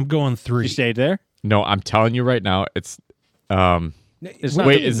not. I'm going You 3. stayed there? No, I'm telling you right now, it's. It's not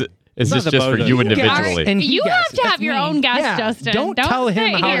Wait, the- is it? it's Is not this the just for Bozo. you You guys- individually? And he You have guesses. to have That's your me. own guess, Yeah, Justin. don't tell him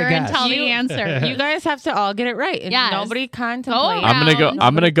sit how to here and guess. tell the You- answer. You guys have to all get it right. And Yes. Nobody Go contemplate. I'm gonna go. round.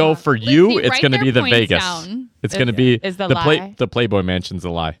 I'm gonna go for you. Lindsay, It's write gonna their be the points Vegas. down. It's gonna be is the lie? the Playboy Mansion's a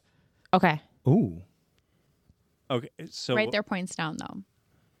lie. Okay. Ooh. Okay. So Write their points down, though.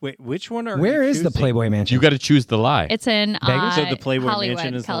 wait, which one are Where you is the choosing? Playboy Mansion? You got to choose the lie. It's in Vegas? So the Playboy Hollywood,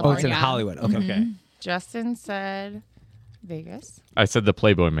 Mansion is the- Oh, it's in California. Hollywood. Okay. Okay. Justin said Vegas. I said the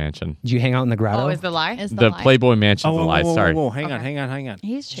Playboy Mansion. Did you hang out in the grotto? Oh, is the lie? Is The lie. Playboy Mansion's Oh, a lie. whoa, whoa, Sorry. whoa, hang on, Okay. hang on.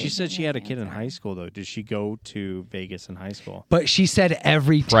 He's She said changing she had a his kid in answer. high school though. Did she go to Vegas in high school? But she said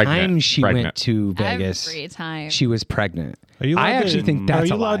every Pregnant. time she went Pregnant. to Vegas, Every time. she was pregnant. Are you allowed I actually to, think that's Are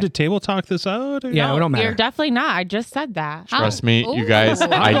you a allowed lie. to table talk this out? Or? Yeah, No, it don't matter. You're definitely not. I just said that. How- Trust me, you Ooh. guys.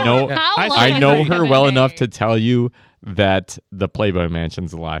 I know. How I long I is know it her gonna well take? enough to tell you that the Playboy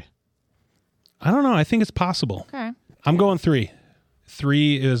Mansion's a lie. I don't know. I think it's possible. Okay. I'm going 3.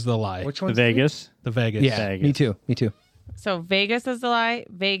 3 is the lie. Which The one's Vegas. The Vegas. Yeah, Vegas. me too. Me too. So Vegas is the lie.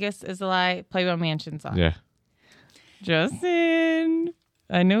 Vegas is the lie. Playboy Mansion's lie. Yeah. Justin.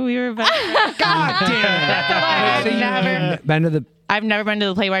 I knew we were better. God damn it! Been to the. I've never been to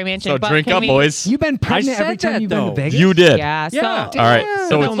the Playboy Mansion. So but drink can up, we- boys. You've been pregnant said every time that, you've been to though. Vegas. You did. Yeah. So Yeah. All right.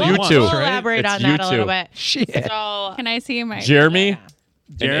 So But it's only you once, two. we'll right? elaborate It's on you that a little two. bit. Shit. So Can I see my Jeremy and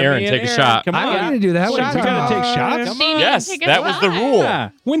Jeremy Aaron, and take a Aaron, shot. Come I'm on. going to do that. What are you Shots. We talking gotta about? take shots. Come She on. Yes, Take a that was the shot. rule. Yeah.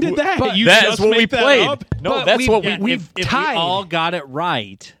 When did that? But you That just is what we made that played. up? No, But that's we- what Yeah, we. if tied. we all got it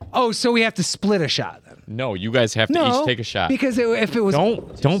right. Oh, so we have to split a shot then? No, you guys have to No, each take a shot. Because if it was,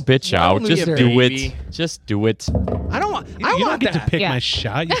 Don't bitch out. Just loser. do Baby. it. Just do it. I don't want. You I don't want get that. to pick Yeah. my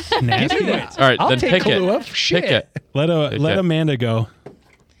shot. You nasty. Give me that. All right, I'll then take pick it. Kahlua. Shit. Pick it. Let Okay. Amanda go.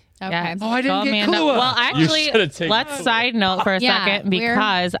 Okay. Yeah. Oh, I didn't Go, get Amanda. Kahlua. Well, actually, should've taken let's side note for a Yeah, second we're-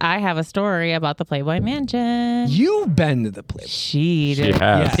 because I have a story about the Playboy Mansion. You've been to the Playboy. She did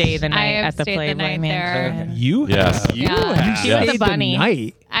has. stay the I night have at the stayed the Playboy night Mansion. there. You? Yes. have. You Yeah. have. She Yes. was a bunny.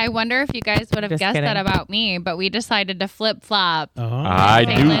 Night. I wonder if you guys would have Just guessed kidding. that about me, but we decided to flip flop. I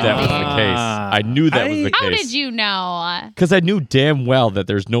Say knew that was Lindsay. the case. I knew that was the case. How did you know? Because I knew damn well that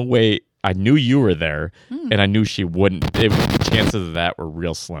there's no way. I knew you were there, and I knew she wouldn't. The chances of that were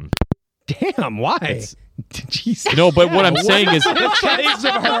real slim. Damn, why? Jesus. No, but what I'm saying is, Chances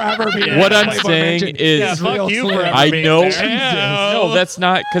of her ever being what in I'm Playboy saying Mansion is, fuck you for ever I being know. there. No, that's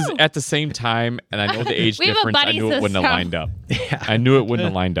not because at the same time, and I know the age We have a difference. I buddy knew it wouldn't have lined up. I knew it wouldn't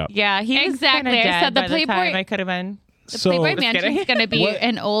have lined up. Yeah, he was Exactly. kinda I dead said the by Playboy- time I could have been. The So- Playboy Just Mansion kidding. is going to be What?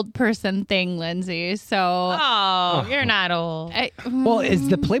 an old person thing, Lindsay. So, Oh, you're not old. Well, is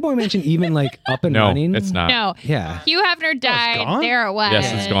the Playboy Mansion even like up and No, running? it's not. no. Yeah. Hugh Hefner died. gone? There it was.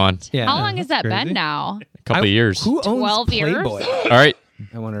 Yes, it's gone. Yeah. How long has that Crazy. been now? A couple of years. Who owns 12 years? Playboy? All right,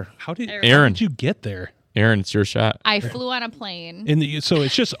 I wonder. How did Aaron. you get there? Aaron, it's your shot. I flew on a plane. So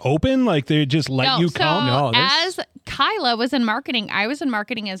it's just open, like they just let you so come. No, there's- as Kyla was in marketing, I was in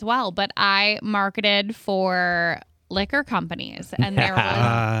marketing as well, but I marketed for liquor companies, and there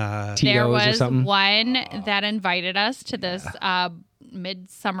was Tito's or was something? one that invited us to this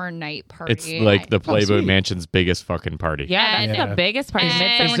midsummer night party. It's like the Playboy sweet. Mansion's biggest fucking party. Yeah, that's And- the biggest part of and-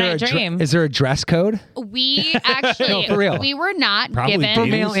 Midsummer Is there, Night a Dream. is there a dress code we actually No, for real. we were not Probably given. for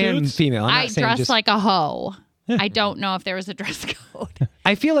Bathing male and suits? female? I'm I not saying dressed just, like a hoe. I don't know if there was a dress code.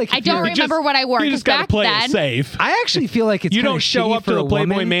 I feel like I if don't you're- remember what I wore. You 'cause just got to back play then, it safe. I actually feel like it's You kinda don't show shitty up to for the a Playboy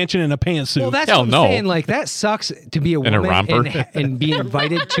woman. Mansion in a pantsuit. Well, that's Hell what I'm no. saying. Like that sucks to be a In a woman romper. and be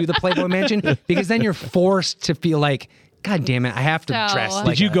invited to the Playboy Mansion because then you're forced to feel like, God damn it, I have to So- dress. Did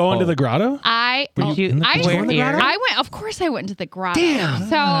like Did you a go into hoe. the grotto? I you in the I, Playboy Mansion? I went. Of course, I went to the grotto. Damn.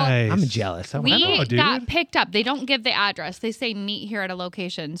 So Nice. I'm jealous. I we wanna- dude. got picked up. They don't give the address. They say meet here at a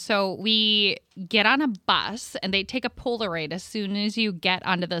location. So we get on a bus, and they take a Polaroid as soon as you get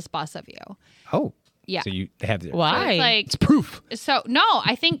onto this bus of you. Oh, Yeah. So you have the Why? It's like It's proof. so. No,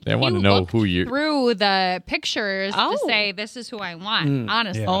 I think They wanna you know look who you- through the pictures Oh. to say this is who I want.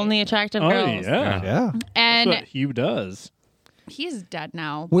 Honestly, Only attractive Oh, girls. yeah. Yeah. and That's what Hugh does. he's dead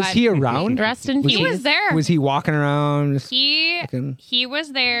now. Was but he around? Dressed in He peas. was there. Was he walking around? He Fucking- he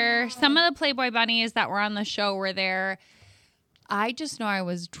was there. Some of the Playboy bunnies that were on the show were there. I just know I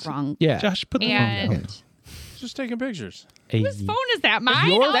was drunk. Yeah. Josh, put the phone down. And Just taking pictures. whose phone is that? Mine?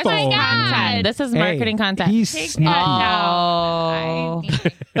 your Oh my phone. god! This is marketing content. He's Take sneaky. that Oh.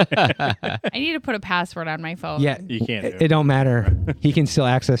 down. I need to put a password on my phone. Yeah. You can't do It don't matter. He can still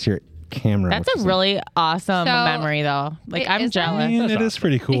access your camera. That's which a is- really awesome So, memory, though. Like, I'm is it? jealous. I mean, it is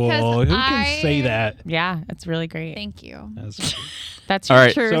pretty cool. Because Who can say that? Yeah, it's really great. Thank you. That's All your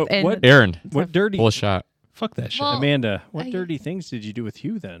right. truth. So and what- Aaron, What dirty, full shot. Fuck that shit. Well, Amanda? What dirty things did you do with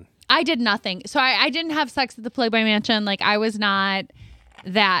Hugh then? I did nothing. So I didn't have sex at the Playboy Mansion. Like I was not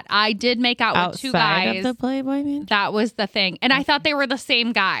that. I did make out with two outside guys. of the Playboy Mansion. That was the thing. And I thought they were the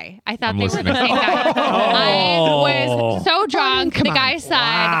same guy. I thought I'm they were listening. the same guy. I was so drunk. Come The on. guy said,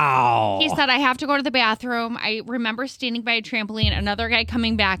 Wow. he said, I have to go to the bathroom. I remember standing by a trampoline, another guy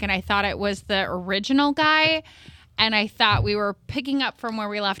coming back, and I thought it was the original guy. And I thought we were picking up from where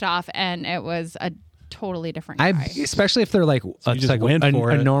we left off, and it was a totally different guy. especially if they're like, it's just like went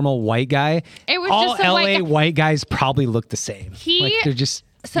for a it. normal white guy. It was all just a LA white guy. white guys probably look the same. He like they're just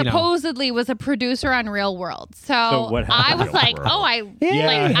you know. supposedly was a producer on Real World. So what I happened was on like, Real oh, Yeah.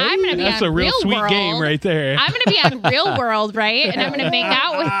 like, I'm going to be That's on a real sweet World. game right there. I'm going to be on Real World, right? And I'm going to make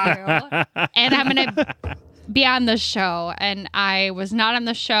out with you. And I'm going to be on the show. And I was not on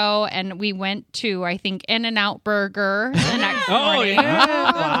the show. And we went to, I think, In-N-Out Burger the next morning.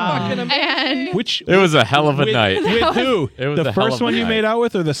 And Which It was a hell of a night. with who? It was The a hell first of a one you night. made out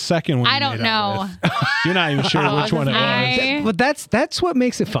with, or the second one? I you don't made out know. with? You're not even sure which one it was. I- But that's what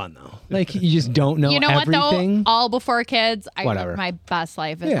makes it fun though. Like you just don't know you know everything. what, though? All before kids, I Whatever. lived my best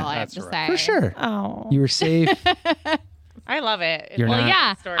life, is Yeah, all I have to say. For sure. Oh, You were safe. I love it. You're Well, not-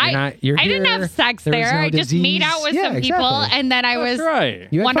 yeah. You're I didn't here. have sex There was there. no I just made disease. out with Yeah, some people, exactly. and then I was That's right.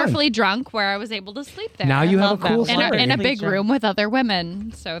 You had fun. wonderfully drunk where I was able to sleep there. Now you have love a cool that. story. in a big Sure. room with other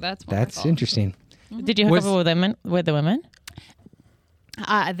women. So that's wonderful. That's interesting. Did you hook Was- up with women? With the women?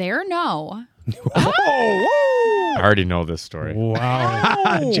 There, no. I already know this story.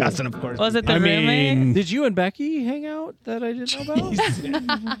 Wow. Justin, of course. Was it the I roommate? mean, Did you and Becky hang out that I didn't know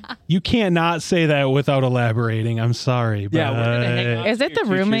about? you cannot say that without elaborating. I'm sorry. But Yeah, we're gonna hang out. Is it the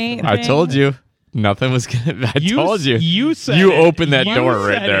roommate? I thing? told you. Nothing was gonna. I told you. You said You it. opened that You door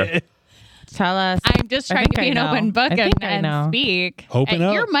right said there. it. Tell us. I'm just I trying think to be I an know. open book I think I and know. speak. Open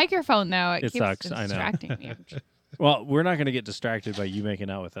up. Your microphone, though, it It keeps sucks, I know. distracting me. Well, we're not going to get distracted by you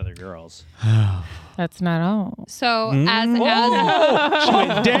making out with other girls. That's not all. So Mm. as She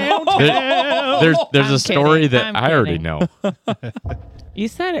went downtown. there's I'm a story kidding. that I'm I already kidding. know. You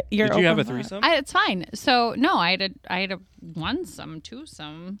said you're. Did you have a open for it. threesome? It's fine. So no, I had a one-some,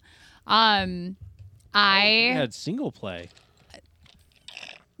 two-some. You I had single play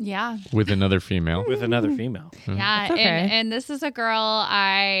yeah. With another female. with another female. Yeah, That's okay. and this is a girl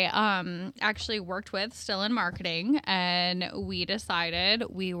I actually worked with, still in marketing, and we decided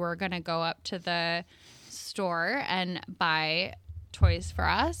we were gonna go up to the store and buy toys for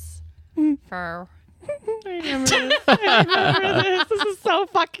us. For I remember this. This is so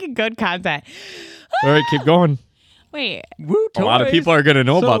fucking good content. All right, keep going. Wait, Woo, A lot of people are going to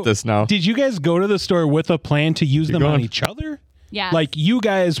know So, about this now. Did you guys go to the store with a plan to use them on going. each other? yes, Like you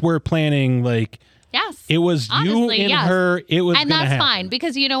guys were planning, like yes, it was you Honestly, and yes. her. It was, and gonna that's happen. fine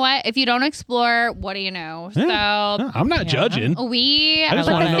because you know what? If you don't explore, what do you know? Yeah. So No, I'm not judging. we. I just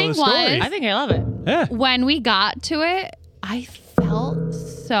but wanna the know thing the story. was, I think I love it. Yeah. when we got to it, I felt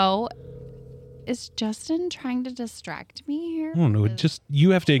so. Is Justin trying to distract me here? I don't know. Just you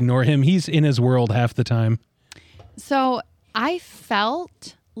have to ignore him. He's in his world half the time. So I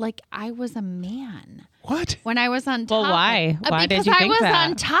felt like I was a man What? when I was on top. Well, why? Why did because you I think was that?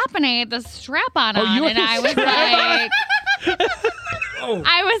 on top and I had the strap on, you and had I the was like,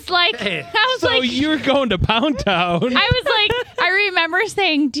 I was like, I was So like, you're going to Pound Town? I was like, I remember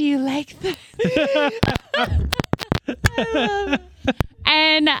saying, "Do you like this?"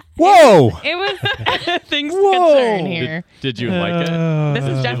 And Whoa! it was. Things Whoa. concern here. Did you like it? This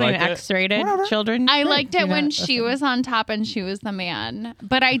is definitely like an it? X-rated children. I liked it Yeah, when that's she was on top and she was the man,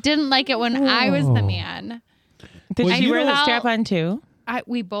 but I didn't like it when I was the man. Did Well, she you wear the know- strap on too?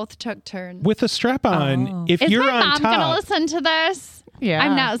 We both took turns. With a strap on, if Is you're my on mom gonna top, listen to this? Yeah.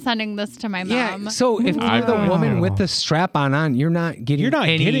 I'm not sending this to my mom. Yeah. So if you're the woman with the strap on, you're not getting. you're not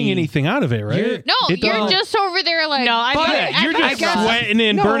getting anything out of it, right? No, It you're don't- just over there like. No, I but get Yeah, it. you're I just guess- sweating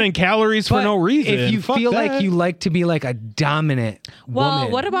and No, burning calories for But no reason. If you Fuck feel that. like you like to be like a dominant Well,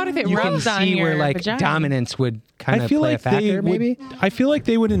 woman, what about if it you can rubs on see where your like vagina? dominance would kind I of feel play like a factor, they maybe. would. I feel like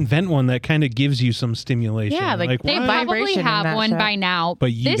they would invent one that kind of gives you some stimulation. Yeah, like They what? probably vibration in have that one shit. by now.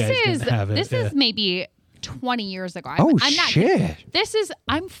 But you this guys is didn't have it, this yeah. is maybe 20 years ago. Oh, I'm not shit. This is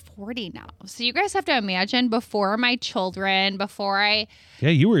I'm 40 now. So you guys have to imagine before my children, before I Yeah,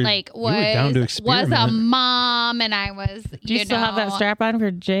 you were like you were down to was experiment. a mom and I was Do you still have that strap on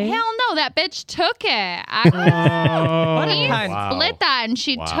for Jay? Hell no, that bitch took it. Oh, What a He cunt. split that and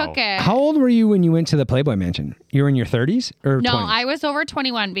she took it. How old were you when you went to the Playboy Mansion? You were in your 30s or No, 20s? I was over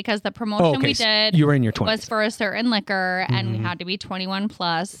 21 because the promotion Oh, okay. we did You were in your 20s. was for a certain liquor and we had to be 21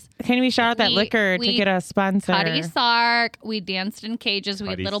 plus. Can we shout out that We- liquor to we- get a sponsor? Cuddy Sark. We danced in cages. We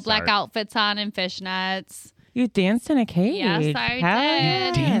had Cuddy little black Sark. outfits on and fishnets. You danced in a cage. Yes, I Hell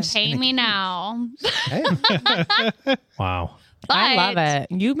did. yeah. Danced Pay in a me now. Hey. Wow. I love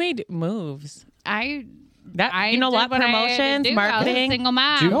But it. You made moves. I You know did what? I had to Promotions, do. I was a marketing. single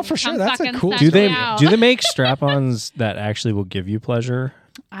mom. Oh, for sure. Come That's a fucking cool- suck Do they me out. do they make strap-ons that actually will give you pleasure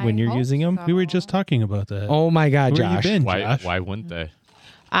when I you're hope using them? so. we were just talking about that. Oh my God, Where you Josh. been, Why? Josh? Why wouldn't they?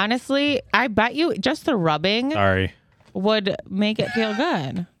 Honestly, I bet you just the rubbing Sorry. would make it feel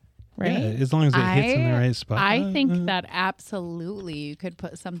good. Right? Yeah, as long as it hits in the right spot. I think that absolutely you could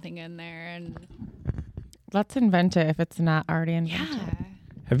put something in there and Let's invent it if it's not already invented.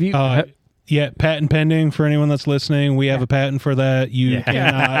 Have you? Yeah, patent pending for anyone that's listening. We have a patent for that. You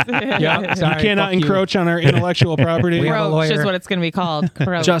cannot, Yeah, sorry, you cannot fuck you. encroach on our intellectual property. We have a Croach is lawyer. what it's going to be called.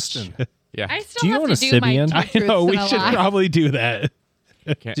 Croach. Justin, Yeah. I still Do you have own to a do my Sibian? two I truths know we and a should lie. probably do that.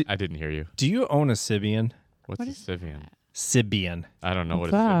 I didn't hear you. do you own a Sibian? What's a Sibian? Sibian. I don't know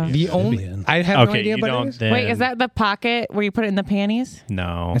what that? a Sibian The is. only Sibian. I have no Okay, idea you what it don't. is. Then, Wait, is that the pocket where you put it in the panties?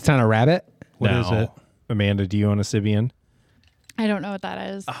 no? It's not a rabbit. What no. is it? Amanda, do you own a Sibian? I don't know what that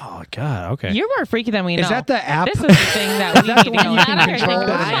is. Oh God. Okay. You're more freaky than we know. Is that the app? This is the thing that we need to one know. you Is can that control our with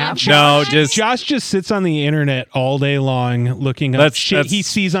an thing? app? No, just Josh just sits on the internet all day long looking up shit he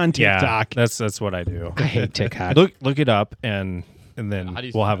sees on yeah. TikTok. That's what I do. I hate TikTok. Look it up and then How do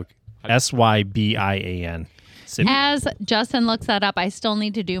you we'll spell have it? a SYBIAN. Sibian. As Justin looks that up, I still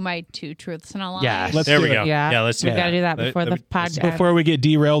need to do my two truths and a lie. Yeah. Let's There do we it. go. Yeah. Let's do We've that. got to do that before the let's- podcast. Before we get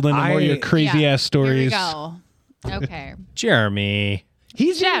derailed into more of your I- crazy Yeah. ass stories. Here we go. Okay. Jeremy,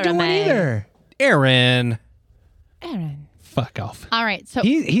 He's not doing Jeremy. either. Aaron. Aaron. Fuck off. All right. So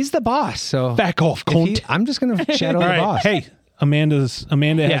He's the boss. So Back off, if he- cunt. I'm just gonna shadow All the right. boss. Hey, Amanda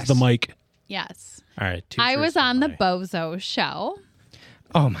Yes. has the mic. yes, All right. I was on the Bozo show.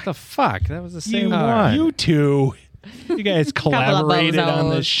 Oh my. the fuck? That was the same You, one. you two. You guys collaborated on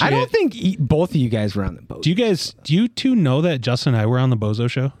this shit. I don't think both of you guys were on the boat. Do you two know that Justin and I were on the Bozo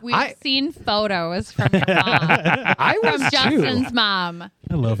Show? We've seen photos from your mom. I was From too. Justin's mom.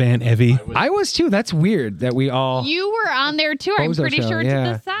 I love Aunt Evie. I was too. That's weird that we all. You were on there too. I'm Bozo pretty show, sure yeah.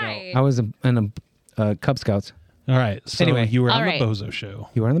 to the side. I was in a Cub Scouts. All right. So Anyway. you were All on right. the Bozo Show.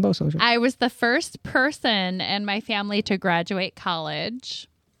 You were on the Bozo show. I was the first person in my family to graduate college.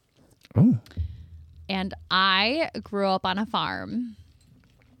 Oh And I grew up on a farm.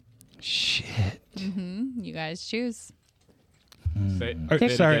 shit! You guys choose.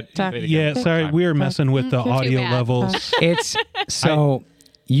 Sorry. We were messing with the audio bad. levels. It's so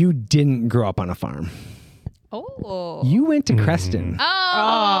you didn't grow up on a farm. Oh. You went to Creston.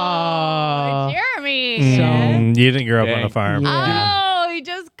 Oh, Jeremy. So You didn't grow up on a Dang. farm. Oh, he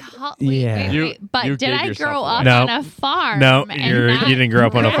just called. Yeah. But you did gave I yourself grow away. up No. on a farm? No, and you not didn't grow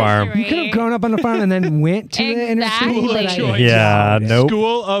up on a farm. you could have grown up on a farm and then went to the inner city. Exactly. but I- Choice. Yeah, nope.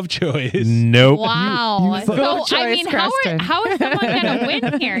 School of choice. Nope. Wow. You So, choice, I mean, Kristen. how is someone going to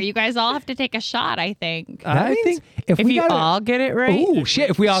win here? You guys all have to take a shot, I think. That I means think- if If we you got all get it right, oh shit!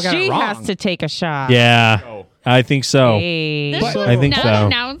 If we all got she it wrong, has to take a shot. Yeah, I think so. Hey. This was I think not so.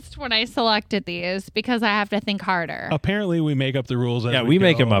 announced when I selected these because I have to think harder. Apparently, we make up the rules. As Yeah, we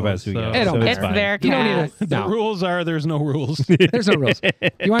make go, them up as we go. It don't so matter. It's fine. their You don't need cast. to. The No. rules are there's no rules. There's no rules.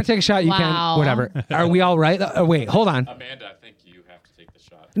 You want to take a shot? You Wow. can. Whatever. Are we all right? Wait, hold on. Amanda, I think you have to take the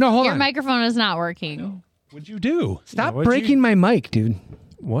shot. No, hold Your on. microphone is not working. What'd you do? Stop what'd breaking my mic, dude.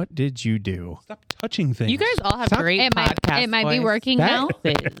 What did you do? Stop touching things. You guys all have Stop. great It might, podcast it might be voice. working That-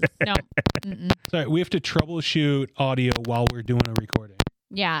 now. No. Sorry, we have to troubleshoot audio while we're doing a recording.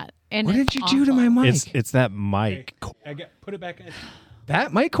 Yeah. And What it's did you do to my awful. mic? It's that mic. Put it back in.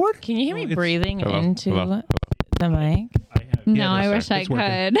 That mic cord? Can you hear me It's- breathing Hello? into Hello? the mic? No, I Yeah, wish I it's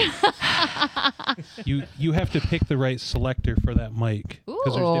working. could. You have to pick the right selector for that mic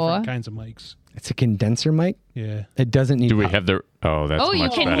because there's different Ooh. kinds of mics. It's a condenser mic. Yeah. It doesn't need. Do we power. have the? Oh, that's Oh, you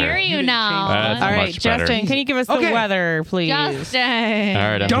much can better. hear you didn't now. That's All right, much better. Justin, can you give us Okay. the weather, please? Justin.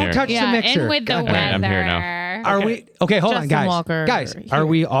 All right, I'm Don't here. touch the Yeah, mixer. in with the God weather. damn. I'm here now. Are we okay? Hold on, Justin guys. Walker. Guys, are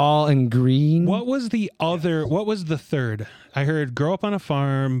we all in green? What was the other? What was the third? I heard grow up on a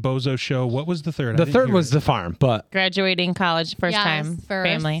farm, Bozo Show. What was the third? The third was the farm, but Graduating college, first Yes, time, first.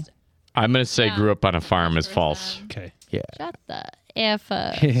 family. I'm gonna say Yeah. grew up on a farm is First false. time. Okay. yeah. Shut the F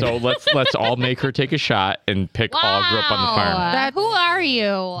up. So let's all make her take a shot and pick all grew up on the farm. Who are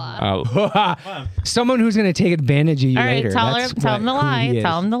you? Someone who's going to take advantage of you All right, later. tell That's him the who he lie. is.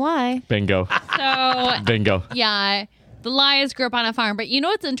 Tell him the lie. Bingo. So, Bingo. yeah, the lie is grew up on a farm. But you know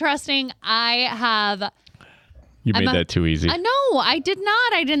what's interesting? I have. You made that too easy. No, I did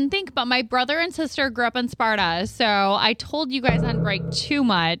not. I didn't think. But my brother and sister grew up in Sparta. So I told you guys on break too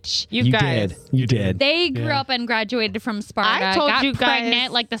much. You guys. did. You did. They grew up and graduated from Sparta. I told got you guys-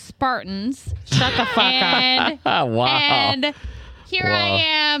 pregnant like the Spartans. Shut the fuck up. and, Wow. and here Wow. I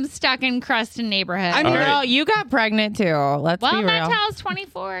am stuck in Creston neighborhood. I mean, Girl, you got pregnant too. Let's well, be real. Mattel's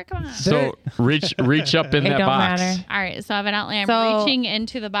 24. Come on. So reach up in It that don't box. matter. All right, so evidently I'm So- reaching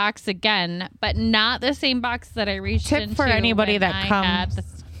into the box again, but not the same box that I reached Tip into for anybody when that I comes had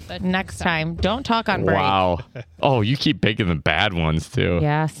the Next time, don't talk on break. Wow. Oh, you keep picking the bad ones too.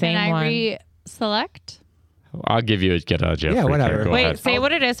 Yeah, same Can I one. select? I'll give you a get out of jail Yeah, free whatever. card. Go Wait, ahead. say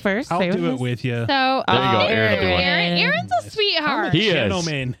what it is first. I'll Say what do it is. with you. So There you go, Aaron, do one. Aaron's a sweetheart. He is.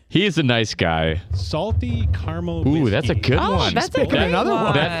 Gentleman. He is a nice guy. Salty caramel. Ooh, that's a whiskey. good Oh, one. that's a Picking good another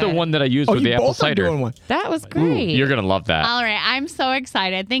one. That's the one that I used Oh, with you the apple both are cider. doing one. That was Ooh, great. you're gonna love that. All right, I'm so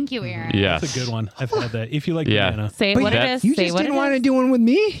excited. Thank you, Aaron. Yes. That's a good one. I've had that. If you like Yeah. banana. Say But what it that- is. You Say just what didn't it want to is. do one with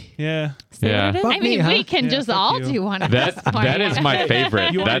me? Yeah. Say Yeah. what it is. Fuck I mean, me, huh? we can Yeah, just fuck all you. do one. At That this point. that is my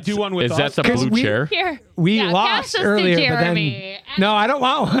favorite. You wanna That's do one with is that us? the 'Cause blue we- chair? Here. We Yeah, lost pass this to earlier, but Jeremy. then no, I don't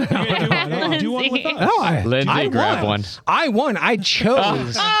want one. Do one with us. No, Lindsay, I grab won. one. I won. I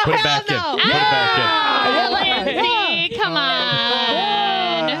chose. Put it back in. no. Put it back Lindsay, come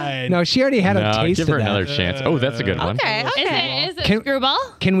on. No, she already had in. a No, taste give her of another that. chance. Oh, that's a good one. Okay, okay. Is it Can- screwball?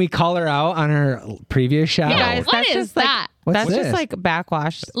 Can we call her out on her previous shot? Guys, What that's is just like that? What's that's this? just like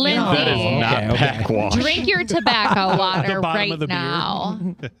backwash. Lindsay. That is not Okay, okay. backwash. Drink your tobacco water bottom right of the beer. now.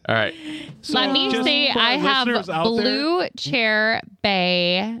 All right. Let me just say for I have listeners out Blue Chair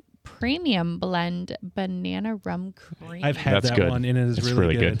Bay Premium Blend Banana Rum Cream. I've had That's that good. one and it is It's really,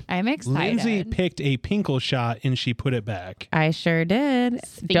 really good. good. I'm excited. Lindsay picked a pinkle shot and she put it back. I sure did.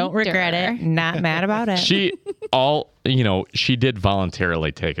 Don't regret it. Sphincter. Not mad about it. She all, she did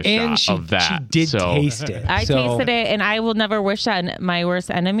voluntarily take a And shot of that. she did so, taste it. I So- tasted it, and I will never wish that on my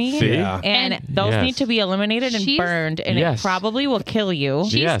worst enemy. See? Yeah. And those Yes. need to be eliminated and She's- burned, and Yes. it probably will kill you.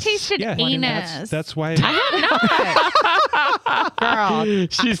 She's Yes. tasted Yeah, anus. that's why. Girl,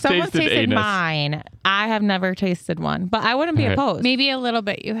 She's someone tasted tasted anus. mine. I have never tasted one, but I wouldn't be Right. opposed. Maybe a little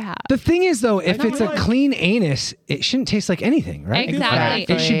bit you have. The thing is, though, if know it's a what? clean anus, it shouldn't taste like anything, right?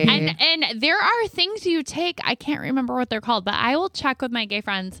 Exactly. It should be. And there are things you take, I can't remember what they're called, but I will check with my gay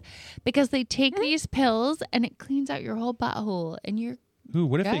friends because they take these pills and it cleans out your whole butthole and you're Ooh,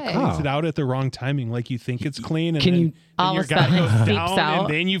 what if it Good. cleans Oh. it out at the wrong timing? Like you think it's clean, and Can then, you- then All your of a guy sudden it goes seeps down, out?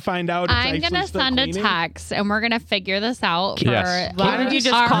 and then you find out it's I'm actually gonna still send a cleaning? text and we're gonna figure this out for Yes. Why don't you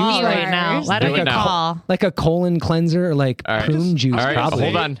just our call right viewers. now? Let Do her it now. call. Like a colon cleanser or like All right. prune juice, All right, probably.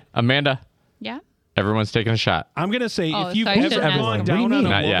 hold on. Amanda, Yeah. everyone's taking a shot. I'm gonna say Oh, if you've so I ever shouldn't ask gone them. down What do you on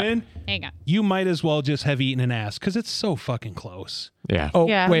mean? a Not yet. woman, There you go. you might as well just have eaten an ass because it's so fucking close. Yeah. Oh,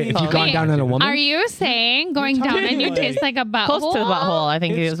 Yeah. wait, if you've gone Wait, down on a woman? Are you saying going down talking and you like- taste like a butthole? Close to the butthole, I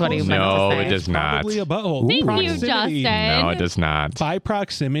think It's is what he close. meant No, to say. it does not. Probably a butthole. Thank you, Proximity. Justin. No, it does not. By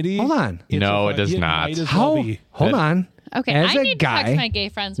proximity. Hold on. it's No, a it does fu- not. might as How? well be. Hold on. Okay, As I a need to text guy my gay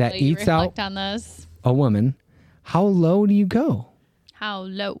friends that while you eats out- reflect on this. A woman, how low do you go? How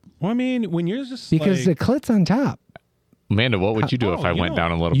low? Well, I mean, when you're just Because like, the clit's on top. Amanda, what would you do if I went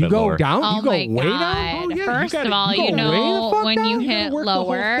down a little You bit go lower? down? Oh you go my way god! down? Oh, yeah, you First gotta- of all, you you go way the know fuck when down? you you gotta hit work the whole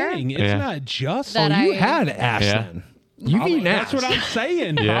lower. thing. It's Yeah. not just. That You I- had ass Yeah. then. You've eaten That's ass. what I'm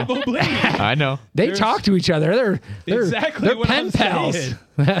saying. Yeah. Probably. I know. They There's- talk to each other. They're exactly they're what pen I'm pals. saying.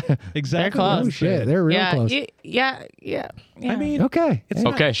 Exactly. They're what close. I'm Oh shit, saying. they're real Yeah, close. yeah. I mean, Okay. it's Hey.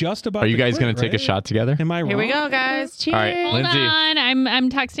 not Okay. just about. Are you the guys going clit, to take a right? shot together? Am I wrong? Here we go, guys. Cheers. All right, Hold Lindsay. on, I'm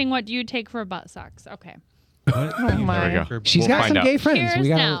texting what you take for butt sucks. Okay. Oh There my. we go. She's We'll got find some out. gay friends. Cheers we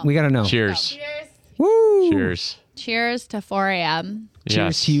gotta now. we gotta know. Cheers. Woo! Cheers. Cheers to 4 a.m. Cheers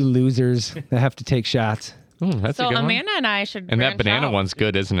Yes. to you losers that have to take shots. Ooh, that's a So good one. Amanda and I should And that branch banana out one's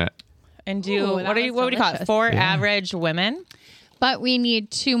good, isn't it? and do Ooh, what that do you was what would you call it? delicious. 4 average women. But we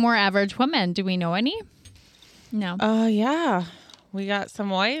need 2 more average women. Do we know any? No. Yeah. We got some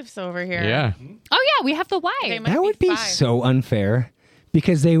wives over here. Yeah. Oh yeah, we have the wife. They might That would be 5. so unfair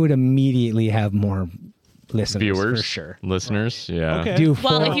because they would immediately have more listeners Viewers, for sure. listeners. Yeah. Okay. Do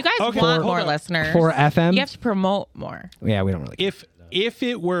Well, four, if you guys Okay, want hold more on. listeners, for FM? you have to promote more. Yeah, we don't really. If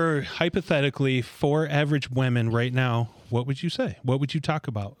it were hypothetically 4 average women right now, what would you say? What would you talk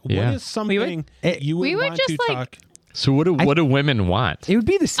about? Yeah. What is something It- you would we would want just, to like, talk? So what do women want? It would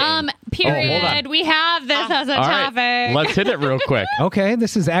be the same. Period. on. We have this as a All topic. right. Let's hit it real quick. Okay,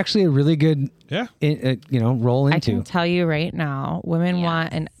 this is actually a really good, Yeah. roll I into. can tell you right now, women Yes.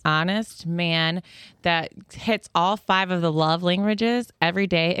 want an honest man that hits all 5 of the love languages every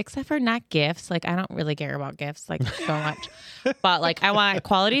day, except for not gifts. Like, I don't really care about gifts, like, so much. But, like, I want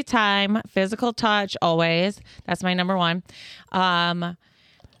quality time, physical touch, always. That's my number 1.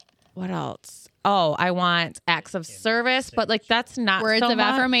 What else? Oh, I want acts of service, but, like, that's not Words so of much.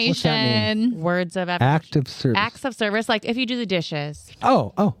 affirmation. Words of Act of service. acts of service, like if you do the dishes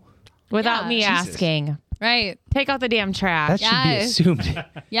Oh, without Yeah. me Jesus. asking, Right. take out the damn trash. that should be Yes. assumed.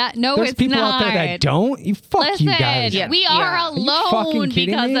 Yeah. No, There's it's people not. out there that don't. You fuck Listen, you guys. we Yeah. are Are you fucking alone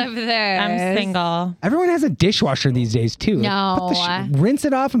kidding because me? of this. I'm single. Everyone has a dishwasher these days too. Like, No. rinse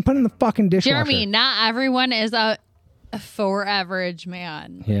it off and put it in the fucking dishwasher. Jeremy, not everyone is a 4 average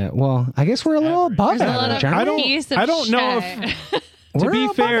man. Yeah, well, I guess we're a little above There's a lot average, of aren't we? piece of I don't know shit. To We're be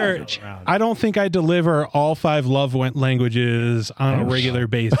above fair, average. I don't think I deliver all 5 love languages on a regular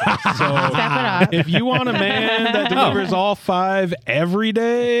basis. So Step it up. if you want a man that delivers all 5 every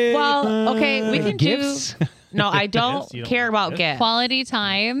day, Well, okay, we can Gifts, do. No, I don't You don't care want about gifts. Quality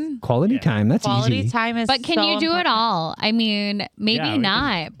time. quality time. That's Quality easy. time is. But can so you do it important. all? I mean, maybe Yeah, we can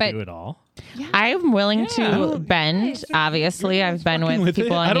not, but do it all. I'm willing to bend. Obviously, I've been fucking with with it.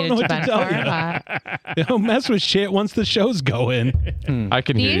 people I I don't needed know to what to bend tell for. you. Don't mess with shit once the show's going. I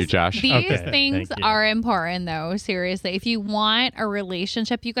can hear you, Josh. These Okay, things thank you. are important, though. Seriously, if you want a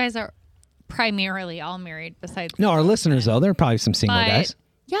relationship, you guys are primarily all married. Besides, No, our listeners though, there are probably some single but guys.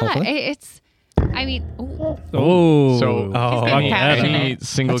 yeah, hopefully. it's. I mean, ooh, Oh, So being any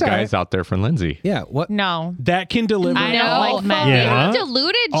single That's all guys out there from Lindsay? Yeah. What? No. That can deliver I don't no, like men. look Yeah. how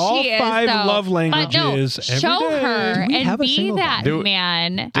deluded All she is. 5 though. love But languages no, every show day. her Do we and have a be single that guy? Do-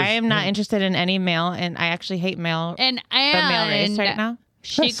 man. I am not interested in any male, and I actually hate male. And the male race right now.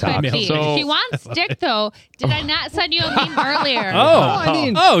 She sucks. could be. So- She wants dick, though. Did I not send you a meme earlier? I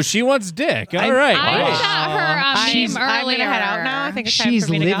mean, she wants dick. All right. I great. sent her a meme I'm earlier. gonna head out now. I think it's time she's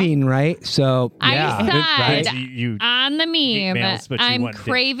for me to go. living, right? So I yeah, said You on the meme, males, but you I'm want dick.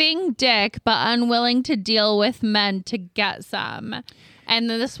 craving dick, but unwilling to deal with men to get some. And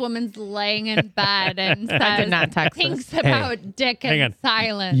then this woman's laying in bed and says, I did not text thinks about dick Hang and on.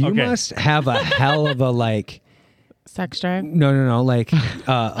 silence. you Okay. must have a hell of a like. Sex drive. No, like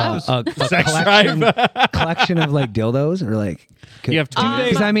a collection of like dildos or like. You have two days.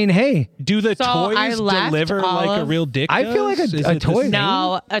 Because I mean, hey, Do the So I toys left deliver all like a of- real dick? I feel like does? a Is it the toy- same?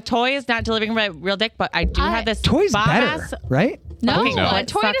 No, a toy is not delivering my real dick, but I do have this toys better, boss right? No, fucking a butt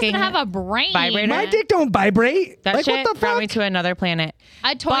toy doesn't sucking have a brain. vibrator. My dick don't vibrate. That like shit what the brought fuck? me to another planet.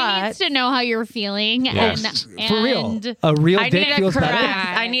 A toy But- needs to know how you're feeling. Yes. And For real, and a real I dick need a feels caress. better.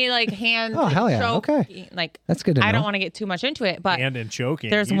 I need like hands. Oh, hell yeah. choke. Okay. Like That's good to I don't know. want to get too much into it, but And in choking.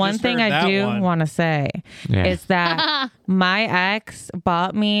 there's You one just thing heard I that do one. want to say Yeah. is that my ex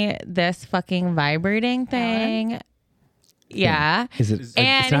bought me this fucking vibrating thing. Yeah. Is it? It's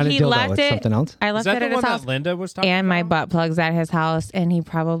And not a he dildo. left It's it. something else. I Is left that it the at his one house. that Linda was talking And my about? butt plugs at his house, and he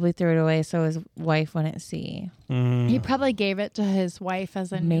probably threw it away so his wife wouldn't see. he probably gave it to his wife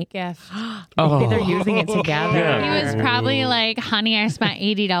as a new Mate. gift. Maybe they're using it together. He was probably like, honey, I spent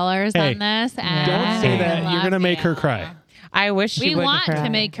 $80 Hey, on this. And Don't say I that. You're love gonna make her you." cry. I wish she We would want cry. to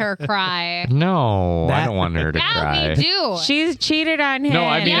make her cry. No, I That- don't want her to Yeah, cry. we do. She's cheated on him. No,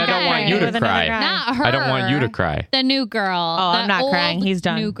 I mean I don't want you to With another cry. guy. Not her. I don't want you to cry. The new girl. Oh, The I'm not crying. old He's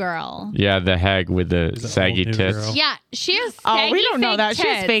done. New girl. Yeah, the hag with the an saggy old new tits. girl. Yeah, she has Oh, saggy we don't know fake that. She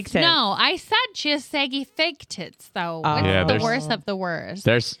has tits. fake tits. No, I said she has saggy fake tits, though. Oh. It's Yeah, the there's- worst of the worst.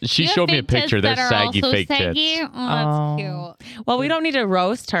 She You have showed me a fake tits picture. There's that are saggy also fake saggy? tits. Oh, that's cute. Well, we don't need to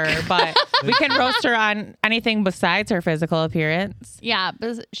roast her, but we can roast her on anything besides her physical appearance. Yeah,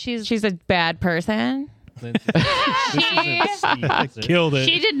 but She's a bad person. Killed it.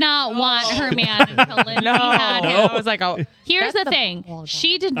 she did not want her man until Lindsay had him. I was like, oh, Here's the thing.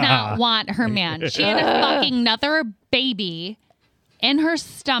 She did not want her man. She had a fucking another baby in her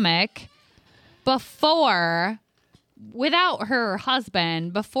stomach without her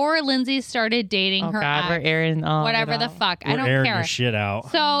husband, before Lindsay started dating oh her God, we're ex, airing all whatever it the out. fuck. I We're don't airing care. the shit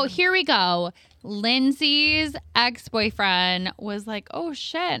out. So here we go. Lindsay's ex-boyfriend was like, oh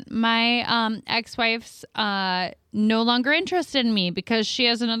shit, my ex-wife's no longer interested in me because she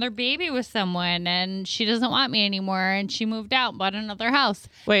has another baby with someone and she doesn't want me anymore, and she moved out and bought another house.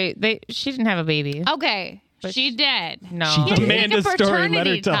 Wait, she didn't have a baby. Okay, she did. No. She He had did. to take a Amanda's story, let her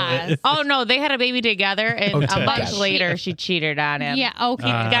paternity tell test. it. Oh no, they had a baby together, and Okay. a month Gotcha. later she cheated on him. Yeah, okay.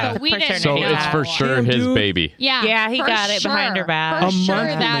 got so the we didn't paternity So know. it's for sure Damn, his dude. baby. Yeah, Yeah, he for got it behind her back. For A sure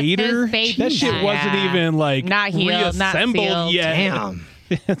month that's later, his baby. that shit Yeah. wasn't even like Not healed, not reassembled sealed. yet. Damn.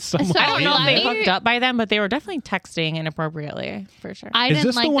 Someone So I don't know if they Maybe- hooked up by then, but they were definitely texting inappropriately for sure. I Is didn't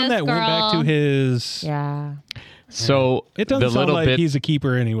this like the one this that girl. went back to his? yeah. So It doesn't the sound little like bit, he's a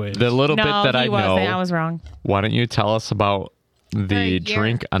keeper anyway. the little No, bit that he I wasn't. know. I was wrong. Why don't you tell us about a the year.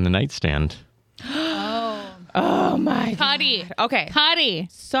 drink on the nightstand? Oh my. Cuddy. Okay. Cuddy.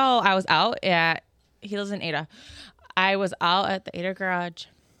 So I was out at, he lives in Ada. I was out at the Ada garage,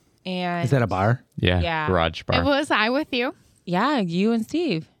 and Is that a bar? Yeah. Garage bar. Was I with you? yeah, you and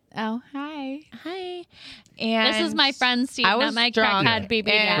Steve. Oh, hi. Hi. And This is my friend Steve, I not was my drunk. crackhead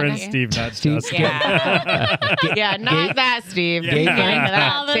baby And- Friend daddy. Steve, not Steve. Justin. Yeah. yeah, not that, Steve. Gay We'll get friend? into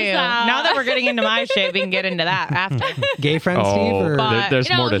that All this too. out. Now that we're getting into my shit, we can get into that after. Gay friend Oh, Steve? Or But- there's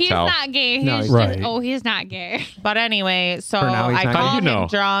No, more to he's tell. not gay. He's No, just, right. he's not gay. But anyway, so For now, he's I not called gonna- him You know.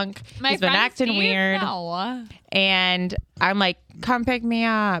 drunk. My He's been friend acting Steve? weird. No. And I'm like, come pick me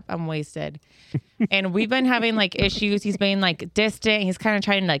up. I'm wasted. And we've been having like issues. He's been like distant. He's kind of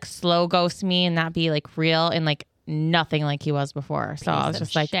trying to like slow ghost me and not be like real and like nothing like he was before. So I was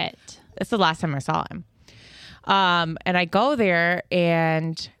just like, shit. it's the last time I saw him. And I go there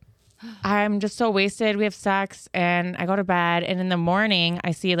and I'm just so wasted. We have sex and I go to bed. And in the morning,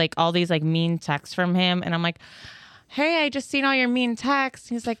 I see like all these like mean texts from him. And I'm like, hey, I just seen all your mean texts.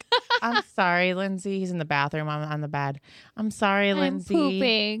 He's like, I'm sorry, Lindsay. He's in the bathroom. I'm on the bed. I'm sorry, I'm Lindsay.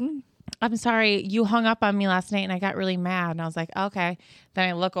 pooping. I'm sorry. You hung up on me last night and I got really mad. And I was like, okay. Then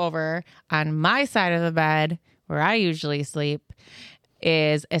I look over on my side of the bed where I usually sleep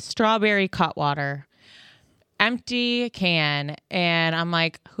is a strawberry Cutwater. Empty can. And I'm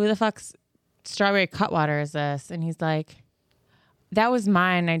like, who the fuck's strawberry Cutwater is this? And he's like, that was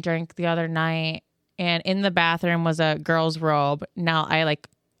mine. I drank the other night. And in the bathroom was a girl's robe. Now I like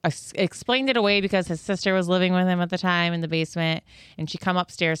explained it away because his sister was living with him at the time in the basement. And she'd come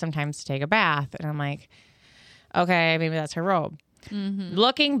upstairs sometimes to take a bath. And I'm like, okay, maybe that's her robe.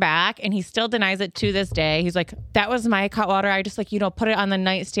 Looking back, and he still denies it to this day. He's like, that was my hot water. I just like, put it on the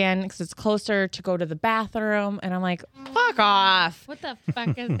nightstand because it's closer to go to the bathroom. And I'm like, fuck off. What the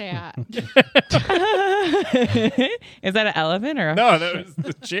fuck is that? Is that an elephant or No, that was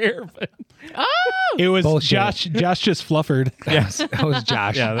the chair. But It was Bullshit. Josh just fluffered. Yes, that was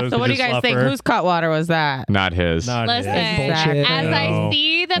Josh. yeah, that was So what do you just guys think? fluffer. Whose cut water was that? Not his. Not Listen, his. Bullshit. as I No.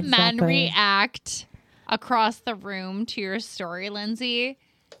 see the men Exactly. react across the room to your story, Lindsay,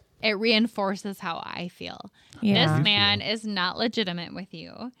 it reinforces how I feel. Yeah. This man is not legitimate with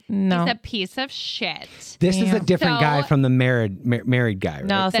you. No. He's a piece of shit. This is Yeah. a different So- guy from the married guy, right?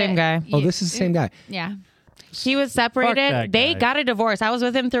 No, same guy. Oh, this is the same guy. Yeah. He was that separated. They guy. got a divorce. I was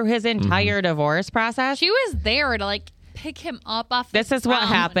with him through his entire divorce process. She was there to like pick him up off. This the is what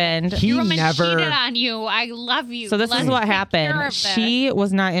ground. happened. He Your woman never. cheated on you. I love you. So this Let's is what take care happened. of this. She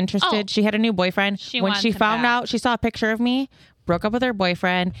was not interested. Oh. She had a new boyfriend. She When wants she him found back. out, she saw a picture of me, broke up with her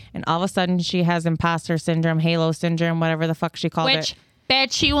boyfriend, and all of a sudden she has imposter syndrome, halo syndrome, whatever the fuck she called Which, it.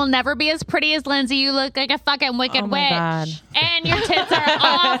 bitch, you will never be as pretty as Lindsay. You look like a fucking wicked Oh my witch. God. And your tits are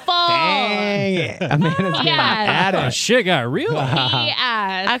awful. Dang it. Amanda's getting Yes. at Oh, it. shit got real.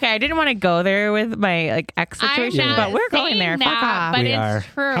 Yes. Okay, I didn't want to go there with my like ex situation, I'm not but we're going saying there. Fuck that, off. But We it's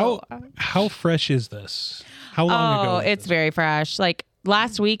are. true. How fresh is this? How long ago? Oh, was it's this? very fresh. Like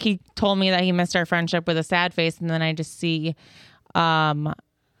last week, he told me that he missed our friendship with a sad face, and then I just see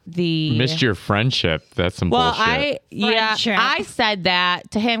the Missed your friendship. That's some Well, bullshit. Friendship. I said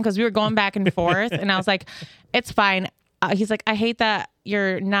that to him because we were going back and forth, and I was like, "It's fine." He's like, "I hate that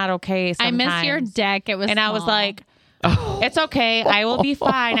you're not okay." I miss your sometimes." dick. It was and I was small. like, "It's okay. I will be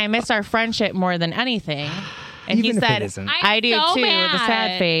fine. I miss our friendship more than anything." And Even he if it said, isn't. I do so too, with a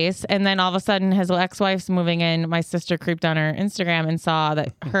sad mad. face. And then all of a sudden, his ex-wife's moving in. My sister creeped on her Instagram and saw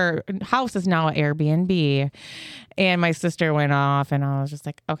that her house is now an Airbnb. And my sister went off, and I was just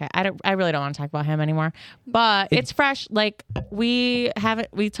like, okay, I really don't want to talk about him anymore. But it's fresh. Like we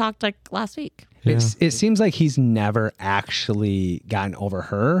talked like last week. It seems like he's never actually gotten over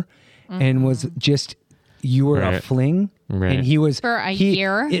her and was just, you were a Right. fling. Right. And he was For a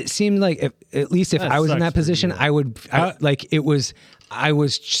year? It seemed like at least if That I was in sucks that for position, you. I would I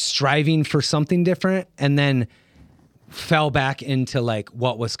was striving for something different and then fell back into like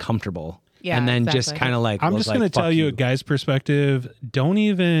what was comfortable. Yeah, and then just exactly. kind of like I'm was just like, going to tell fuck you a guy's perspective. Don't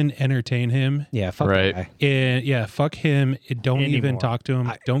even entertain him. Yeah, fuck Right. that guy. And yeah, fuck him. Don't even Anymore. talk to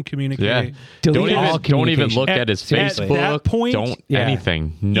him. Don't communicate. Yeah. Delete all Don't even communication. look at his At that Facebook. point, don't yeah.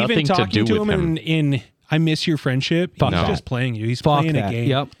 anything. Even Nothing to talking do to with him. in I miss your friendship. Fuck He's that. just playing you. He's Fuck playing that. a game.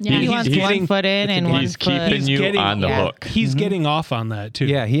 Yep. Yeah. He wants getting- one foot in and one He's foot. keeping you getting- on the yeah. hook. He's getting off on that too.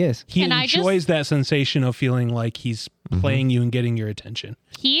 Yeah, he is. He Can I just- enjoys that sensation of feeling like he's playing you and getting your attention.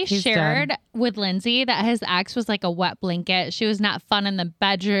 He He's shared done. with Lindsay that his ex was like a wet blanket. She was not fun in the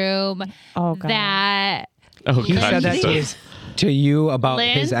bedroom. Oh, God. That Oh, He God, said that Jesus. to you about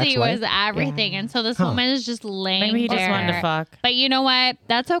his Lindsay ex-wife. was everything. And so this woman is just laying Maybe he just there. wanted to fuck. But you know what?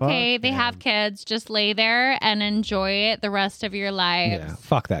 That's okay. Fuck They have kids. Just lay there and enjoy it the rest of your life. Yeah,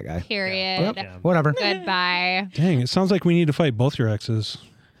 fuck that guy. Period. Yep, whatever. Goodbye. Dang, it sounds like we need to fight both your exes.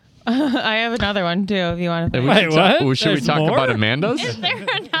 I have another one too. If you want to. We Wait, should talk- what? should we There's talk more? about Amanda's? Is there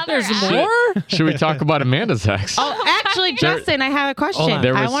another There's app? more? Should we talk about Amanda's ex? Oh, actually, Justin, I have a question.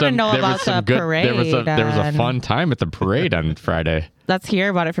 There I was want to some- know there about was some the good- parade. There was a on- fun time at the parade on Friday. Let's hear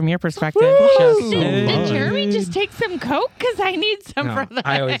about it from your perspective. Did Jeremy just take some coke? Because I need some No, for the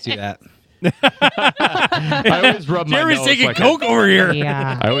I always do that. I always rub my Jeremy's nose taking like coke over here.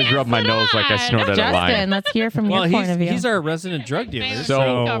 Yeah. I always rub my nose like I snorted a Justin, line. let's hear from Well, your point of view. he's our resident drug dealer. Maybe So-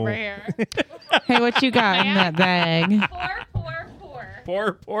 take over here. Hey, what you got in that bag?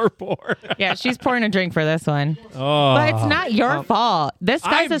 Poor. Yeah, she's pouring a drink for this one. Oh, But it's not your fault. This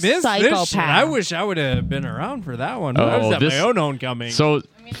I guy's missed a psychopath. this shit. I wish I would have been around for that one. I was at this- my own homecoming. So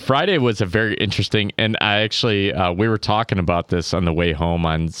Friday was a very interesting, and I actually we were talking about this on the way home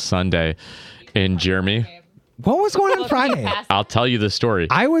on Sunday. And Jeremy, What was going on Friday? I'll tell you the story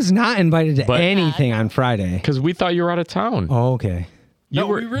I was not invited to But- anything on Friday. because we thought you were out of town. Oh, okay. You No,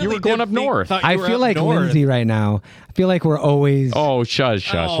 were we really you were going did up think- north. thought you I were feel up like north. Lindsay right now. I feel like we're always. Oh,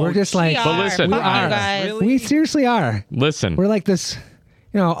 shush. We're just like. We But are. listen, Fuck you I- guys. Really? We seriously are. Listen, We're like this.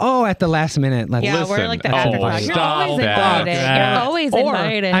 at the last minute. Let's Yeah, Listen, we're like the oh, afterthought. You're stop always that. invited. That. You're always Or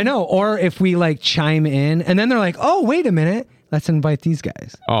invited. I know. Or if we like chime in, and then they're like, "Oh, wait a minute, let's invite these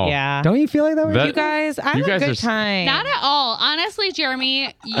guys." oh, Yeah. Don't you feel like that? way? That- You guys, I You have a guys good are- time. Not at all. Honestly,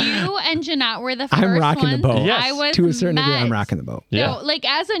 Jeremy, you and Jeanette were the first I'm rocking the ones boat. Yes. I was To a certain degree, I'm met. rocking the boat. Yeah. So, like,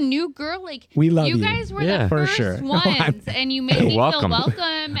 as a new girl, like, We love you. you guys were Yeah. the For first sure. No, ones, I'm- and you made me welcome. feel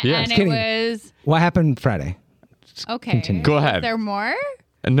welcome. Yeah. And Just it kidding. was What happened Friday? Okay. continue. Go Is ahead. there more?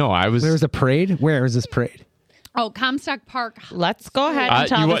 No, I was. There was a parade. Where is this parade? Oh, Comstock Park. Let's go ahead and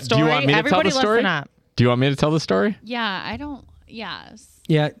tell the do story. you want me to Everybody tell the story? listen up. Do you want me to tell the story? Yeah, I don't. Yes.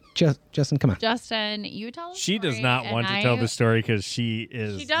 Yeah, Justin, come on. Justin, you tell the She does story, not and want to I- tell the story because she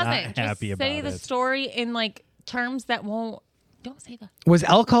is She doesn't. not happy Just about say it. the story in like terms that won't. Don't say the. Was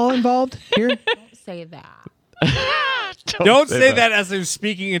alcohol involved here? Don't say that. Don't say that as I'm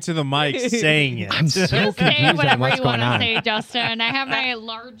speaking into the mic, saying it. I'm so Say confused on whatever what's you want going to on. say, Justin. I have my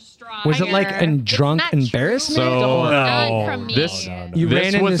large straw. Was it like here. a drunk not true. embarrassment? So- Not from me. This- You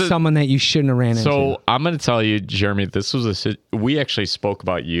This ran was into a- someone that you shouldn't have ran into. So I'm going to tell you, Jeremy, this was we actually spoke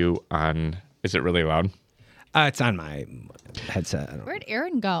about you on, is it really loud? It's on my headset. I don't know. Where'd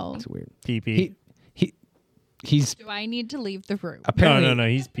Aaron go? It's weird. PP. He's Do I need to leave the room? apparently No.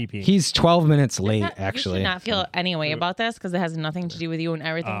 He's PP. he's 12 minutes late. You Actually, should not feel any way about this because it has nothing to do with you and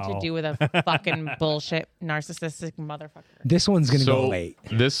everything to do with a fucking bullshit narcissistic motherfucker. this one's gonna go So late.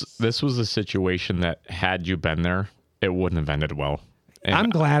 this was a situation that had you been there, it wouldn't have ended well. And I'm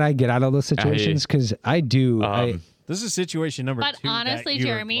glad I get out of those situations because I do. This is situation number But 2. honestly, that you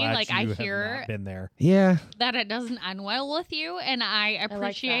are Jeremy, glad like, you I have hear- not been there. Yeah. That it doesn't end well with you, and I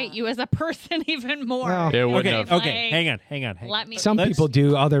appreciate that. you as a person even more. Well, it wouldn't Okay, have. okay, Like, hang on. Let me. Some Let's- people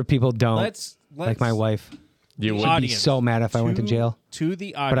do, other people don't. Let's like my wife. You would I'd be audience, so mad if I went to jail, To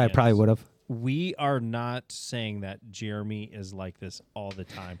the audience, but I probably would have. We are not saying that Jeremy is like this all the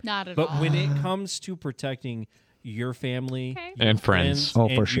time. Not at But all. when it comes to protecting your family Okay. your And friends. Oh,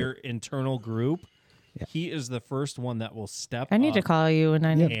 and for sure. your internal group, he is the first one that will step I need to up. call you and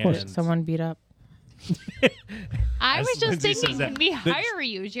I need of to course. get someone beat up. I As was just Lindsay thinking, says that, can we the- hire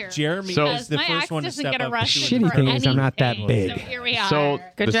you, Jeremy? Jeremy So- is the my first ex one to doesn't step get up. arrested Shitty for thing is I'm not that anything, big. So here we are. So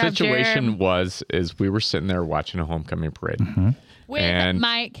Good the job, situation Jerem. is we were sitting there watching a homecoming parade. with and-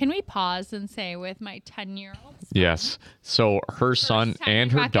 can we pause and say with my 10-year-old? Yes. So her son time and in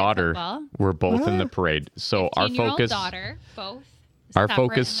her racquet daughter football. were both in the parade. So our 15-year-old focus daughter, both our separate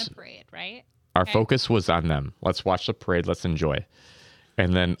focus- in the parade, right? our Okay. focus was on them. Let's watch the parade, let's enjoy.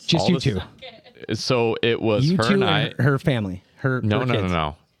 And then Just all you of two. a- So it was You her two and I. and her family. Her No, her no, no, kids.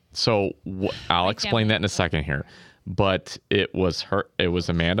 no. So I'll My explain that in a second here. But it was her. It was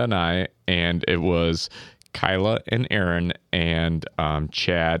Amanda and I, and it was Kyla and Aaron, and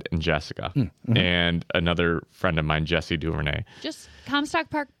Chad and Jessica, and another friend of mine, Jesse Duvernay. Just Comstock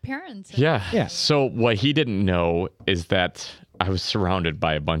Park parents. Yeah. Yeah. So what he didn't know is that I was surrounded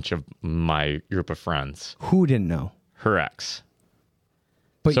by a bunch of my group of friends. Who didn't know? Her ex.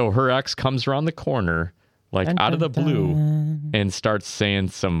 But- So her ex comes around the corner, like Dun, out of the dun, blue, dun. and starts saying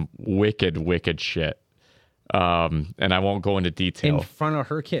some wicked, wicked shit. And I won't go into detail. In front of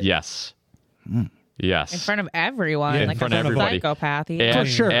her kids. Yes. Yes. In front of everyone, In like front a of everybody. psychopath. At, For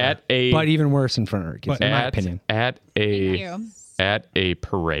sure. At a But even worse in front of her kids, in my opinion. at Thank a you. at a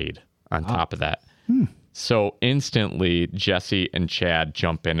parade on top of that. So instantly Jesse and Chad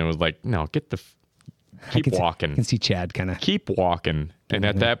jump in and was like, "No, get the keep I walking. can see Chad kind of. Keep walking." And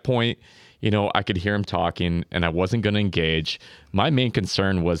at that point, I could hear him talking and I wasn't going to engage. My main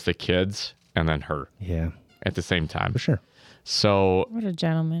concern was the kids and then her Yeah, at the same time. for sure. So What a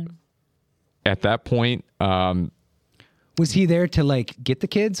gentleman. at that point, Was he there to like get the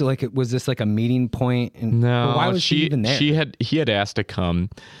kids? Or, like, was this like a meeting point? And no, or why was she even there? he had asked to come,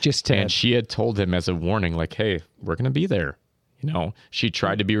 Just to. and she had told him as a warning, like, "Hey, we're going to be there." She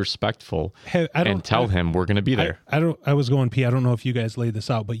tried to be respectful Hey, and tell him we're going to be there. I was going pee. I don't know if you guys laid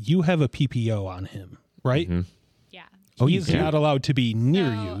this out, but you have a PPO on him, right? Yeah. Oh, you He's do? not allowed to be near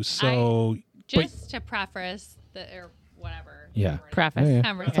No, you. So Just to preface or whatever. Yeah. Preface. Yeah, yeah.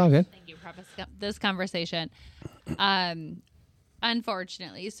 Conversation. That's all good. Thank you. Preface this conversation.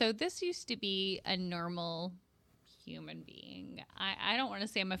 Unfortunately, so this used to be a normal human being. I don't want to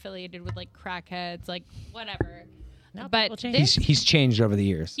say I'm affiliated with like crackheads, like whatever. No, but people change. this, He's changed over the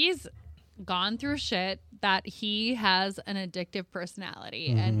years. he's gone through shit that he has an addictive personality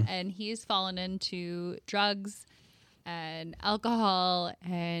and he's fallen into drugs and alcohol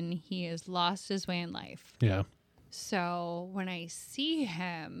and he has lost his way in life. yeah, So when I see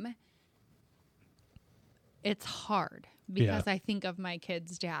him, it's hard because I think of my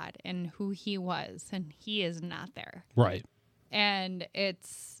kid's dad and who he was, and he is not there. right. And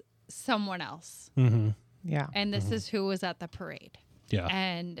it's someone else. Yeah. And this is who was at the parade. Yeah.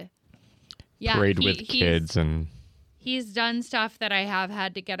 And yeah, Parade with kids and he's done stuff that I have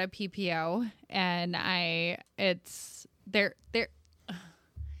had to get a PPO, and it's there.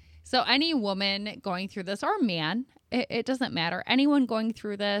 So any woman going through this, or man, it doesn't matter. Anyone going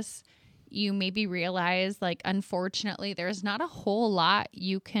through this, you maybe realize, like, unfortunately, there's not a whole lot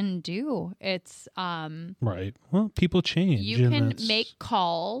you can do. It's Right. Well, people change. you and can that's- make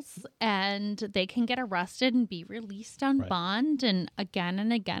calls and they can get arrested and be released on Right. bond and again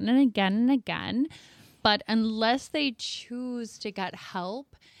and again and again and again. But unless they choose to get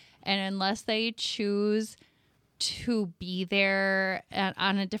help and unless they choose to be there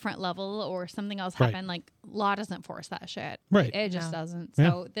on a different level or something else Right. happen, like, law doesn't force that shit. Right. It just doesn't. Yeah.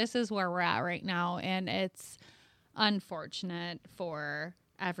 So this is where we're at right now, and it's unfortunate for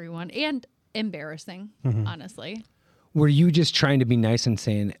everyone and embarrassing, Mm-hmm. honestly. Were you just trying to be nice and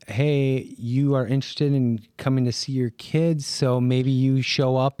saying, hey, you are interested in coming to see your kids, so maybe you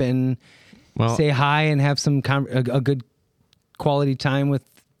show up and say hi and have some a good quality time with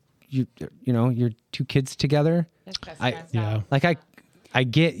your two kids together? I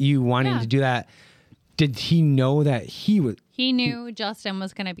get you wanting to do that. Did he know that He knew Justin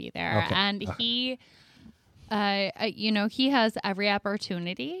was going to be there, Okay. and he has every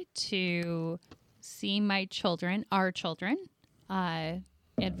opportunity to see our children,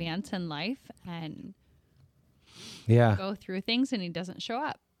 advance in life and go through things, and he doesn't show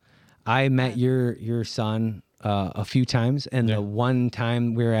up. I met your son a few times, and the one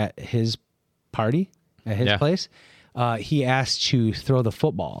time we were at his party at his place, he asked to throw the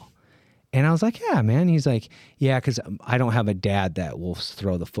football. And I was like, yeah, man. He's like, yeah, because I don't have a dad that will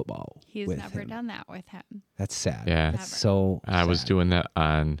throw the football. He's with never him. done that with him. That's sad. Yeah. That's so I was sad. doing that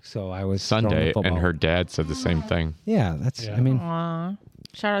on I was throwing the Sunday, and football. her dad said the same thing. Yeah, that's. I mean, Aw.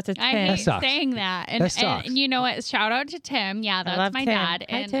 Shout out to Tim. I hate sucks. saying that. And, That sucks. and you know what? Shout out to Tim. Yeah, that's love my Tim. dad.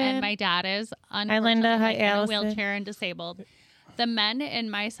 Hi, And Tim. my dad is Hi, Linda. Hi, unfortunately in a Allison. wheelchair and disabled. The men in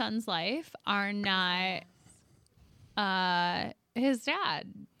my son's life are not his dad.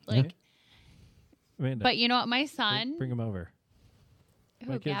 Like, Amanda, but you know what? My son, bring him over. who,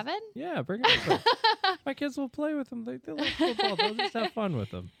 my kids- Gavin? Yeah, bring him over. My kids will play with them. They love football. They'll just have fun with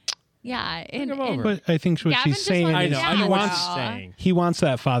them. Yeah. Bring And, him over. But I think what Gavin she's just saying wants I is know. I Yeah. know what wants, she's saying. he wants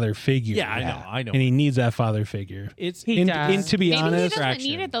that father figure. Yeah, I know. And he needs that father figure. It's He does. And to be maybe honest, he doesn't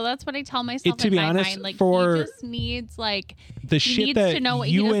need it though. That's what I tell myself to in be my honest, mind. Like, for he just needs the he shit needs that to know what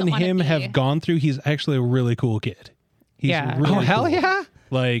he you doesn't and wanna him be. have gone through, he's actually a really cool kid. He's Yeah. really oh hell cool. yeah,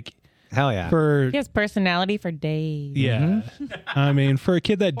 Like hell yeah. for He has personality for days. yeah, I mean, for a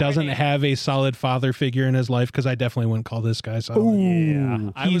kid that doesn't have a solid father figure in his life, because I definitely wouldn't call this guy solid. Yeah,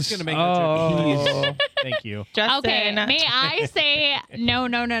 I was He's- going to make that joke. he's- Thank you. Justin. Okay, may I say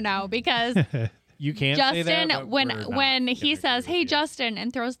no, because You can't say that. Justin, but when we're not when he gonna says, agree "Hey, with you. Justin,"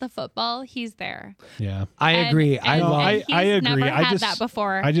 and throws the football, he's there. Yeah, I agree. And, I and, love. and I he's agree. Never I had just- that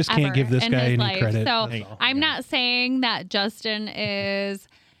before. I just can't ever give this in guy his any life. credit. So That's all. I'm not saying that Justin is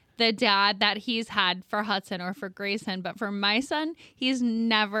the dad that he's had for Hudson or for Grayson, but for my son, he's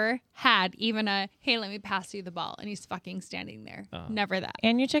never had even a "Hey, let me pass you the ball," and he's fucking standing there. Never that.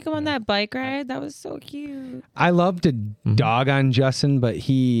 And you took him on that bike ride. That was so cute. I love to dog on Justin, but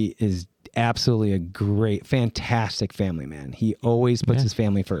he is absolutely a great, fantastic family man. He always puts his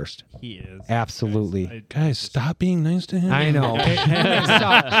family first. He is. Absolutely. guys, stop being nice to him. I know.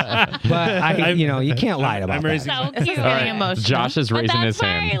 But you can't lie about I'm that. raising So This cute. is getting emotional. Josh is But raising that's his why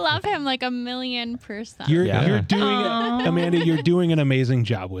hand. I love him like 1,000,000%. You're Yeah. doing Amanda. You're doing an amazing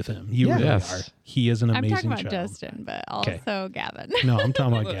job with him. You really Yes. are. He is an I'm amazing talking about child. Justin, but also Gavin. No, I'm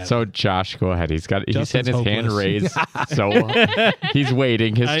talking about Gavin. So Josh, go ahead. He's had Justin's his hand hopeless. raised, so he's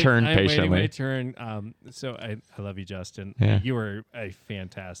waiting his turn I'm patiently. waiting my turn. So I love you, Justin. Yeah. You are a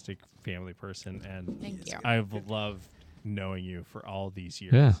fantastic family person, and Thank you. I've loved knowing you for all these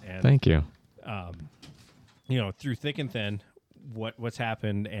years. Yeah, and, thank you. Through thick and thin, what's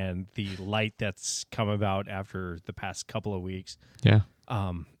happened and the light that's come about after the past couple of weeks. Yeah.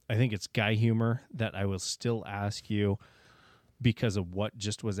 I think it's guy humor that I will still ask you because of what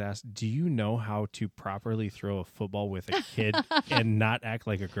just was asked. Do you know how to properly throw a football with a kid and not act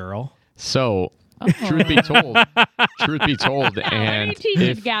like a girl? So, truth be told, and teaching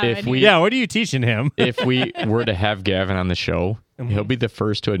if Gavin? we Yeah, what are you teaching him? if we were to have Gavin on the show, he'll be the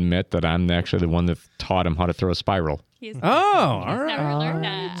first to admit that I'm actually the one that taught him how to throw a spiral. He's Oh, all right. never learned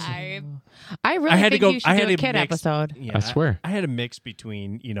that. I really I had to think go. you should I do had a a kid mix, episode. Yeah, I swear. I had a mix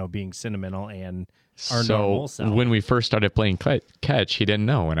between being sentimental and our So normal self. when we first started playing catch, he didn't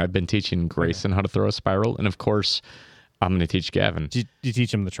know, and I've been teaching Grayson how to throw a spiral, and of course, I'm going to teach Gavin. Did you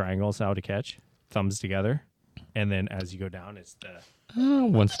teach him the triangles how to catch, thumbs together, and then as you go down, it's the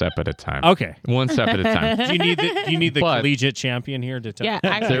One step at a time. okay. One step at a time. Do you need the But- collegiate champion here to tell? Yeah,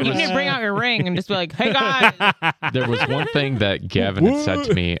 There actually, you was- need to bring out your ring and just be like, "Hey guys." There was one thing that Gavin had said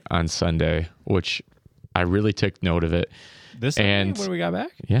to me on Sunday, which I really took note of it. This And- Sunday when we got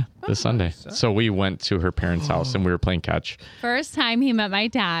back? Yeah, this Sunday. So we went to her parents' house and we were playing catch. First time he met my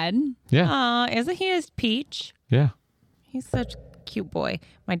dad. Yeah, Aw, isn't he his peach? yeah, He's such a cute boy.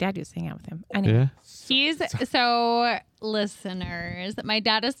 My dad used to hang out with him. Anyway. yeah. He's so listeners. My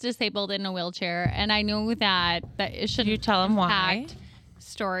dad is disabled in a wheelchair, and I know that it should you tell him why? impact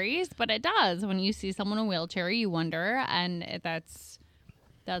stories, but it does. When you see someone in a wheelchair, you wonder, and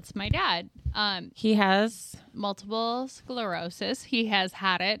that's my dad. He has Multiple sclerosis. He has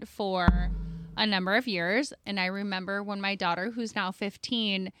had it for a number of years, and I remember when my daughter, who's now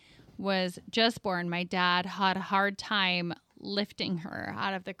 15, was just born, my dad had a hard time lifting her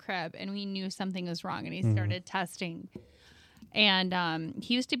out of the crib, and we knew something was wrong, and he started testing. And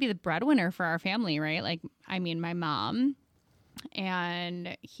he used to be the breadwinner for our family, right? Like, I mean, my mom,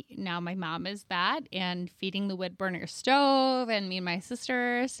 and now my mom is that, and feeding the wood burner stove, and me and my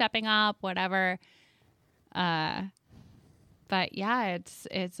sister stepping up, whatever. But yeah,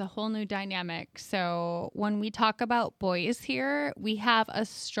 it's a whole new dynamic. So when we talk about boys here, we have a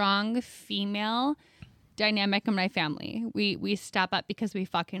strong female dynamic in my family. We step up because we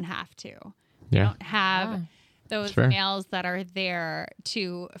fucking have to. We Yeah. don't have those fair. males that are there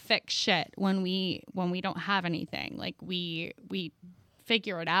to fix shit when we don't have anything. Like we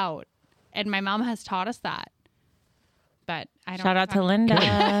figure it out. And my mom has taught us that. But I don't shout out to Linda.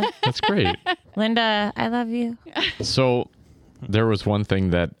 That's great. Linda, I love you. So there was one thing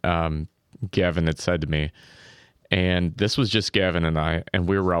that Gavin had said to me, and this was just Gavin and I, and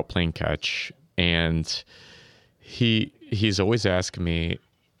we were out playing catch, and he's always asking me,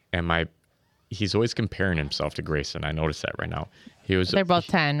 he's always comparing himself to Grayson. I noticed that right now. They're both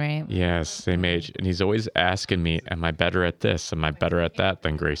 10, right? Yes, same age. And he's always asking me, am I better at this? Am I better at that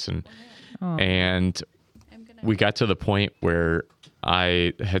than Grayson? Oh. And we got to the point where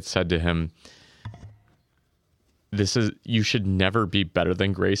I had said to him, you should never be better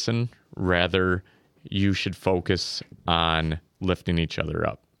than Grayson. Rather, you should focus on lifting each other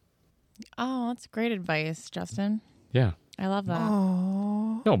up. Oh, that's great advice, Justin. Yeah. I love that.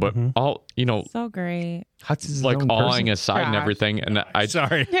 No, but all, So great. Huts is his like own awing person. aside and Gosh. everything. And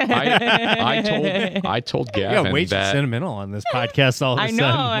Sorry. I told Yeah, way Gavin too that sentimental on this podcast all of a I sudden.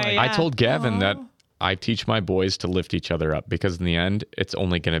 know, Like, yeah. I told Gavin that I teach my boys to lift each other up because in the end, it's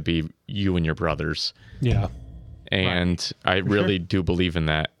only going to be you and your brothers. Yeah. And I really do believe in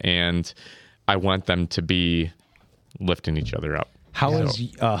that. And I want them to be lifting each other up. How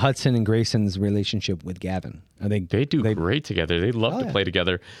is Hudson and Grayson's relationship with Gavin? Are they do great together. They love to play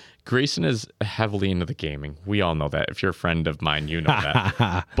together. Grayson is heavily into the gaming. We all know that. If you're a friend of mine, you know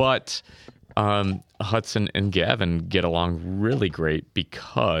that. But Hudson and Gavin get along really great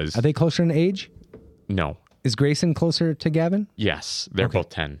because... Are they closer in age? No. Is Grayson closer to Gavin? Yes. They're both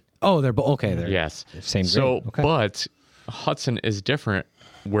 10. Oh, they're both okay. They're Yes. same grade. So, Okay. but Hudson is different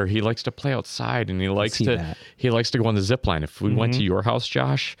where he likes to play outside and he likes see to that. go on the zip line. If we went to your house,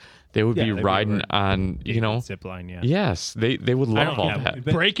 Josh, they would be they'd be riding over on, zip line, yeah. Yes, they would love all that.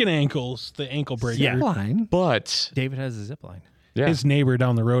 Breaking ankles, the ankle breaker. Yeah. Line But David has a zip line. yeah, His neighbor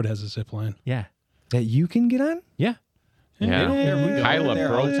down the road has a zip line. Yeah. that you can get on? Yeah. yeah.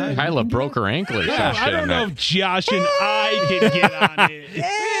 Kyla broke her ankle or some I shit don't on know that. if Josh and I can get on it.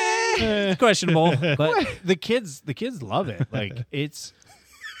 It's questionable, but the kids love it. Like it's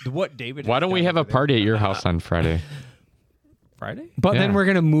what David. Why has don't we done have a with it. party at your house on Friday? Friday? But then Yeah. we're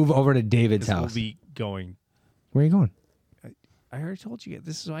gonna move over to David's This will house. be going. Where are you going? I already told you.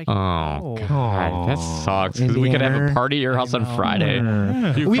 This is why. Oh, God, that sucks. Because we could have a Indiana. party at your house on Friday.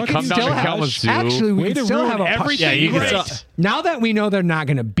 You We could can come down still to have. Kalamazoo. Actually, we Way can to still ruin have a everything. Yeah, you can Great. still- Now that we know they're not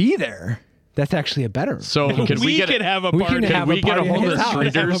gonna be there, that's actually a better. So could we get could have a we party. can have Can we a get a party at hold of his house.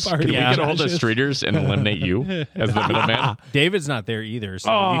 Streeters? Have a Can we party. get a hold of Streeters and eliminate you as the middleman? David's not there either,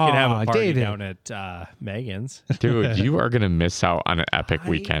 so you can have a party David. down at Megan's. Dude, you are going to miss out on an epic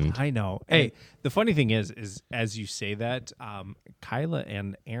weekend. I know. Hey. And the funny thing is as you say that, Kyla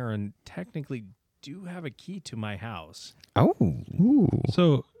and Aaron technically do have a key to my house. Oh,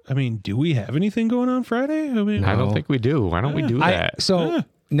 So, I mean, do we have anything going on Friday? I mean, I don't think we do. Why don't we do that?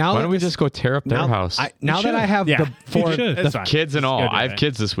 now Why that don't we this- just go tear up their now, house? now that I have Yeah. the four, should. That's the, fine. Kids and Just all. go do I have it.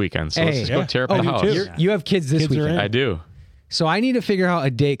 kids this weekend, so let's Hey. just go tear up the you house. too. you have kids this Kids are weekend. in. I do. So I need to figure out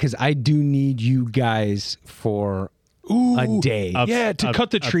a date because I do need you guys for a day. Yeah, to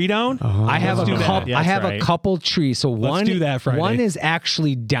cut the tree down. I have Let's a do that. couple. Yeah, I that's have right. a couple trees. So one do that Friday. one is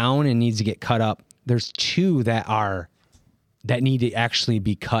actually down and needs to get cut up. There's two that need to actually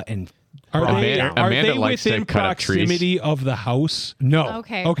be cut and. Are they, Amanda are they likes to within cut up trees. proximity of the house? No.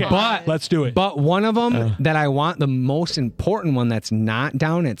 Okay. Okay, But- let's do it. But one of them that I want, the most important one that's not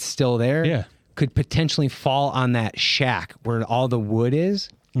down, it's still there. Yeah. could potentially fall on that shack where all the wood is.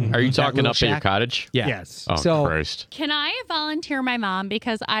 Are you talking little up at your shack? cottage? Yeah. Yes. Oh, So- Christ. Can I volunteer my mom?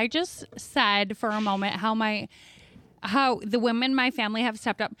 Because I just said for a moment how the women in my family have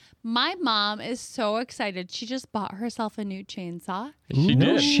stepped up. My mom is so excited. She just bought herself a new chainsaw. She did.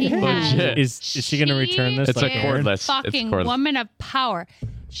 has. Legit. Is she going to return this? It's like a Aaron? cordless. It's Fucking cordless. woman of power.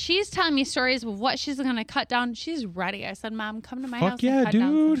 She's telling me stories of what she's going to cut down. She's ready. I said, Mom, come to my house yeah, and cut down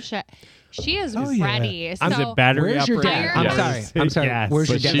some dude. shit. She is yeah. ready. Is So it battery Where's your operated? dad? I'm Yes. sorry. I'm sorry. Yes. Where's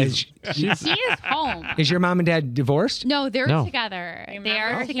your But dad? she's- he is home. Is your mom and dad divorced? No, they're No. together. They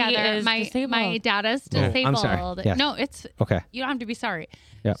Remember, are he together. is My disabled. dad is Oh, disabled. I'm sorry. Yes. No, it's Okay. you don't have to be sorry.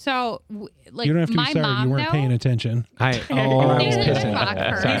 Yeah. So, like, You don't have to my be sorry. mom, You weren't though, paying attention. I They was didn't pissing. rock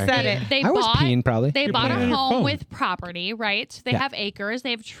her. Sorry. He said it. They I was bought, peeing probably. They bought playing a on your home phone. with property, right? They Yeah. have acres.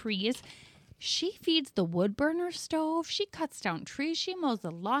 They have trees. She feeds the wood burner stove. She cuts down trees. She mows the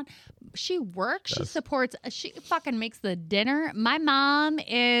lawn. She works. She supports. She fucking makes the dinner. My mom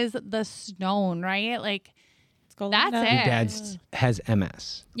is the stone, right? Like, that's Linda. it. Your dad has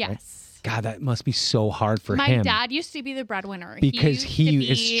MS. right? Yes. God, that must be so hard for My him. dad used to be the breadwinner because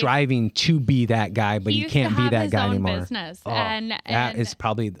he is striving to be that guy, but he used can't to be have that his guy own anymore. business, Oh, and that is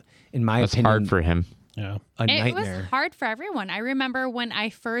probably, in my That's opinion, hard for him. Yeah. a it nightmare. was hard for everyone. I remember when I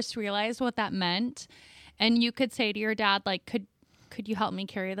first realized what that meant, and you could say to your dad, like, could you help me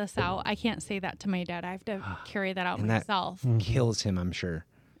carry this out? I can't say that to my dad. I have to carry that out And that- myself. Kills him, I'm sure.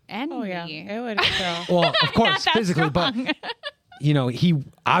 And Oh yeah, me. it would kill. Well, of course, that physically, but he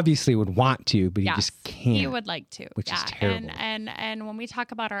obviously would want to, but he Yes, just can't. He would like to. which is yeah. terrible. And when we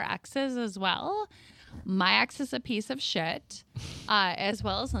talk about our exes as well, my ex is a piece of shit, as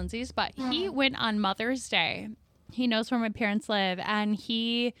well as Lindsay's. But he went on Mother's Day. He knows where my parents live, and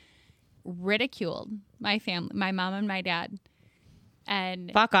he ridiculed my family, my mom and my dad,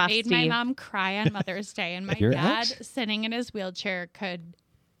 and Fuck off, made my Steve. mom cry on Mother's Day. And my Your dad, ex? sitting in his wheelchair, could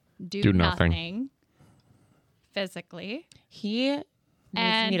Do nothing. nothing physically. He needs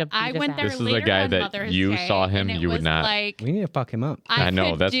And me to beat I his went ass. there This is the later guy on that Mother's you Day, saw him, and it you would was not- Like, We need to fuck him up. I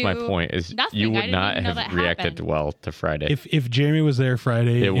know. could That's my do point. Is nothing. you I would didn't not even know have that reacted happened. well to Friday. If Jeremy was there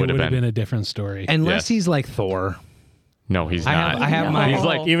Friday, It it would would have have been. been a different story. Unless Yes. he's like Thor. no, he's I have- not. I have my- He's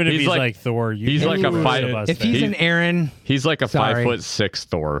like Even if he's he's like Thor, you he's can like a lose fight- to us If there. he's an Aaron, he's like a Sorry. 5'6"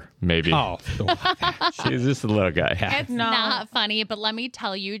 Thor, maybe. oh, Thor. He's just a little guy. It's No. not funny, but let me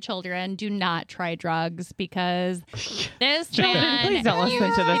tell you, children, do not try drugs because this man. Please don't listen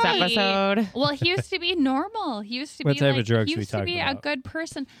used to this be- episode. Well, he used to be normal. He used to What be type like, of drugs he we used to talking be a about? good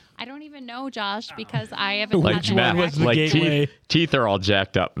person. I don't even know, Josh, because I haven't Like had meth. that was the Like gateway? teeth are all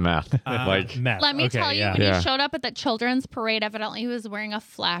jacked up meth. like meth. Let me Okay, tell you, yeah. when Yeah. he showed up at the children's parade, evidently he was wearing a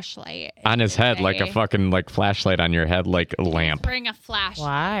flashlight on his head, like a day. fucking like flashlight on your head, like a lamp. Wearing a flashlight.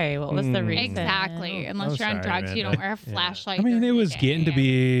 Why? What was the reason? Exactly. Unless Oh, you're on sorry, drugs, you Amanda. don't wear a flashlight. I mean, it during was the getting to day.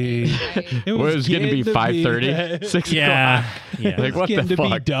 be. Right. It Well, it was going to be 5:30, 6 Yeah. o'clock. Yeah. Like what the getting to be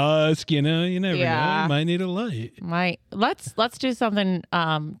fuck? dusk. You know, you never know. Yeah. You might need a light. Let's do something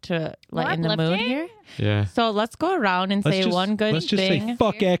to lighten the mood uplifting? here. Yeah. So let's go around and say one good let's just thing say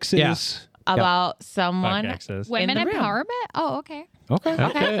fuck exes. Yeah. about someone. Fuck exes. Women in the room. empowerment? Oh, okay. Okay.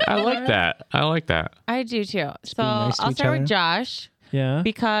 Okay. I like that. I like that. I do too. So nice to I'll each start other. with Josh Yeah.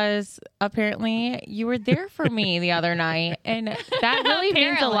 because apparently you were there for me the other night, and that really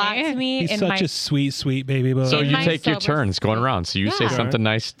means a lot to me. He's in such my a sweet, sweet baby boy. So In you my take your sober turns going around. So you say Yeah. something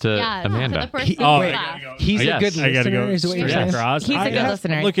nice to Yeah, Amanda. To the person He- who wait. left. He's Yes. a good I gotta listener, go is what you're straight saying? across. He's a I good have-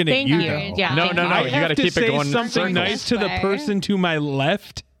 listener. Looking at Thank you. you. though. Yeah. No, thank no, you. no. I You have got to to keep it say going. something circles. nice to the Swear. person to my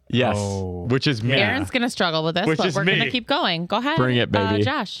left. Yes. Oh. Which is me. Yeah. Aaron's gonna struggle with this, Which but is we're me. gonna keep going. Go ahead. Bring it, baby.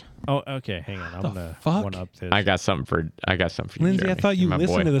 Josh. Oh, okay. Hang on. I'm gonna fuck? one up this. I got something for you, Lindsay, Jeremy. I thought you My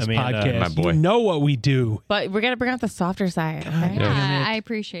listened boy. to this Amanda, podcast. my boy. You know what we do. But we're gonna bring out the softer side. Okay? Yeah, I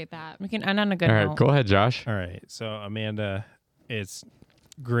appreciate that. We can end on a good All right, note. go ahead, Josh. All right. So Amanda, it's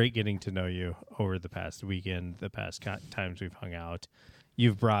great getting to know you over the past weekend, the past times we've hung out.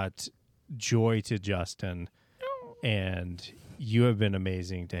 You've brought joy to Justin, and you have been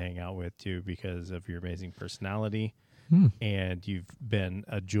amazing to hang out with too because of your amazing personality, and you've been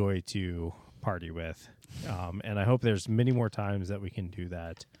a joy to party with. And I hope there's many more times that we can do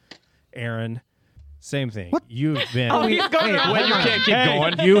that. Aaron, Same thing. What? You've been. He's going wrong. Wait, you can't keep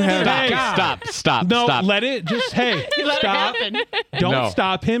going. You have. Stop. No, Stop. let it just, hey, Let it stop. happen. Don't No.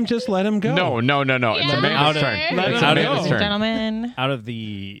 stop him. Just let him go. No. It's Yeah. Amanda's turn. Let It's him Amanda's go. turn. Gentlemen. Out of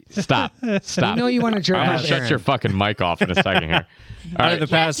the Stop. I know you want to jerk I'm off gonna shut Aaron. your fucking mic off in a second here. out of the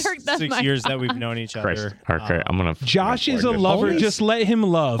past jerk that 6 mic years that we've known each Christ. other. Okay, I'm gonna. Josh is a Only lover. Only- Just let him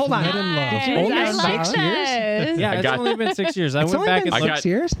love. Hold on. Let him love. Yes, Only I like 6 years? this. Yeah, it's got- only been 6 years. I It's went only back been and 6 looked.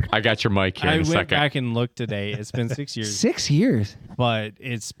 years? I got your mic here I in a went second. back and looked today. It's been 6 years, 6 years. but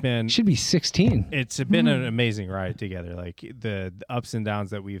it's been Should be 16. it's been an amazing ride together. Like the ups and downs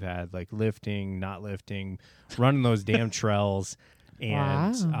that we've had, like lifting, not lifting, running those damn trails,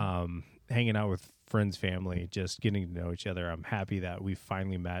 and hanging out with friends, family, just getting to know each other. I'm happy that we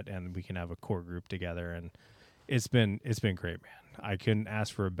finally met and we can have a core group together, and it's been great, man. I couldn't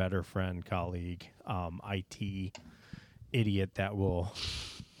ask for a better friend, colleague, IT idiot that will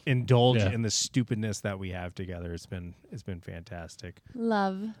indulge in the stupidness that we have together. It's been fantastic.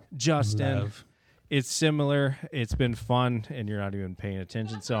 Love. Justin, Love. it's similar. It's been fun, and you're not even paying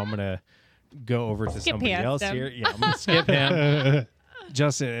attention. So I'm gonna go over to Skip somebody past else him. here. Yeah, I'm gonna skip him.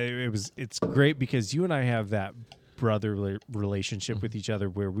 Justin, it's great because you and I have that brotherly relationship with each other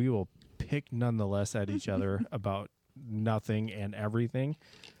where we will pick nonetheless at each other about nothing and everything.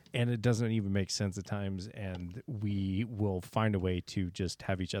 And it doesn't even make sense at times, and we will find a way to just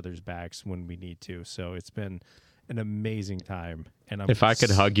have each other's backs when we need to. So it's been an amazing time. And If I could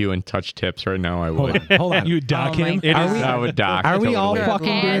hug you and touch tips right now, I Hold would. on. Hold on. You dock Oh my him. It Are is- we- I would dock. Are we all totally.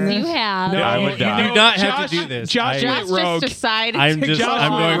 fucking doing As this? you have. I would you dock. do not have Josh- to do this. Josh I- went Josh rogue. just decided I'm to just Josh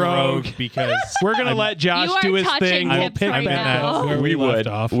I'm went going rogue. rogue because We're gonna I'm- let Josh You are do his touching thing. tips We'll pick right back now. up where we would. left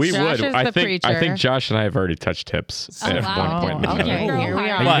off. We Josh would. is I the think preacher. Josh and I have already touched tips Oh, at wow. one point. in Oh, okay. time. Here we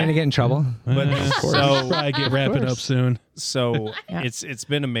Are are. you But- going to get in trouble? But so Probably get wrap it up soon. so Yeah. it's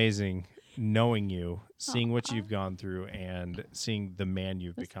been amazing knowing you, seeing what you've gone through, and seeing the man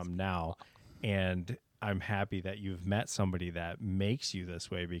you've become now. And I'm happy that you've met somebody that makes you this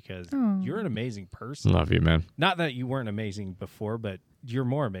way because you're an amazing person. Love you, man. Not that you weren't amazing before, but you're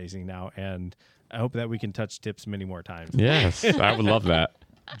more amazing now. And I hope that we can touch tips many more times. Yes, I would love that.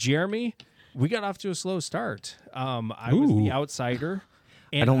 Jeremy, we got off to a slow start. I was the Ooh. outsider.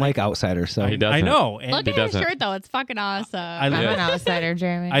 I And don't like outsiders, so He doesn't. I know. And Look at doesn't. his shirt, though. It's fucking awesome. I'm an outsider,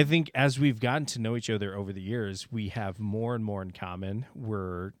 Jeremy. I think as we've gotten to know each other over the years, we have more and more in common.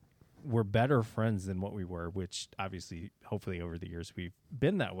 We're better friends than what we were, which obviously, hopefully, over the years we've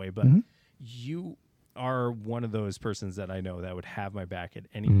been that way. But you are one of those persons that I know that would have my back at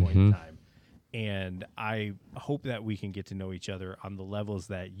any point in time. And I hope that we can get to know each other on the levels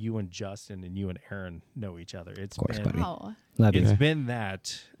that you and Justin and you and Aaron know each other. It's course, been, buddy. Oh. love you. it's been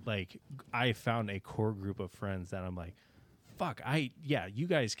that, like, I found a core group of friends that I'm like, fuck, you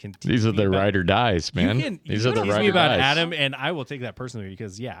guys can teach These are me the about- ride or dies, man. You can, These you are the can teach ride me or about dies. Adam, and I will take that personally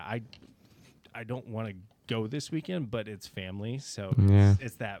because I don't want to go this weekend, but it's family, so Yeah.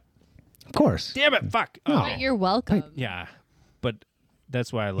 it's that. Of course. Damn it, fuck. No. Oh, But you're welcome. yeah, but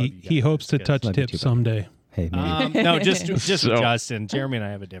that's why I love you. He guys, hopes to because- touch Love you tips too, buddy. someday. Hey, maybe. No, just So- Justin. Jeremy and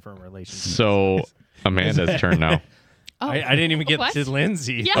I have a different relationship. So Amanda's turn now. I didn't even get What? to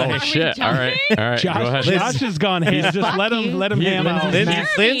Lindsay. Yeah. Oh Wait, shit! All right, all right. Go ahead. Josh has gone ham. Just let him ham out.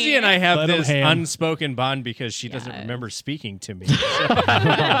 Lindsay and I have Let 'em this ham. unspoken bond because she doesn't remember speaking to me. So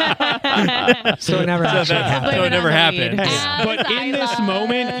it never actually happened. So it never happened. Hey, Yeah. But in this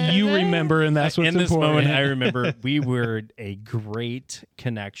moment, you remember, and that's what's In this important. moment, I remember we were a great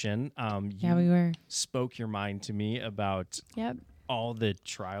connection. Yeah, we were. Spoke your mind to me about Yep. all the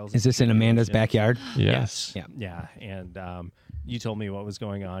trials. Is this in Amanda's backyard? Yes. Yeah. Yeah, and you told me what was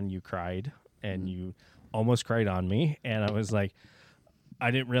going on. You cried, and you almost cried on me, and I was like, I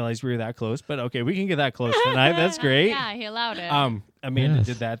didn't realize we were that close, but okay, we can get that close tonight. That's great. Yeah, he allowed it. Amanda Yes.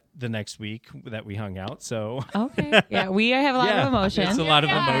 did that the next week that we hung out. So Okay. Yeah, we have a lot of emotion. It's a lot of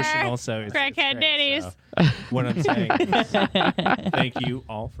Yeah. emotional. So it's Crackhead great. ditties. So what I'm saying is, thank you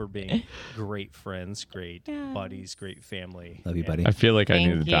all for being great friends, great buddies, great family. Love you, buddy. I feel like I Thank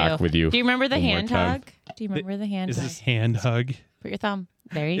need to dock with you. Do you remember the one more hand time. hug? Do you remember the hand Is hug? this? Hand hug. Put your thumb.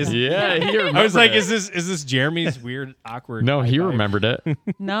 There you Is- go. Yeah, he remembered I was like, it. is this Jeremy's weird, awkward? No, he high five? remembered it.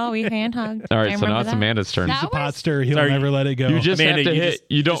 No, we hand hugged. All I right, so now remember it's that. Amanda's turn. That He's a pot was- stirrer. He'll Sorry, never let it go. You just Amanda, have to you hit. just-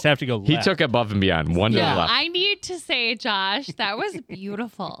 you don't just have to go He left. took above and beyond. One to the yeah, left. I need to say, Josh, that was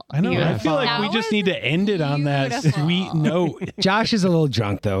beautiful. I know. I Beautiful. feel like That we just was need to end it on that beautiful. sweet note. Josh is a little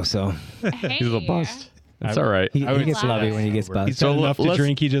drunk, though, so Hey. He's a bust. That's all right. he I would gets say lovey that's when he gets over. He's buzzed. got So enough to let's-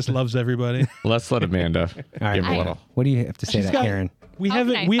 drink. He just loves everybody. Let's let Amanda All right. give him a little. What do you have to say to got- Aaron? We How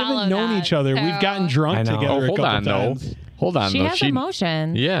can I haven't follow known that? each other. We've gotten I drunk know. together Oh, a hold couple on, though. times. Hold on. She though. has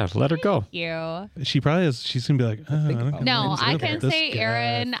emotions. Yeah, let her go. You. She probably is. She's gonna be like, oh, I don't No, know I about can this say, guy.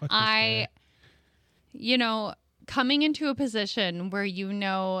 Aaron, Fuck this guy. coming into a position where you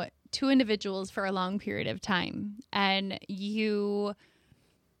know two individuals for a long period of time and you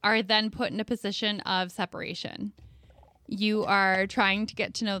are then put in a position of separation. You are trying to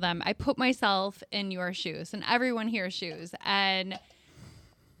get to know them. I put myself in your shoes and everyone here's shoes. And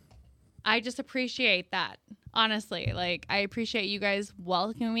I just appreciate that. Honestly, like I appreciate you guys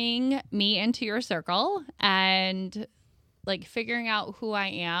welcoming me into your circle and like figuring out who I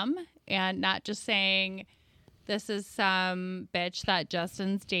am and not just saying this is some bitch that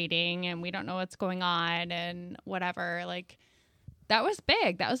Justin's dating and we don't know what's going on and whatever. Like that was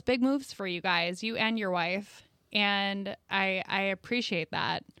big. That was big moves for you guys, you and your wife. And I appreciate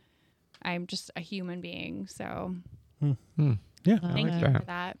that. I'm just a human being. So Yeah, thank you that. for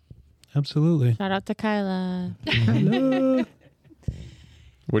that. absolutely. Shout out to Kyla.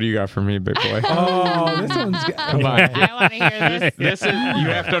 What do you got for me, big boy? Oh, this one's good. Come on. I want to hear this. This is, you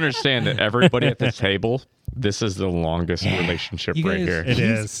have to understand that everybody at this table, this is the longest relationship You right guys- here. It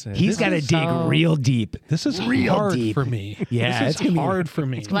is. He's got to dig so- real deep. This is Real hard deep. for me. Yeah, this it's is gonna be- hard for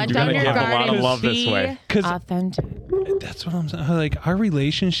me. Let You're down gonna your give a guard lot of and love this be way. 'Cause- authentic. That's what I'm saying. Like our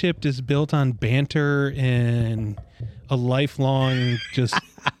relationship is built on banter and a lifelong just.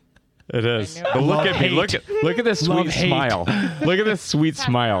 It is. But look at me. Look at this Love, sweet hate. smile. Look at this sweet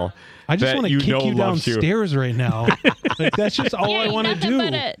smile. I just that want to kick you loves you. downstairs right now. Like, that's just all I want to do.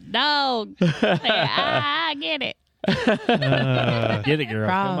 No. I get it. Get it, girl.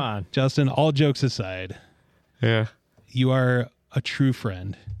 Proud. Come on. Justin, all jokes aside, Yeah. you are a true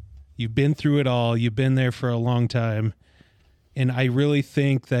friend. You've been through it all. You've been there for a long time. And I really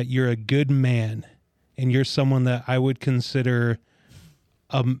think that you're a good man. And you're someone that I would consider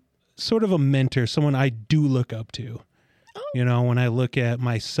sort of a mentor, someone I do look up to. You know, when I look at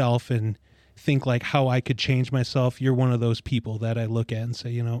myself and think like how I could change myself, you're one of those people that I look at and say,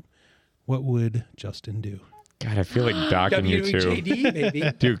 you know, what would Justin do? God, I feel like docking you too. WJD,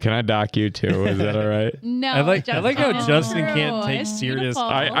 baby. Dude, can I dock you too? Is that all right? No. I like how Justin. Justin can't No, take it's serious. beautiful.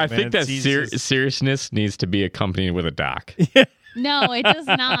 I think man, that sees his- seriousness needs to be accompanied with a dock. No, it does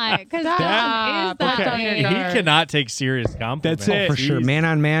not. Because Stop. that Put down your He guard. cannot take serious compliments. That's it. For sure, man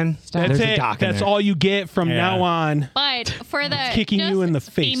on man. That's There's a it. dock in That's there. all you get from Yeah. now on. But for the Kicking just you in the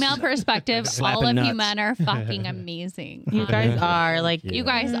face. female perspective, Slapping all of you nuts. men are fucking amazing. You guys are like You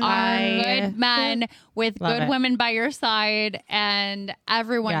guys are I good men with love good it. women by your side, and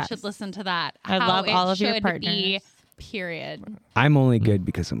everyone Yes. should listen to that. I How love it all of your should partners. be, period. I'm only good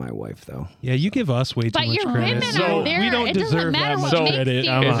because of my wife, though. Yeah, you give us way too But much your credit. women So- are there. we don't it doesn't deserve matter that what much makes credit.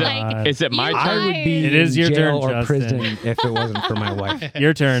 you Come on. like. Is it my you turn? I would be It is in your jail turn, or Justin. prison if it wasn't for my wife.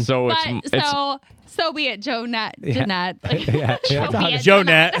 Your turn. So So be it, Jeanette. Yeah. Jeanette. Yeah. So be it,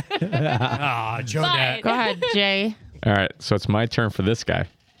 Jonette. Ah, Jonette. But- Go ahead, Jay. all right. So it's my turn for this guy.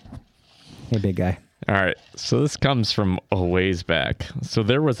 Hey, big guy. All right. So this comes from a ways back. So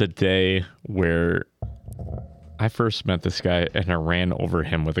there was a day where I first met this guy and I ran over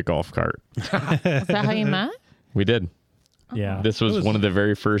him with a golf cart. Is that how you met? We did. Yeah. This was one of the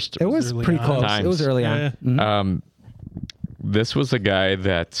very first. It was early pretty on. close. Times. It was early Yeah. on. Mhm. This was a guy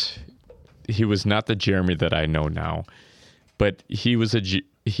that he was not the Jeremy that I know now, but he was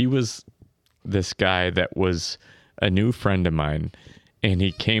this guy that was a new friend of mine, and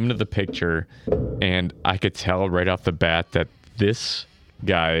he came to the picture, and I could tell right off the bat that this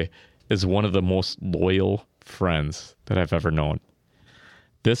guy is one of the most loyal friends that I've ever known.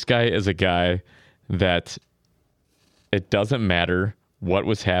 This guy is a guy that it doesn't matter what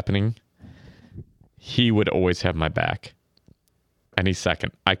was happening, he would always have my back. Any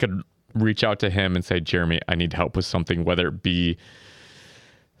second, I could reach out to him and say, Jeremy, I need help with something, whether it be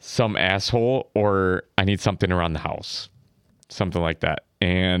some asshole or I need something around the house, something like that.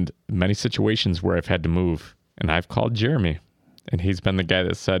 And many situations where I've had to move, and I've called Jeremy, and he's been the guy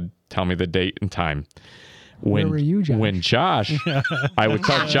that said, tell me the date and time. Where were you, Josh? When Josh, I would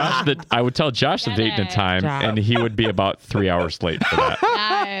tell Josh the date and the time, Josh. and he would be about 3 hours late for that.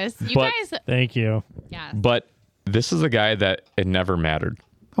 Yes. You But- guys. Thank you. Yes. But this is a guy that it never mattered.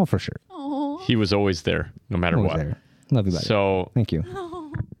 Oh, for sure. Oh. He was always there, no matter Always what. there. Love you, buddy. So Thank you.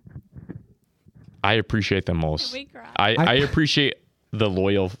 I appreciate them most. We cry. I appreciate the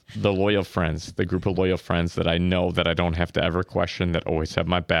loyal friends, the group of loyal friends that I know that I don't have to ever question, that always have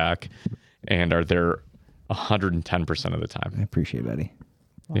my back and are there 110% of the I time. appreciate it, buddy.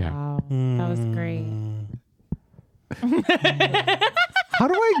 Yeah. Wow. That was great. How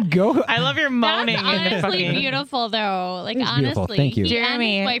do I go? I love your moaning That's in the honestly fucking. beautiful, though. Like, It is honestly, beautiful. Thank you. he and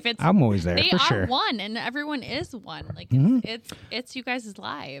Jeremy. his wife, I'm always there they for are sure. one, and everyone is one. Like, Mhm. it's you guys'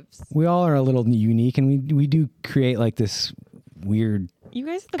 lives. We all are a little unique, and we do create like this weird. You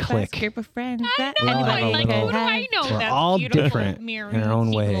guys are the Click. best group of friends that We all have anybody a Like, little- who do I know We're that's all beautiful? different Mere in our own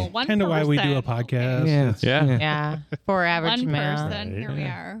people. way. One Kind of why we do a person. podcast. Yeah. Yeah. Yeah, for average One male. person. Here we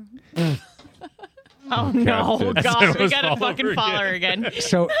are. Oh no, God. God, we was gotta all fucking over follow her again.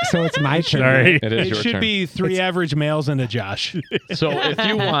 So it's my turn. Sorry. It is It your should turn. be 3 average males and a Josh. So if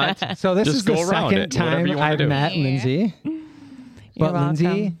you want, So this just is the go around second it, whatever time you wanna I've do. met Yeah. Lindsay. You're But Lindsay,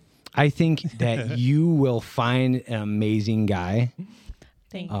 welcome. I think that you will find an amazing guy.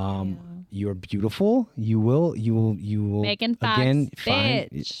 Thank You're beautiful. You will Megan Fox, again find.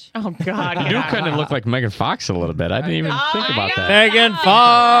 you. Oh God, you do yeah. kind of look like Megan Fox a little bit. I didn't even think I about know. that. Megan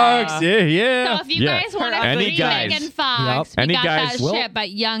Fox. Yeah, So yeah. if you Yeah. guys want to Any free guys- Megan Fox, Yep. we Any got guys that will- shit, but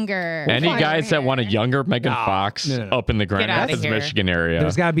younger. Any fine. guys that want a younger Megan Fox no. up in the Grand Get outta Rapids, here. Michigan area?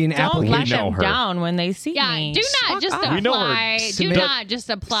 There's got to be an Don't let application. know them her. down when they see Yeah, me. do not just We know her. apply. Do Submit- not just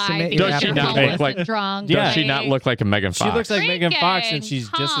apply submit because your you're application. homeless Like- and drunk. Yeah. Does she not look like a Megan She Fox? looks like Megan Fox, and Freaking she's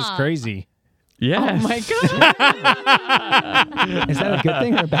just as hot. crazy. Yes. Oh my God, Is that a good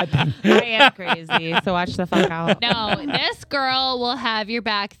thing or a bad thing? I am crazy. So watch the fuck out. No, this girl will have your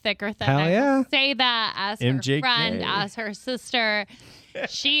back thicker than Hell I yeah. will say that as her MJK. friend, as her sister.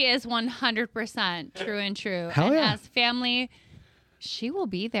 She is 100% true and true. Hell and yeah. as family, she will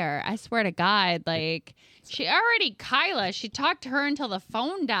be there. I swear to God. Like, Kyla, she talked to her until the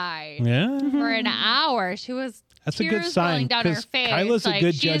phone died Yeah. for an hour. She was That's a good tears sign rolling down her because face. Kyla's a Like,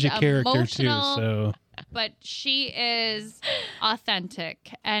 good she judge is of character too. emotional, So but she is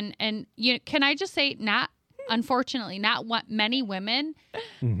authentic. And you can I just say, unfortunately, not what many women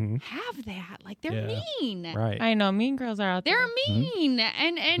have that. Like, they're Yeah. mean. Right. I know mean girls are out there. They're mean.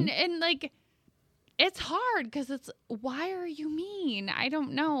 And like, it's hard because it's, why are you mean? I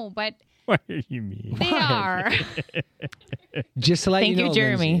don't know, but What do you mean? they are. Just to let Thank you you, know,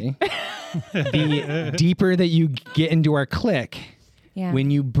 Jeremy. Lindsay, the deeper that you get into our clique, Yeah.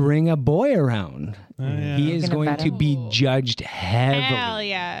 when you bring a boy around, yeah. he is Gonna going bet to him. be judged heavily. Hell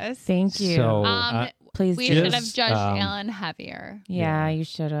yes. Thank you. So Please We do. should have Just, judged um, Alan heavier. Yeah, you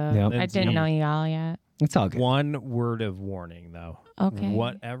should have. Yep. I didn't know you all yet. it's all good. One word of warning, though. Okay.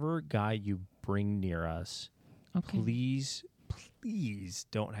 Whatever guy you bring near us, Okay. please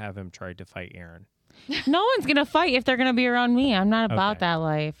don't have him try to fight Aaron. No one's gonna fight if they're gonna be around me. I'm not about Okay. that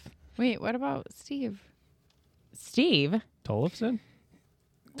life. Wait, what about Steve? Steve. Tollefson?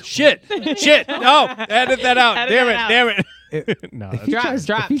 Shit! No! Edit that out. Edit that out. Damn it. No, If he, Drop, tries,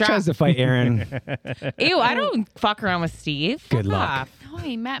 drop, if he drop. tries to fight Aaron, Ew, I don't fuck around with Steve. Good Fuck luck. off. No,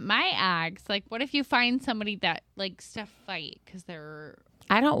 I met my ex. Like, what if you find somebody that likes to fight because they're?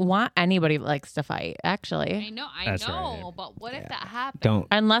 I don't want anybody that likes to fight, I actually. know, That's right. but what if that happens? don't.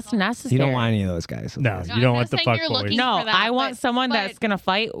 Unless necessary. You don't want any of those guys. No. No, You don't I'm want not the saying fuck you're boys. looking No, for that, I want but- someone but that's gonna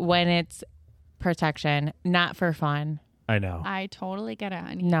fight when it's protection, not for fun. I know. I totally get it,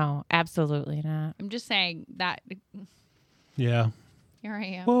 honey. No, absolutely not. I'm just saying that. yeah. Here I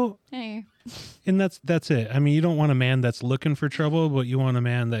am. Well, Hey. and that's it. I mean, you don't want a man that's looking for trouble, but you want a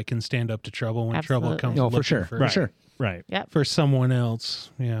man that can stand up to trouble when trouble Absolutely. comes. No, looking for sure. For Right. sure. Right. For someone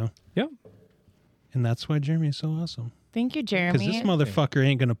else. Yeah. Yep. And that's why Jeremy's so awesome. Thank you, Because Jeremy. this motherfucker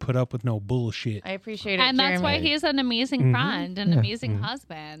ain't gonna put up with no bullshit. I appreciate it, And that's why Jeremy. he's an amazing friend, an amazing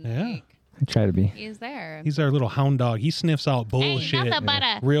husband. Yeah. Like, I try to be. he's there. He's our little hound dog. He sniffs out bullshit Ain't nothing but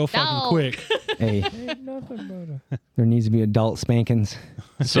a real fucking dog. quick. Hey, there needs to be adult spankings.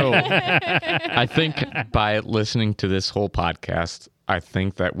 So I think by listening to this whole podcast, I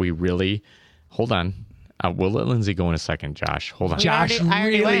think that we really hold on. We'll let Lindsay go in a second, Josh. Hold on. Josh I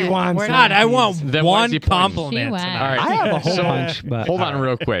already really went. wants. We're to- God, I want Then why is one he pointing? compliment She went. tonight. All right. I have a whole So, bunch, but Hold on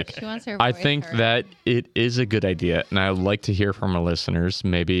real quick. She wants her I voice think heard. that it is a good idea, and I would like to hear from our listeners.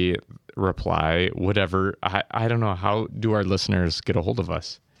 Maybe reply, whatever. I don't know. How do our listeners get a hold of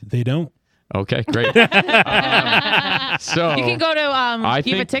us? They don't. Okay, great. So You can go to I you have a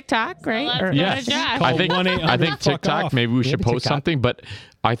think- TikTok, right? let's Or- go yes, to Josh. I think 1-800 I think fuck TikTok. off. Maybe we should have a post TikTok. something, but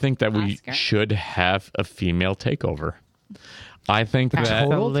I think that we Oscar? should have a female takeover. I think that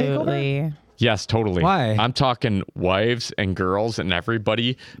Total takeover? Absolutely. yes, totally. Why? I'm talking wives and girls and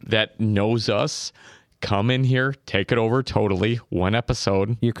everybody that knows us come in here, take it over totally, one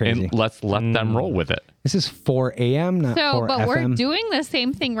episode. You're crazy. And let's let them roll with it. This is 4 a.m., not 4 but FM. we're doing the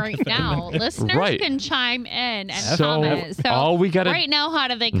same thing right now. Listeners Right. can chime in and So, comment. So all we gotta- right now, how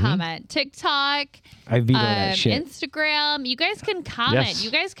do they comment? TikTok, I veto that shit. Instagram. You guys can comment. Yes. You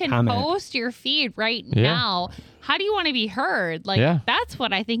guys can Comment. post your feed right Yeah. now. How do you want to be heard? Like Yeah. that's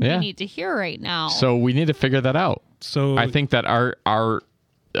what I think Yeah. we need to hear right now. So we need to figure that out. So I think that our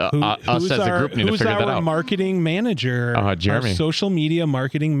us who's as a group need to who's figure that our out. marketing manager? Jeremy. Our social media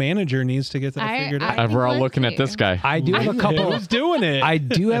marketing manager needs to get that figured out. think We're all let's looking at see. this guy. I do have a couple. Who's doing it? I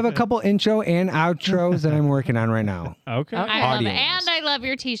do have a couple intro and outros that I'm working on right now. Okay. I love it. Audience. And I love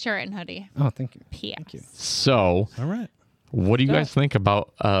your t-shirt and hoodie. Oh, thank you. P.S. So, All right. what do you guys think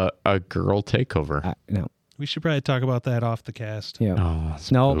about a girl takeover? No. We should probably talk about that off the cast. Yeah. Oh, No,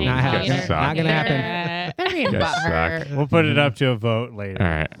 Spoon. not You happening. guys suck. Not gonna happen. They're being You guys butthurt. We'll put it up to a vote later. All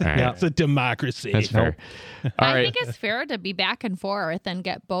right. All right. Yeah. It's a democracy. That's fair. All I right. think it's fair to be back and forth and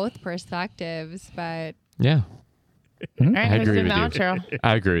get both perspectives, but Yeah. All right, I who's agree doing the with you. outro?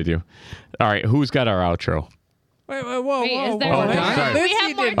 I agree with you. All right. Who's got our outro? Wait, whoa, Wait, whoa, is there whoa. more? sorry. We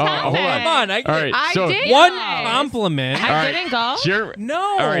have more Lindsay did- time. hold on. Come on. All right. I so, did. One Yes. compliment. All I right. didn't go. No.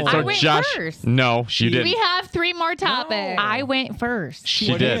 All right. So I went Josh. first. No, you didn't. We have 3 more topics. I went first.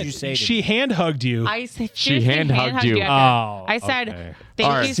 She What did. did you say to She hand hugged you. I said She seriously hand-hugged you. at the Oh, end. I said okay. thank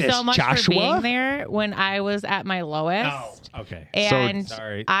All right. you Sis so much Joshua? for being there when I was at my lowest. Okay. And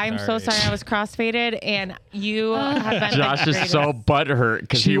Sorry. I'm so sorry I was crossfaded, and you have been Josh the is greatest. so butthurt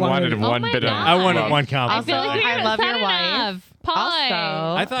because She he wanted wanted- one my bit of. God. I wanted love. one I feel compliment. like we I haven't love said your wife. enough. Pie.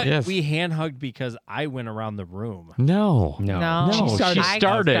 Also, I thought Yes. we hand hugged because I went around the room. No. No. no, She started. I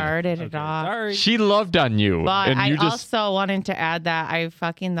started it off. Sorry. She loved on you, But and I you just. also wanted to add that I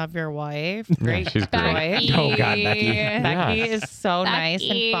fucking love your wife. Great she's great. wife. Oh, God, Becky. Becky Yeah. is so nice and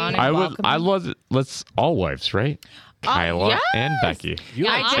Becky. fun and I was. welcoming. I love. Let's all wives, right? Kyla yes. and Becky. You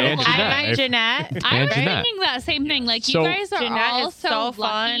Yeah, like I And did. Jeanette. I meant Jeanette. I And was Jeanette. thinking that same thing. Like So- you guys are Jeanette all is so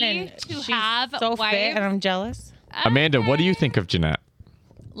fun lucky and to she's have so wives. fit, and I'm jealous. Amanda, what do you think of Jeanette?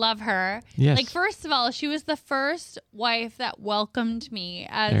 Love her. Yes. Like first of all, she was the first wife that welcomed me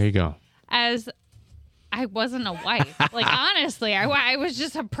There you as go. I wasn't a wife. Like honestly, I was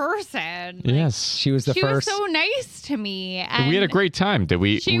just a person. Like, Yes. She was the she first. was so nice to me. And We had a great time. Did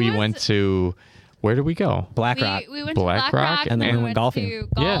we? She We was- went to. Where did we go? Black Rock. We went Black to Black Rock, Rock, and then we went golfing. To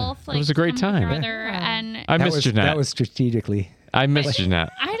Yeah, golf, it was a great some time. further, and I that miss was, Jeanette. That was strategically. I miss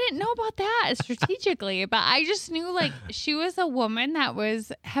Jeanette. I didn't know about that strategically, but I just knew like she was a woman that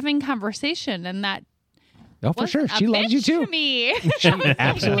was having conversation and that Oh, for was sure. a She loves you bitch too. To me. She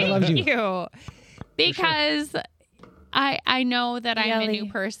absolutely loves Thank you. you. Because I know that I'm a Yelly. new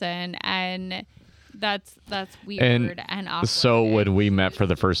person and that's weird and awkward. So when we met for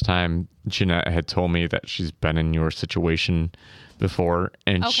the first time, Jeanette had told me that she's been in your situation before,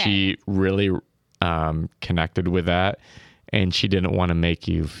 and Okay. she really connected with that, and she didn't want to make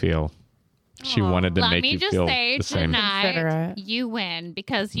you feel. She wanted to Let make me you just feel say the same. Consider tonight, it. you win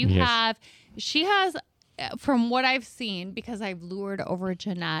because you Yes. she has, from what I've seen, because I've lured over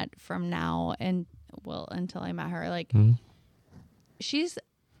Jeanette from now and until I met her, like Mm-hmm. she's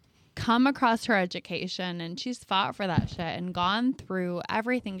come across her education and she's fought for that shit and gone through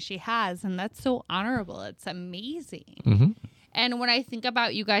everything she has, and that's so honorable. It's amazing. Mm-hmm. And when I think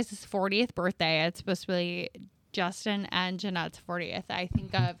about you guys' 40th birthday, it's supposed to be Justin and Jeanette's 40th. I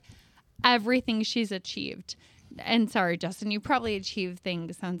think of everything she's achieved. And sorry, Justin, you probably achieved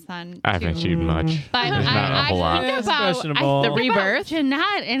things since then. I haven't too. achieved much. But Not a whole lot. think It's about questionable. I The think about rebirth.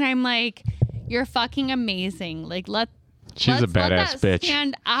 Jeanette, and I'm like, you're fucking amazing. Like She's a let's let badass that bitch.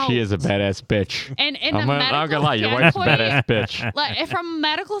 stand out. She is a badass bitch. And in I'm a not medical gonna lie, your wife's a standpoint, badass bitch. like from a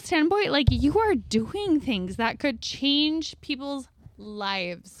medical standpoint, like you are doing things that could change people's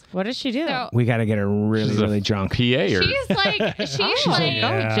lives. What does she do? So We got to get her really, She's a really drunk. PA or she's like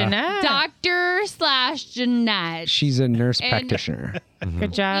Oh, Jeanette. Doctor / Jeanette. She's a nurse And- practitioner.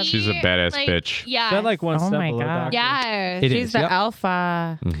 Good job. She's a badass bitch. Yeah. Is that like one Oh step my below God. doctor? Yes. It She's is, the yep.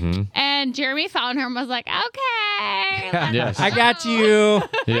 alpha. Mm-hmm. And Jeremy found her and was like, okay. let's Yes. I go. got you.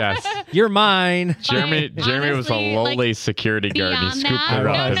 Yes. You're mine. Jeremy But Jeremy was a honestly, lowly like, security guard. And he Beyond scooped that, her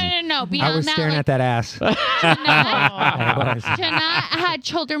up. no. I Beyond was that, staring like, at that ass. Jeanette had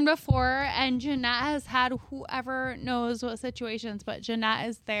children before, and Jeanette has had whoever knows what situations, but Jeanette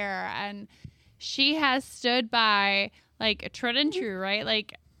is there, and she has stood by like tried and true, right?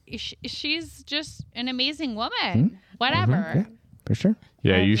 Like she's just an amazing woman. Whatever. Yeah, for sure.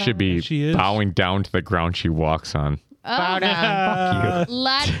 Yeah, you should be She is. bowing down to the ground she walks on. Bow down.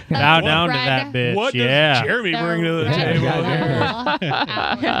 Let the Bow down to red- that bitch. What yeah. does Jeremy bring to the red table? devil out.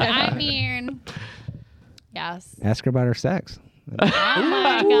 I mean, Yes. Ask her about her sex. Oh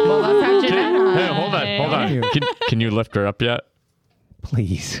my Well, God. let's have Janetta. Hey, hold on. Can you lift her up yet?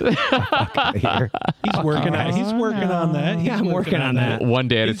 Please. Fuck outta here. He's working on. He's working on that. He's Yeah, I'm working on that. One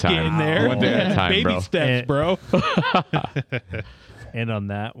day at a He's getting time. there. One day at a time, Baby bro. steps, bro. And on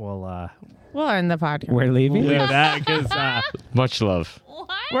that, we'll We'll end the podcast. We're leaving. do that because Much love. What?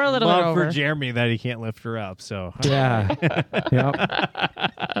 We're a little bit love over. for Jeremy that he can't lift her up. So Yeah.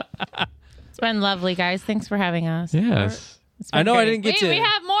 Yep. It's been lovely, guys. Thanks for having us. Yes. It's been I know I great. didn't get Wait, to. we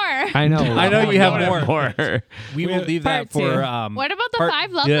have more. I know. I know you have more. More. We will leave that Part two. for. What about the part-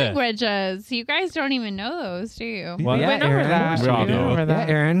 5 love yeah. languages? You guys don't even know those, do you? What? Yeah, Went over Aaron. that. We all We went know. over Yeah, that.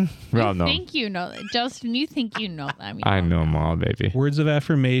 Aaron. We all You know. think you know that. Justin, you think you know them. You I don't. know them all, baby. Words of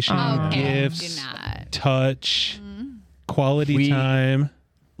affirmation, Okay, gifts, do not. touch, quality We- time.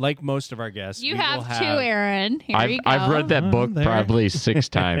 Like most of our guests, You we will have 2, Aaron. Here you go. I've read that book there. probably 6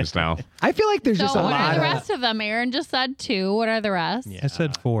 times now. I feel like there's So just a what lot are the of. rest of them? Aaron just said 2. What are the rest? I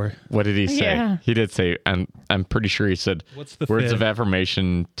said 4. What did he say? Yeah. He did say, I'm pretty sure he said What's the words 5th? of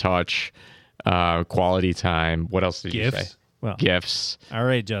affirmation, touch, quality time. What else did you say? Gifts, Well, Gifts. all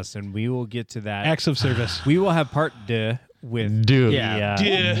right, Justin. We will get to that. acts of service. We will have part two with Dude. Yeah.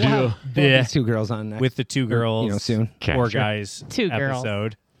 the, These 2 girls on next. with the 2 girls, You know, soon. Okay. or Sure. guys 2 girls.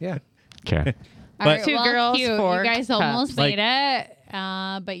 episode. Yeah. Okay. All But- 2 girls, cute. 4 You guys almost Like- made it,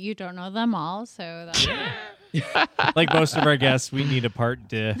 but you don't know them all. So that's Like most of our guests, we need a part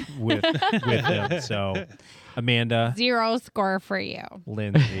two with them. So, Amanda, 0 score for you.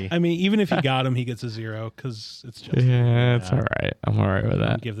 Lindsay, I mean, even if he got him, he gets a 0 because it's just. Yeah, it's all right. I'm all right with Don't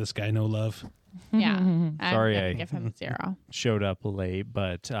that. give this guy no love. Yeah. Sorry, I'm I- gonna give him 0. showed up late,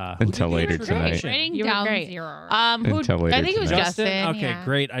 but Until later tonight. Writing You were down great. 0. Who, Until later I think it was tonight. Justin. Okay, yeah.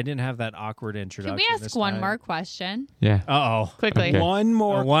 great. I didn't have that awkward Can introduction. we ask this one time. more question? Yeah. Uh-oh. Quickly. Okay. One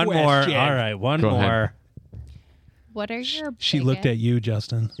more. One more. question. All right, one Go more. ahead. What are your She looked at you,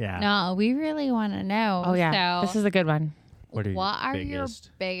 Justin. Yeah. No, we really want to know. Oh, yeah. So This is a good one. What are, what are your biggest?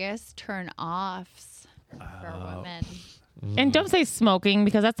 biggest turn-offs for women? And don't say smoking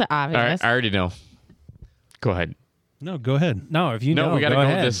because that's All right. obvious. I already know. Go ahead. No, go ahead. No, if you No, know, we got to go go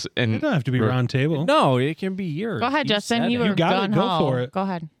ahead. with this. It And doesn't have to be round table. No, it can be yours. Go ahead, You Justin. said You it. were You got it. gun Go ho. for it. Go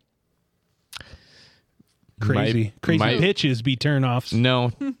ahead. Crazy, crazy my- pitches be turnoffs.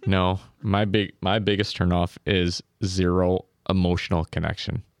 No. My biggest turnoff is 0 emotional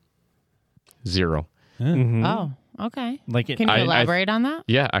connection. 0. Oh, okay. Like it, Can you I- elaborate on that?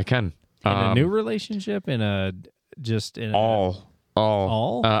 Yeah, I can. in a new relationship, in a just in All.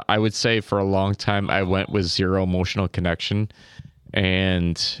 All? I would say for a long time I went with 0 emotional connection,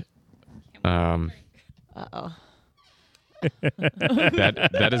 and Uh-oh.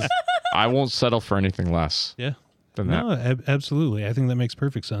 that is I won't settle for anything less Yeah. than that. No, absolutely. I think that makes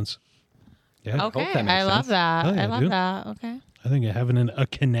perfect sense. Yeah. Okay. that makes I love sense. that. Oh, yeah, I love dude. that. Okay. I think having a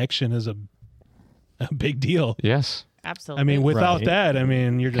connection is a big deal. Yes. Absolutely. I mean, without Right. that, I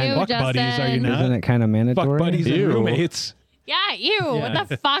mean, you're just Ew, fuck buddies, are you Justin. not? Isn't it kind of Fuck mandatory? buddies and Ew. roommates. Yeah, you. What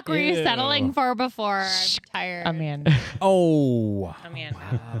the fuck were you settling for before? I'm tired. Amanda. Oh, Amanda.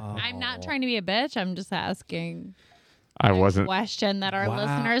 I'm not trying to be a bitch. I'm just asking I a wasn't. question that our Wow.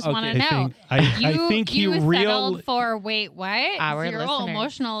 listeners Okay. want I to know. think I think he you real settled for wait, what? Our 0 listeners.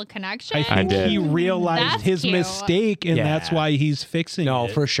 emotional connection. I think did. he realized That's his cute. mistake, and that's Yeah. why he's fixing No,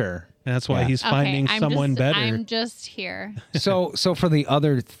 it. for sure. And that's why Yeah. he's Okay, finding I'm someone just, better. I'm just here. So for the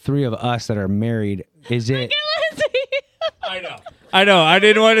other 3 of us that are married, is it? I know. I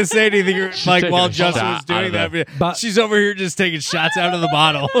didn't want to say anything like taking while a Justin shot was doing out that, of the- but she's over here just taking shots out of the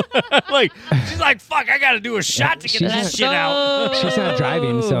bottle. Like she's like, "Fuck, I got to do a shot to get she's that not- shit out." She's not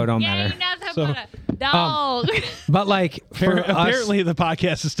driving, so it don't Yeah, matter. you know that So, no. But like for us, Apparently, the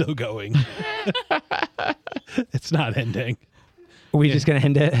podcast is still going. It's not ending. are we just gonna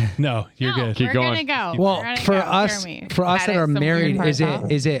end it? No, you're No, good. Keep we're going. gonna go. Well, We're gonna for go. us, Jeremy. for us That that is are some married, weird is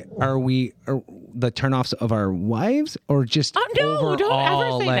part, it are we the turnoffs of our wives or just Oh, no, overall, don't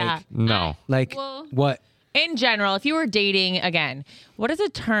ever say like, that. No. like Well- what? In general, if you were dating again, what is a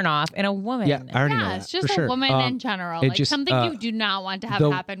turnoff in a woman? Yeah, I already know Yeah, that, it's just for a sure. woman in general. it Like just, something you do not want to have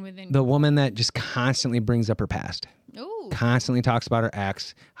happen within the woman that just constantly brings up her past. Ooh. Constantly talks about her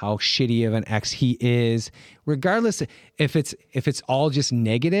ex, how shitty of an ex he is, regardless if it's all just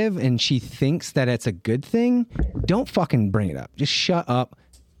negative and she thinks that it's a good thing. Don't fucking bring it up. Just shut up.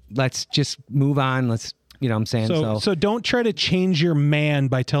 Let's just move on. Let's, you know what I'm saying? So don't try to change your man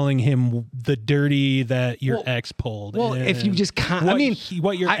by telling him the dirty that your ex pulled. well, if you and just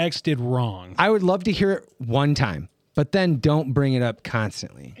what your ex did wrong. I would love to hear it one time, but then don't bring it up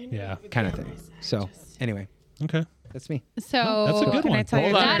constantly, Yeah. kind of thing. So anyway, Okay. That's me. So That's a good Can I one. tell you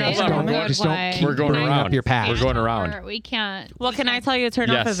Hold on, that That is is hold a on. good Just don't one. keep We're going bringing around. up your past. We're going around. We can't. Well, can I tell you a turn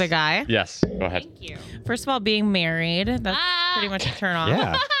off Yes. as a guy? Yes, go ahead. Thank you. First of all, being married, that's pretty much a turn off.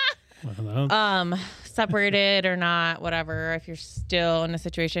 Yeah. Separated or not, whatever, if you're still in a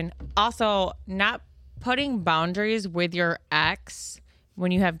situation. Also, not putting boundaries with your ex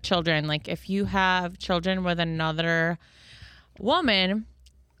when you have children. Like, if you have children with another woman,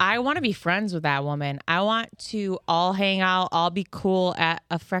 I want to be friends with that woman. I want to all hang out, all be cool at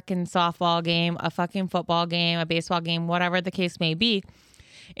a freaking softball game, a fucking football game, a baseball game, whatever the case may be.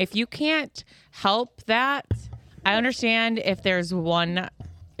 If you can't help that, I understand if there's one,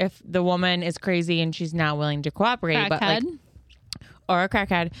 if the woman is crazy and she's not willing to cooperate, but like, or a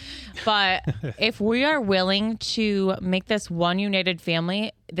crackhead. But if we are willing to make this one united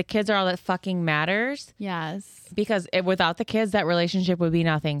family, the kids are all that fucking matters. Yes. Because without the kids, that relationship would be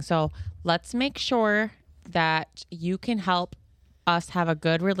nothing. So let's make sure that you can help us have a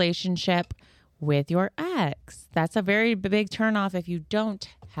good relationship with your ex. That's a very big turnoff if you don't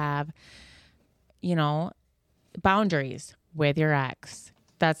have, you know, boundaries with your ex.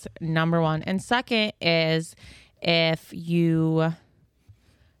 That's number one. And second is if you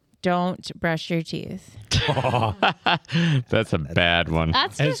don't brush your teeth. That's a bad one.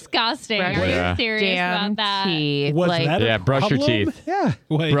 That's disgusting. Are Yeah. you serious Damn about that? teeth. Was like, that a Yeah, brush your problem? teeth. Yeah.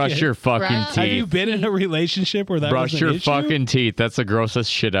 Wait, Brush yeah. your fucking Brush- Have you teeth. been in a relationship where that Brush was an your issue? fucking teeth. That's the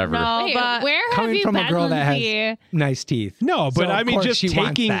grossest shit ever. no, Wait, but where have Coming you from been, a girl that Lindsay? has nice teeth. No, but So, I of mean, course just she wants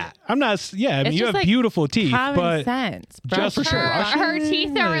taking. that. I'm not. Yeah, I mean, it's you just have like beautiful teeth, common but sense. just Brush for your- brushing Her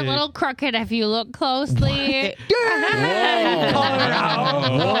teeth are a it. little crooked if you look closely.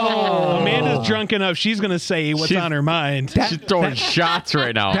 Oh, Amanda's drunk enough. She's gonna say what's She's- on her mind. She's throwing shots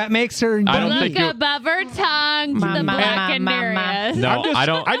right now. That makes her. I don't Look think you- above her tongue to the Mama, black and mama. areas. No, I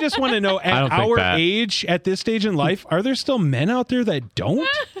don't. I just want to know I don't at think our that. age, at this stage in life, are there still men out there that don't?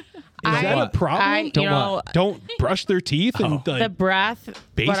 Is that a what? problem? you know, Don't brush their teeth and the like breath,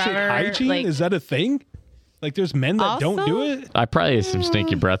 basic whatever, hygiene? like, Is that a thing? Like, there's men that don't do Also- it. I probably have some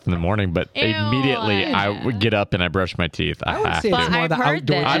stinky breath in the morning, but Ew. immediately I would get up and I brush my teeth. I I would have say to. it's more I've the heard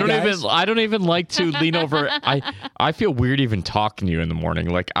outdoor. that. I don't even like to lean over. I feel weird even talking to you in the morning.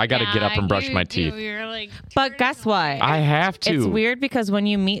 Like I got to get up and brush my teeth. You're like, But guess what? I have to. It's weird because when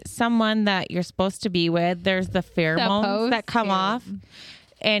you meet someone that you're supposed to be with, there's the pheromones Supposed that come to. off,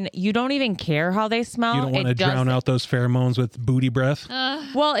 and you don't even care how they smell. You don't want to It drown doesn't- out those pheromones with booty breath.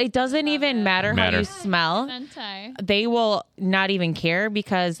 Well, it doesn't even matter how you smell. Hentai. They will not even care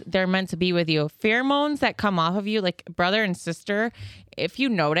because they're meant to be with you. Pheromones that come off of you, like brother and sister, if you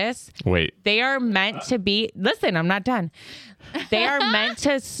notice, Wait. they are meant to be. Listen, I'm not done. They are meant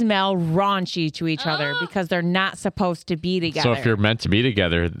to smell raunchy to each other because they're not supposed to be together. So if you're meant to be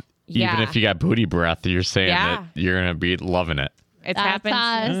together, even Yeah. if you got booty breath, you're saying Yeah. that you're gonna be loving it. it's That's happened.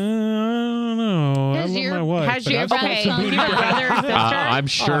 I us. don't know. Has I'm with your- my wife. Has but your I've smelled okay? some booty Your breath. brother or sister? I'm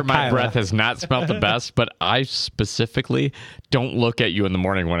sure Oh, my Kyla. breath has not smelled the best, but I specifically don't look at you in the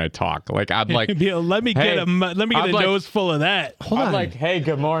morning when I talk. Like I'm like, Let me Hey, get I'm a like- nose full of that. Hold I'm on. like, hey,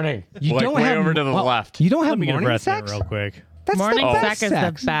 good morning. You like don't way have over to the well, left. You don't have Let me get a morning breath in sex. real quick. That's Morning the sex best is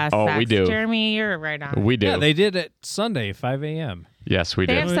sex. the best. Oh, sex. we do. Jeremy, you're right on. We do. Yeah, they did it Sunday, 5 a.m. Yes, we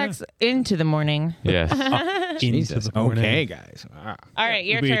They do. have sex into the morning. Yes. Into the morning. Okay, guys. All right,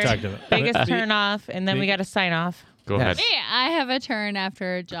 your we turn. talked about- Biggest turn off, and then we got to sign off. Go Yes. ahead. Me, I have a turn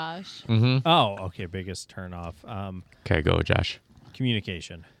after Josh. Oh, okay. Biggest turn off. Okay, go, Josh.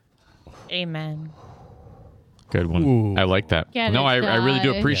 Communication. Amen. Good one. Ooh. I like that. Get No, it, I really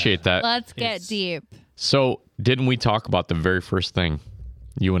do Josh. appreciate that. Let's get deep. So, didn't we talk about the very first thing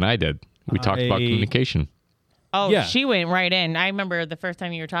you and I did? We talked about I- communication. Oh, Yeah. she went right in. I remember the first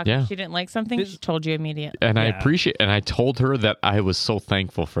time you were talking, Yeah. she didn't like something. She told you immediately. And I Yeah. appreciate, and I told her that I was so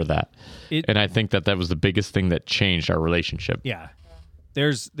thankful for that. And I think that that was the biggest thing that changed our relationship. Yeah.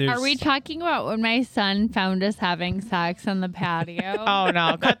 There's. Are we talking about when my son found us having sex on the patio? Oh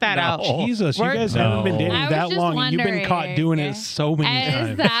no, cut that out. Jesus, you We're- guys haven't been No. dating I was that just long, and you've been caught wondering. doing it so many Is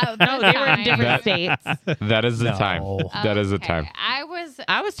times. that No, the they were in time? different states. That is the No. time. That is the Okay. time.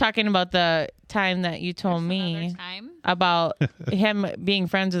 I was talking about the time that you told Another me time? about him being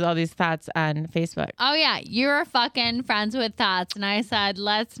friends with all these thoughts on Facebook. Oh yeah, you're fucking friends with thoughts, and I said,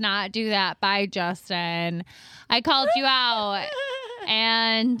 let's not do that. Bye, Justin. I called you out,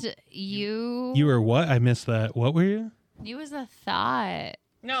 and you You were what? I missed that. What were you? was a thought.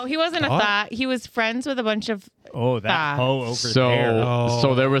 No, he wasn't a Thought? thought. He was friends with a bunch of. Oh, that Thoughts. hoe over So, there.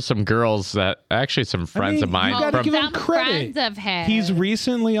 so there were some girls that actually some friends of you mine gotta from give him Some credit. friends of his. He's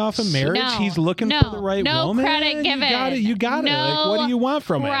recently off of marriage. No, He's looking no, for the right no woman. credit given. You got it. You got it. Like, what do you want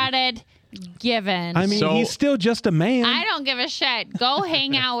from him? Credit given. I mean, So- he's still just a man. I don't give a shit. Go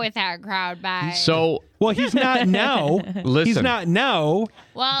hang out with that crowd, bye. So Well, he's not now. Listen. He's not now.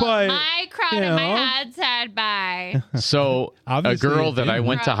 well, but, my crowd you in my know. head said bye. So a Obviously girl it that I didn't.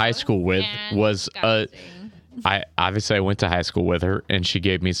 went to high school with And was disgusting. I went to high school with her, and she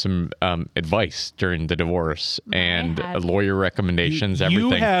gave me some advice during the divorce and had- lawyer recommendations. You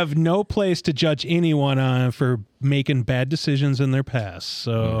Everything. have no place to judge anyone on for making bad decisions in their past.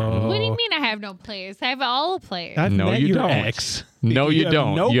 So What do you mean I have no place? I have all a place. I've No, met you your don't. ex. No, you have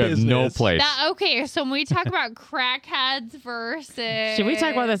don't. no You have no business. place. Okay, so when we talk about crackheads versus Should we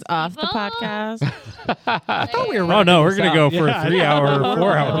talk about this off the people, podcast? Oh no, we're gonna go for Yeah. a 3-hour,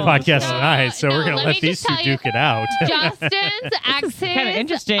 4-hour No. podcast tonight. So No, we're gonna let let me these just two tell you- duke it out. Justin's exes kinda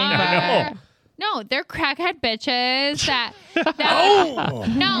interesting, are- I know. No, they're crackhead bitches that Oh!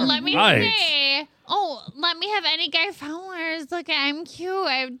 no, let me Right. say. Oh, let me have any guy followers. Look, I'm cute.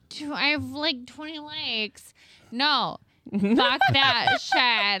 I have like 20 likes. No. Fuck that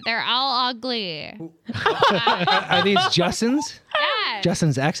shit. They're all ugly. Are these Justin's? Yes.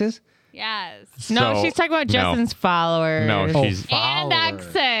 Justin's exes? Yes. No, So- she's talking about no. Justin's followers. No, Oh, she's. And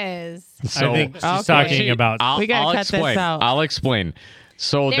exes. So I think she's Okay. talking about. I'll, We gotta I'll cut this explain. out. I'll explain.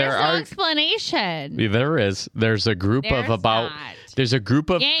 So There's there no are. explanation. There is. There's a group of There's about. not. There's a group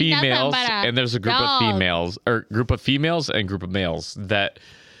of Ain't nothing females but a and there's a group of dog. females or group of females and group of males that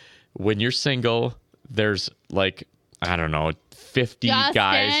when you're single, there's like I don't know 50 guys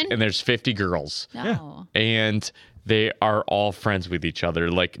Justin? and there's 50 girls. No. And they are all friends with each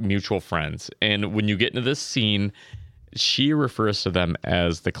other, like mutual friends. And when you get into this scene, she refers to them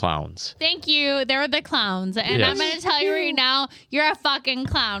as the clowns. Thank you. They're the clowns. And Yes. I'm going to tell you right now, you're a fucking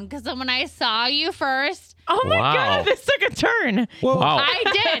clown. Because when I saw you first, Oh my Wow. God, this took a turn. Wow. I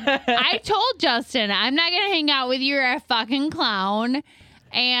did. I told Justin, I'm not going to hang out with you. You're a fucking clown.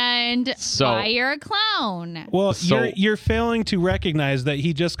 And So- why you're a clown. Well, So- you're failing to recognize that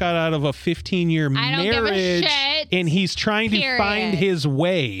he just got out of a 15-year I don't give a marriage, shit, and he's trying to find period. his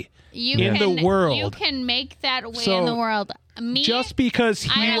way You in can, the world. You can make that way So, in the world. Me, just because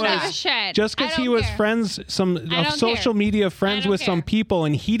I he don't give a was shit. just I because he don't was care. friends I don't social care. media friends don't with some care. people,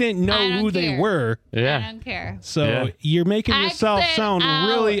 and he didn't know I don't who they care. were. I Yeah. don't care. So Yeah. you're making I yourself said sound out.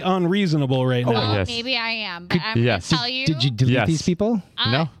 really unreasonable right now. Well, Yes. maybe I am. But I'm yes. going to tell you. Did you delete Yes. these people?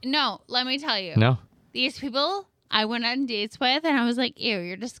 No. No, let me tell you. No. These people I went on dates with, and I was like, ew,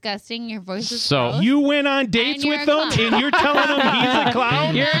 you're disgusting. Your voice is So- gross. You went on dates And you're with a them, clown. and you're telling him he's a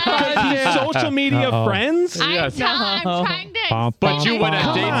clown You're a because he's clown. social media Uh-oh. friends. Yes. I'm trying to. But you went on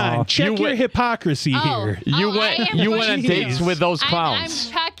Come dates. on, check You your went- hypocrisy Oh. here. You I went. am You went going on to- dates with those I'm clowns.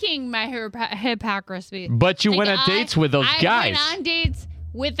 checking my hypocrisy. But you Like, went on dates with those I guys. went on dates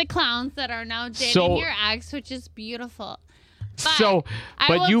with the clowns that are now dating So- your ex, which is beautiful. So, I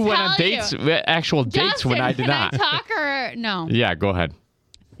but will you went on tell dates, you, actual dates Justin, when I did can not. I talk or no? Yeah, go ahead.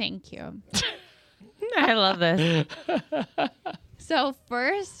 Thank you. I love this. So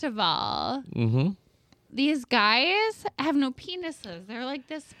first of all, Mm-hmm. these guys have no penises. They're like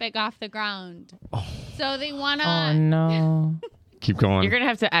this big off the ground. So they wanna. Oh no. Keep going. You're going to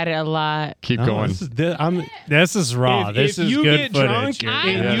have to edit a lot. Keep No, going. This is raw. If This is you good get footage. drunk here. I'm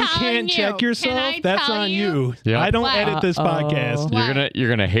and you telling can't you. check Can yourself, I that's tell on you? you. Yeah. I don't What? edit this Uh-oh. podcast. What?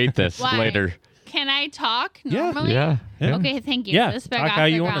 You're gonna hate this Why? later. Can I talk Yeah. normally? Yeah. Yeah. Okay, thank you. Yeah, This big talk off how the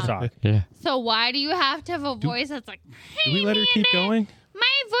you want to ground. talk. Yeah. So why do you have to have a voice that's like, hey, Do we let her keep Amanda, going?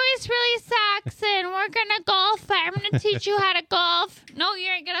 my voice really sucks and we're gonna golf. I'm gonna teach you how to golf. No, you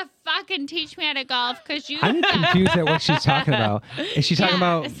ain't gonna fucking teach me how to golf because you I'm suck. confused at what she's talking about. Is she talking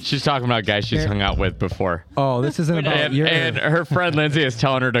Yeah. about? She's talking about guys she's hung out with before. Oh, this isn't about And, your. and her friend Lindsay is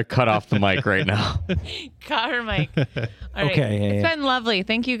telling her to cut off the mic right now. Got her mic. All right. Okay, yeah, It's yeah. been lovely.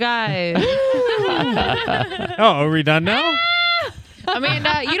 Thank you guys. Oh, are we done now?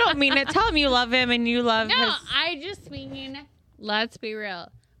 Amanda, you don't mean it. Tell him you love him and you love No, his. I just mean, let's be real.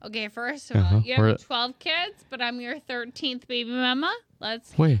 Okay, first of all, you We're- have 12 kids, but I'm your 13th baby mama.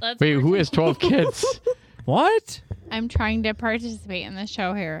 Let's Wait, let's who has 12 kids? What? I'm trying to participate in the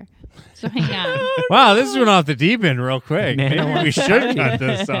show here. So hang on. Wow, this went off the deep end real quick. Man, Maybe I we should cut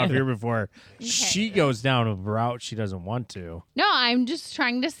this off here before Okay. she goes down a route she doesn't want to. No, I'm just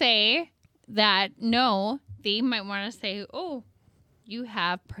trying to say that no, they might want to say, oh, you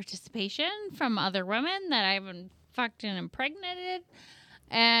have participation from other women that I haven't fucked and impregnated.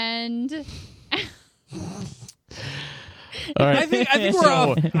 And All right. I think we're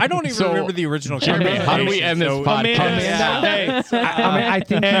off. I don't even remember the original Jeremy, how do we end this podcast? I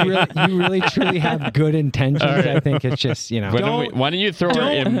think you really truly have good intentions. I think it's just, Why don't you throw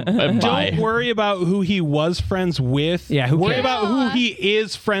him a bye? Don't worry about who he was friends with. Yeah, who worry cares? about who he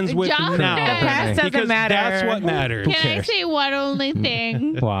is friends with Just now. the past doesn't because matter. that's what matters. Can I say one only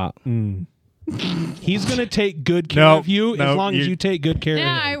thing? wow. He's gonna take good care of you as long as you take good care of him.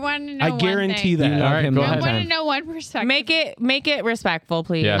 I want to know I one guarantee thing. that. You love All right, him go all the I ahead. want to time. know one perspective. Make it respectful,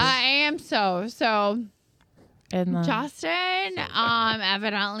 please. Yes. I am so. And then- Justin,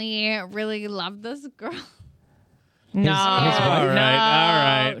 evidently really loved this girl. no, All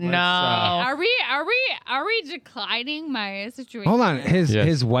right. no. Are we declining my situation? Hold on. Yes.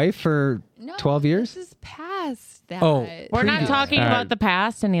 His wife for No, 12 years? This is past that. Oh, We're not Previous. talking All about right. the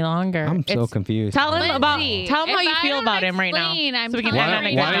past any longer. I'm so It's- confused. Tell him Lindsay, how if you I feel don't about him right now. explain, I'm So we can telling end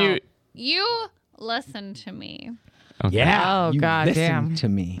you it Why right don't now. you? You listen to me. Okay. Yeah. Oh, you God listen damn. to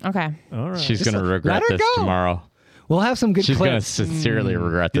me. Okay. All right. She's gonna regret let her this go. tomorrow. We'll have some good She's gonna clips. sincerely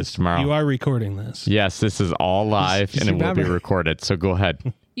regret this tomorrow. You are recording this. Yes, this is all live Just and it will be remember. recorded. So go ahead.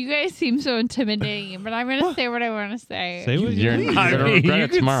 You guys seem so intimidating, but I'm gonna say what I want to say. Say what You're, you you're I gonna mean, regret you it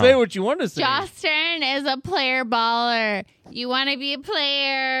can tomorrow. say what you want to say. Justin is a player baller. You want to be a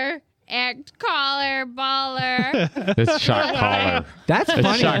player? Act caller baller. This shot caller. That's This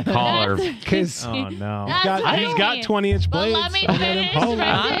funny. shot caller. Because Oh no. That's what He's I got mean. 20-inch But blades. let me on that finish Impala. my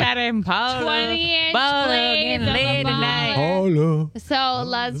I'm that Impala. 20-inch Ball blades getting of a laid tonight. baller. So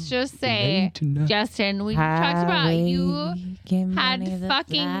let's just say, Justin, we talked about you had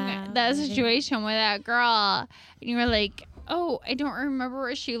fucking that situation with that girl, and you were like, "Oh, I don't remember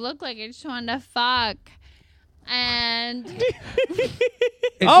what she looked like. I just wanted to fuck." And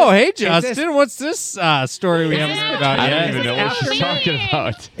Hey, this- Justin. What's this story we haven't spoken about I yet? don't even know what you're talking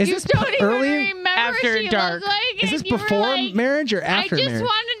about. Is you this don't even early? remember After what she dark. looked like. Is this and you were before like, marriage or I after just marriage?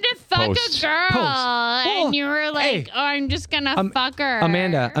 wanted to fuck Post. a girl, Post. and you were like, Hey. "Oh, I'm just gonna fuck her."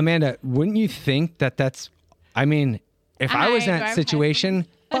 Amanda, wouldn't you think that that's? I mean, if I was in that situation,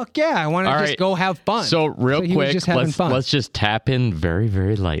 fuck yeah, I want to All just right. go have fun. So real he was quick, just having fun. let's just tap in very,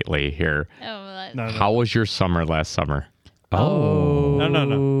 very lightly here. Oh, No. How was your summer last summer? Oh,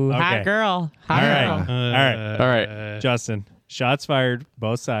 No. Hot Okay. girl. All right. All right. Justin. Shots fired.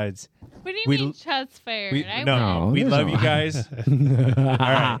 Both sides. what do you We- mean shots fired? We, I no, win. we there's love no- you guys. All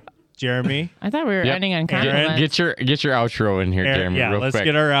right. Jeremy. I thought we were Yep. ending on Get, compliments. get your outro in here, Jeremy, yeah, real let's quick.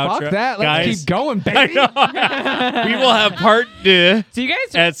 get our outro. fuck that. Let's guys, keep going, I baby. know. We will have part 2 So you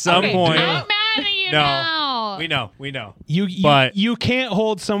guys at some point. I'm mad at you No. now. We know. You But- can't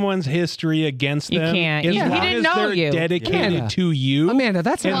hold someone's history against You them. can't. As Yeah. He long didn't as know they're you. dedicated Amanda. to you. Amanda,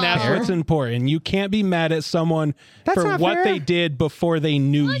 that's and not that's fair. what's important. You can't be mad at someone That's for not what fair. they did before they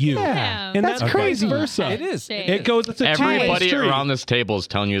knew you. Yeah. And That's that's crazy. vice versa. It is. It goes. It's a two-way Everybody street. around this table is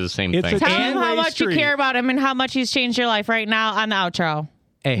telling you the same It's thing. a Tell him how two-way much you street. care about him and how much he's changed your life right now on the outro.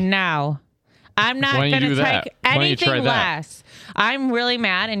 Hey. Now. I'm not Why don't you going to do that? take Why don't you try anything that? less. I'm really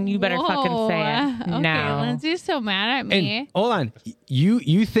mad, and you better fucking say it Okay, now. Lindsay's so mad at me. And hold on,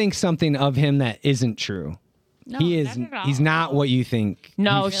 you think something of him that isn't true. No, He is. not at all. He's not what you think.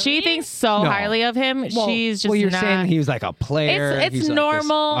 No, He's- she thinks so No. highly of him. Well, She's just well, you're not. saying he was like a player. it's He's like this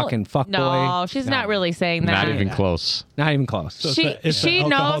normal. fucking fuckboy. No, she's not really saying that. Not even close. Not even close. it's the alcohol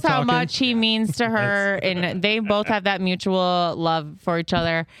knows how talking. much he means to her, and they both have that mutual love for each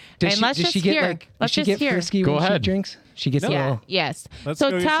other. Does and she, let's does just she get hear. like? Let's Does she just get hear. frisky Go when ahead. she drinks? She gets a Yeah. little. Yes. Let's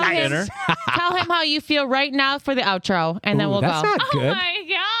so go get tell some him. dinner. Tell him how you feel right now for the outro, and then Ooh, we'll that's go. not Oh good. my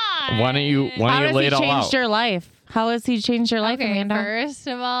god! Why don't you How has lay he it all changed out? your life? How has he changed your life, Okay, Amanda? first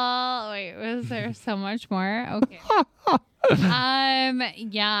of all, wait, was there so much more? Okay.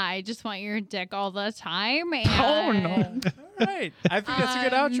 Yeah, I just want your dick all the time. And Oh, no. All right. I think that's a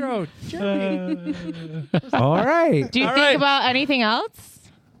good outro. Jeremy. All right. Do you All think right. about anything else?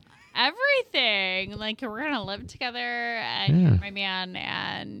 Everything. Like, we're going to live together, and you're my man,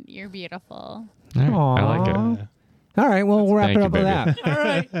 and you're beautiful. All right, I like Aw. it. All right. Well, we'll wrap Thank it you, up with baby.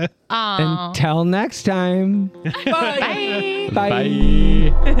 that. All right. Aw. Until next time. Bye.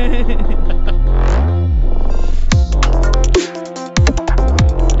 Bye. Bye.